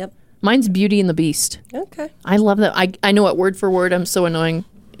 Really? Yep. Mine's Beauty and the Beast. Okay. I love that. I know it word for word. I'm so annoying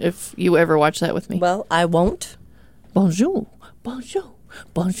if you ever watch that with me. Well, I won't. Bonjour. Bonjour.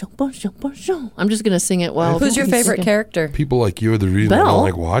 Bonjour, bonjour, bonjour. I'm just going to sing it while... Who's your favorite character? People like you are the reason I don't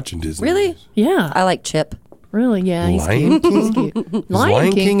like watching Disney. Really? Yeah. I like Chip. Really? Yeah, he's Lion cute. King? He's cute. Is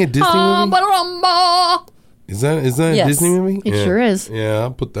Lion King a Disney movie? Is that a Yes, Disney movie? it sure is. Yeah,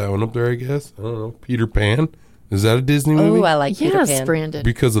 I'll put that one up there, I guess. I don't know. Peter Pan. Is that a Disney movie? Oh, I like Peter Pan. Yes, Brandon.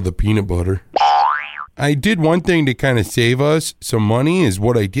 Because of the peanut butter. I did one thing to kind of save us some money is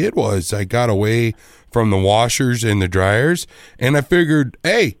what I did was I got away from the washers and the dryers, and I figured,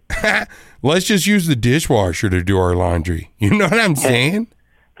 hey, let's just use the dishwasher to do our laundry. You know what I'm saying?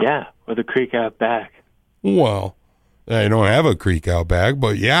 Yeah, with a creek out back. Well, I don't have a creek out back,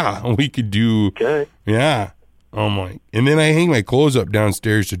 but yeah, we could do. Good. Yeah. Oh my! And then I hang my clothes up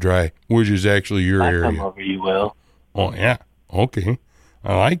downstairs to dry, which is actually your I'll area. come over, you will. Oh yeah. Okay.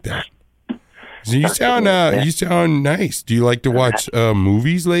 I like that. So you sound nice. Do you like to watch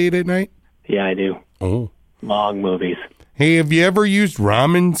movies late at night? Yeah, I do. Oh. Long movies. Hey, have you ever used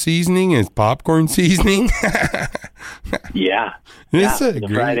ramen seasoning as popcorn seasoning? Yeah. It's a the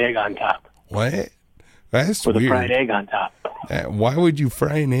great- fried egg on top. What? That's With weird. a fried egg on top. Why would you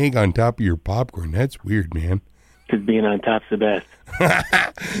fry an egg on top of your popcorn? That's weird, man. Because being on top's the best.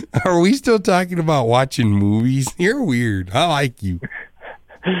 Are we still talking about watching movies? You're weird. I like you.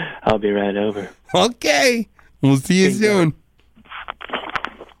 I'll be right over. Okay. We'll see you soon.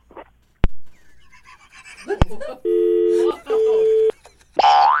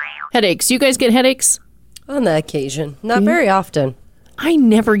 Headaches. You guys get headaches? On the occasion. Not very often. I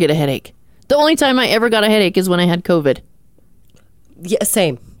never get a headache. The only time I ever got a headache is when I had COVID. Yeah,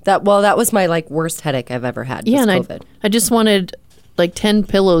 same. That was my worst headache I've ever had. Yeah, was and COVID. I just wanted 10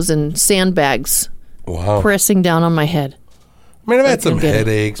 pillows and sandbags pressing down on my head. I mean, I've had some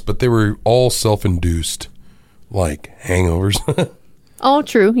headaches, but they were all self-induced, like hangovers. Oh,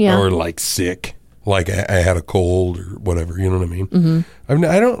 true, yeah. Or sick, like I had a cold or whatever, you know what I mean? Mm-hmm.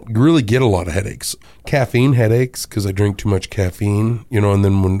 I don't really get a lot of headaches. Caffeine headaches, because I drink too much caffeine, and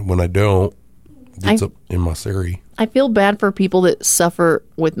then when I don't, it gets up in my siri. I feel bad for people that suffer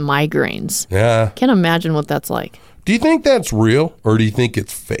with migraines. Yeah. Can't imagine what that's like. Do you think that's real, or do you think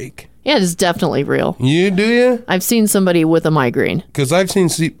it's fake? Yeah, it's definitely real. Do you? I've seen somebody with a migraine. Because I've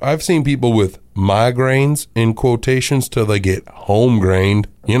seen people with migraines in quotations till they get home-grained.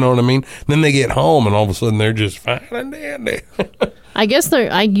 You know what I mean? Then they get home and all of a sudden they're just fine and dandy. I guess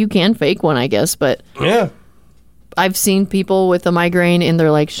you can fake one, I guess, but yeah, I've seen people with a migraine and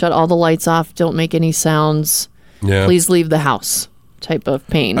they're like, shut all the lights off, don't make any sounds. Yeah, please leave the house. Type of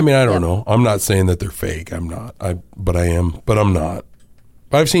pain. I mean, I don't know. I'm not saying that they're fake. I'm not. But I am. But I'm not.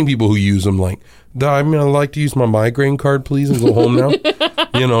 I've seen people who use them like, I'd like to use my migraine card, please, and go home now.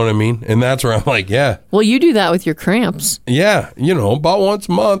 You know what I mean? And that's where I'm like, yeah. Well, you do that with your cramps. Yeah. About once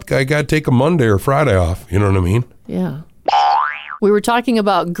a month, I got to take a Monday or Friday off. You know what I mean? Yeah. We were talking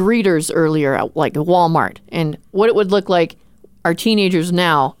about greeters earlier at Walmart and what it would look like our teenagers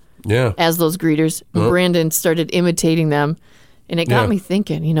now as those greeters. Brandon started imitating them. And it got me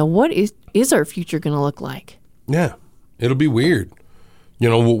thinking, what is our future going to look like? Yeah. It'll be weird.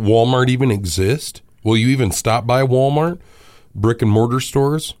 Will Walmart even exist? Will you even stop by Walmart? Brick and mortar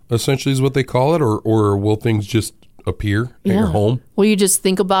stores, essentially, is what they call it? Or will things just appear at your home? Will you just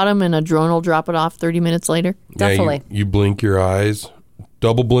think about them and a drone will drop it off 30 minutes later? Definitely. You blink your eyes.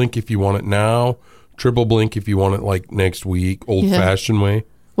 Double blink if you want it now. Triple blink if you want it next week. Old-fashioned way.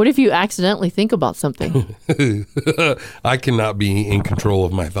 What if you accidentally think about something? I cannot be in control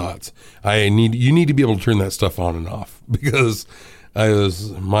of my thoughts. You need to be able to turn that stuff on and off because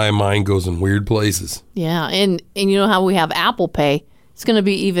my mind goes in weird places. Yeah, and you know how we have Apple Pay? It's going to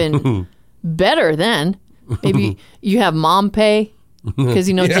be even better then. Maybe you have Mom Pay because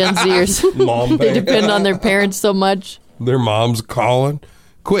Gen Zers Mom they Pay. depend on their parents so much. Their mom's calling.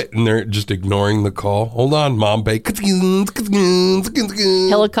 Quit, and they're just ignoring the call. Hold on, Mom Pay.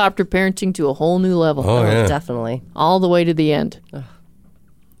 Helicopter parenting to a whole new level. Oh, yeah. Definitely. All the way to the end.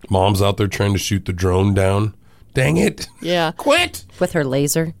 Mom's out there trying to shoot the drone down. Dang it. Yeah. Quit. With her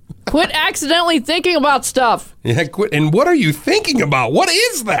laser. Quit accidentally thinking about stuff. Yeah, quit. And what are you thinking about? What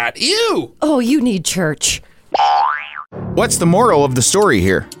is that? Ew. Oh, you need church. What's the moral of the story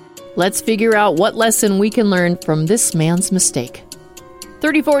here? Let's figure out what lesson we can learn from this man's mistake.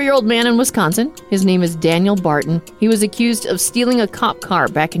 34-year-old man in Wisconsin. His name is Daniel Barton. He was accused of stealing a cop car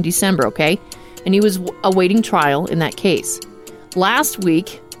back in December, okay? And he was awaiting trial in that case. Last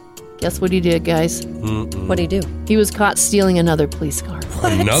week, guess what he did, guys? What'd he do? He was caught stealing another police car.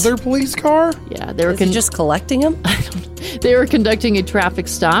 What? Another police car? Yeah, they were just collecting him? They were conducting a traffic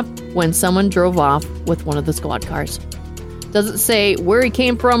stop when someone drove off with one of the squad cars. Doesn't say where he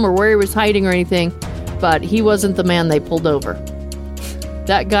came from or where he was hiding or anything, but he wasn't the man they pulled over.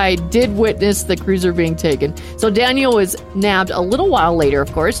 That guy did witness the cruiser being taken. So Daniel was nabbed a little while later,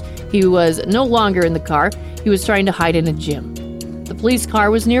 of course. He was no longer in the car. He was trying to hide in a gym. The police car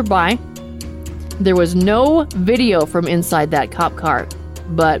was nearby. There was no video from inside that cop car.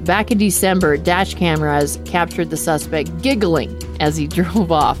 But back in December, dash cameras captured the suspect giggling as he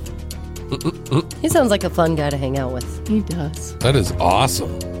drove off. He sounds like a fun guy to hang out with. He does. That is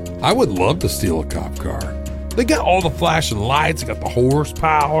awesome. I would love to steal a cop car. They got all the flashing lights. They got the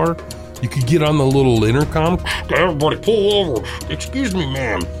horsepower. You could get on the little intercom. Everybody pull over. Excuse me,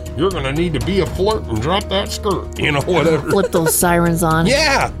 ma'am. You're going to need to be a flirt and drop that skirt. Whatever. Flip those sirens on.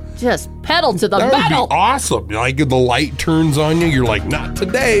 Yeah. Just pedal to the that metal. Would be awesome. The light turns on you. You're like, not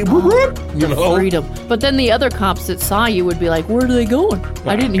today. Freedom. But then the other cops that saw you would be like, where are they going?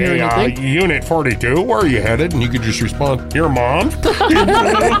 I didn't hear anything. Unit 42, where are you headed? And you could just respond, your mom.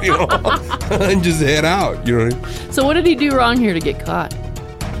 And just head out. So what did he do wrong here to get caught?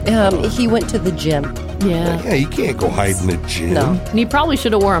 He went to the gym. Yeah. Yeah, you can't go hide in the gym. No. And he probably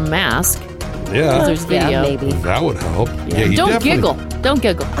should have worn a mask. Yeah. There's video. Yeah, maybe. That would help. Yeah. Don't giggle. Don't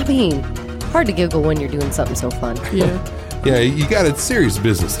giggle. I mean, hard to giggle when you're doing something so fun. Yeah. Yeah, you got a serious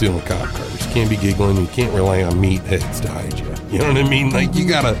business stealing cop cars. You can't be giggling. You can't rely on meatheads to hide you. You know what I mean? You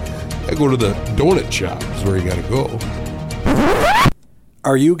gotta go to the donut shop is where you gotta go.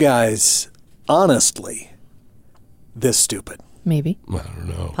 Are you guys honestly this stupid. Maybe. I don't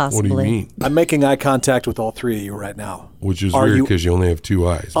know. Possibly. What do you mean? I'm making eye contact with all three of you right now. Which is Are weird you because you only have two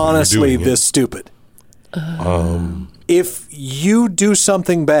eyes. when you're honestly doing it. this stupid? If you do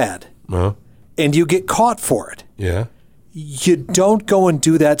something bad and you get caught for it, yeah. you don't go and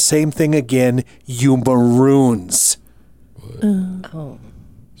do that same thing again, you maroons.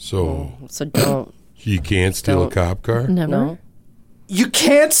 So don't. you can't steal a cop car? Never. No. You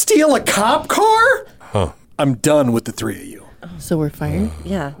can't steal a cop car? Huh. I'm done with the three of you. So we're fired?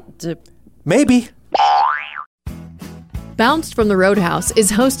 Yeah. Maybe. Bounced from the Roadhouse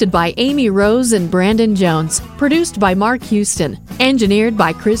is hosted by Amy Rose and Brandon Jones. Produced by Mark Houston. Engineered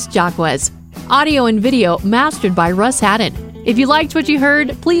by Chris Jacquez. Audio and video mastered by Russ Haddon. If you liked what you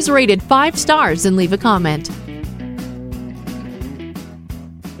heard, please rate it 5 stars and leave a comment.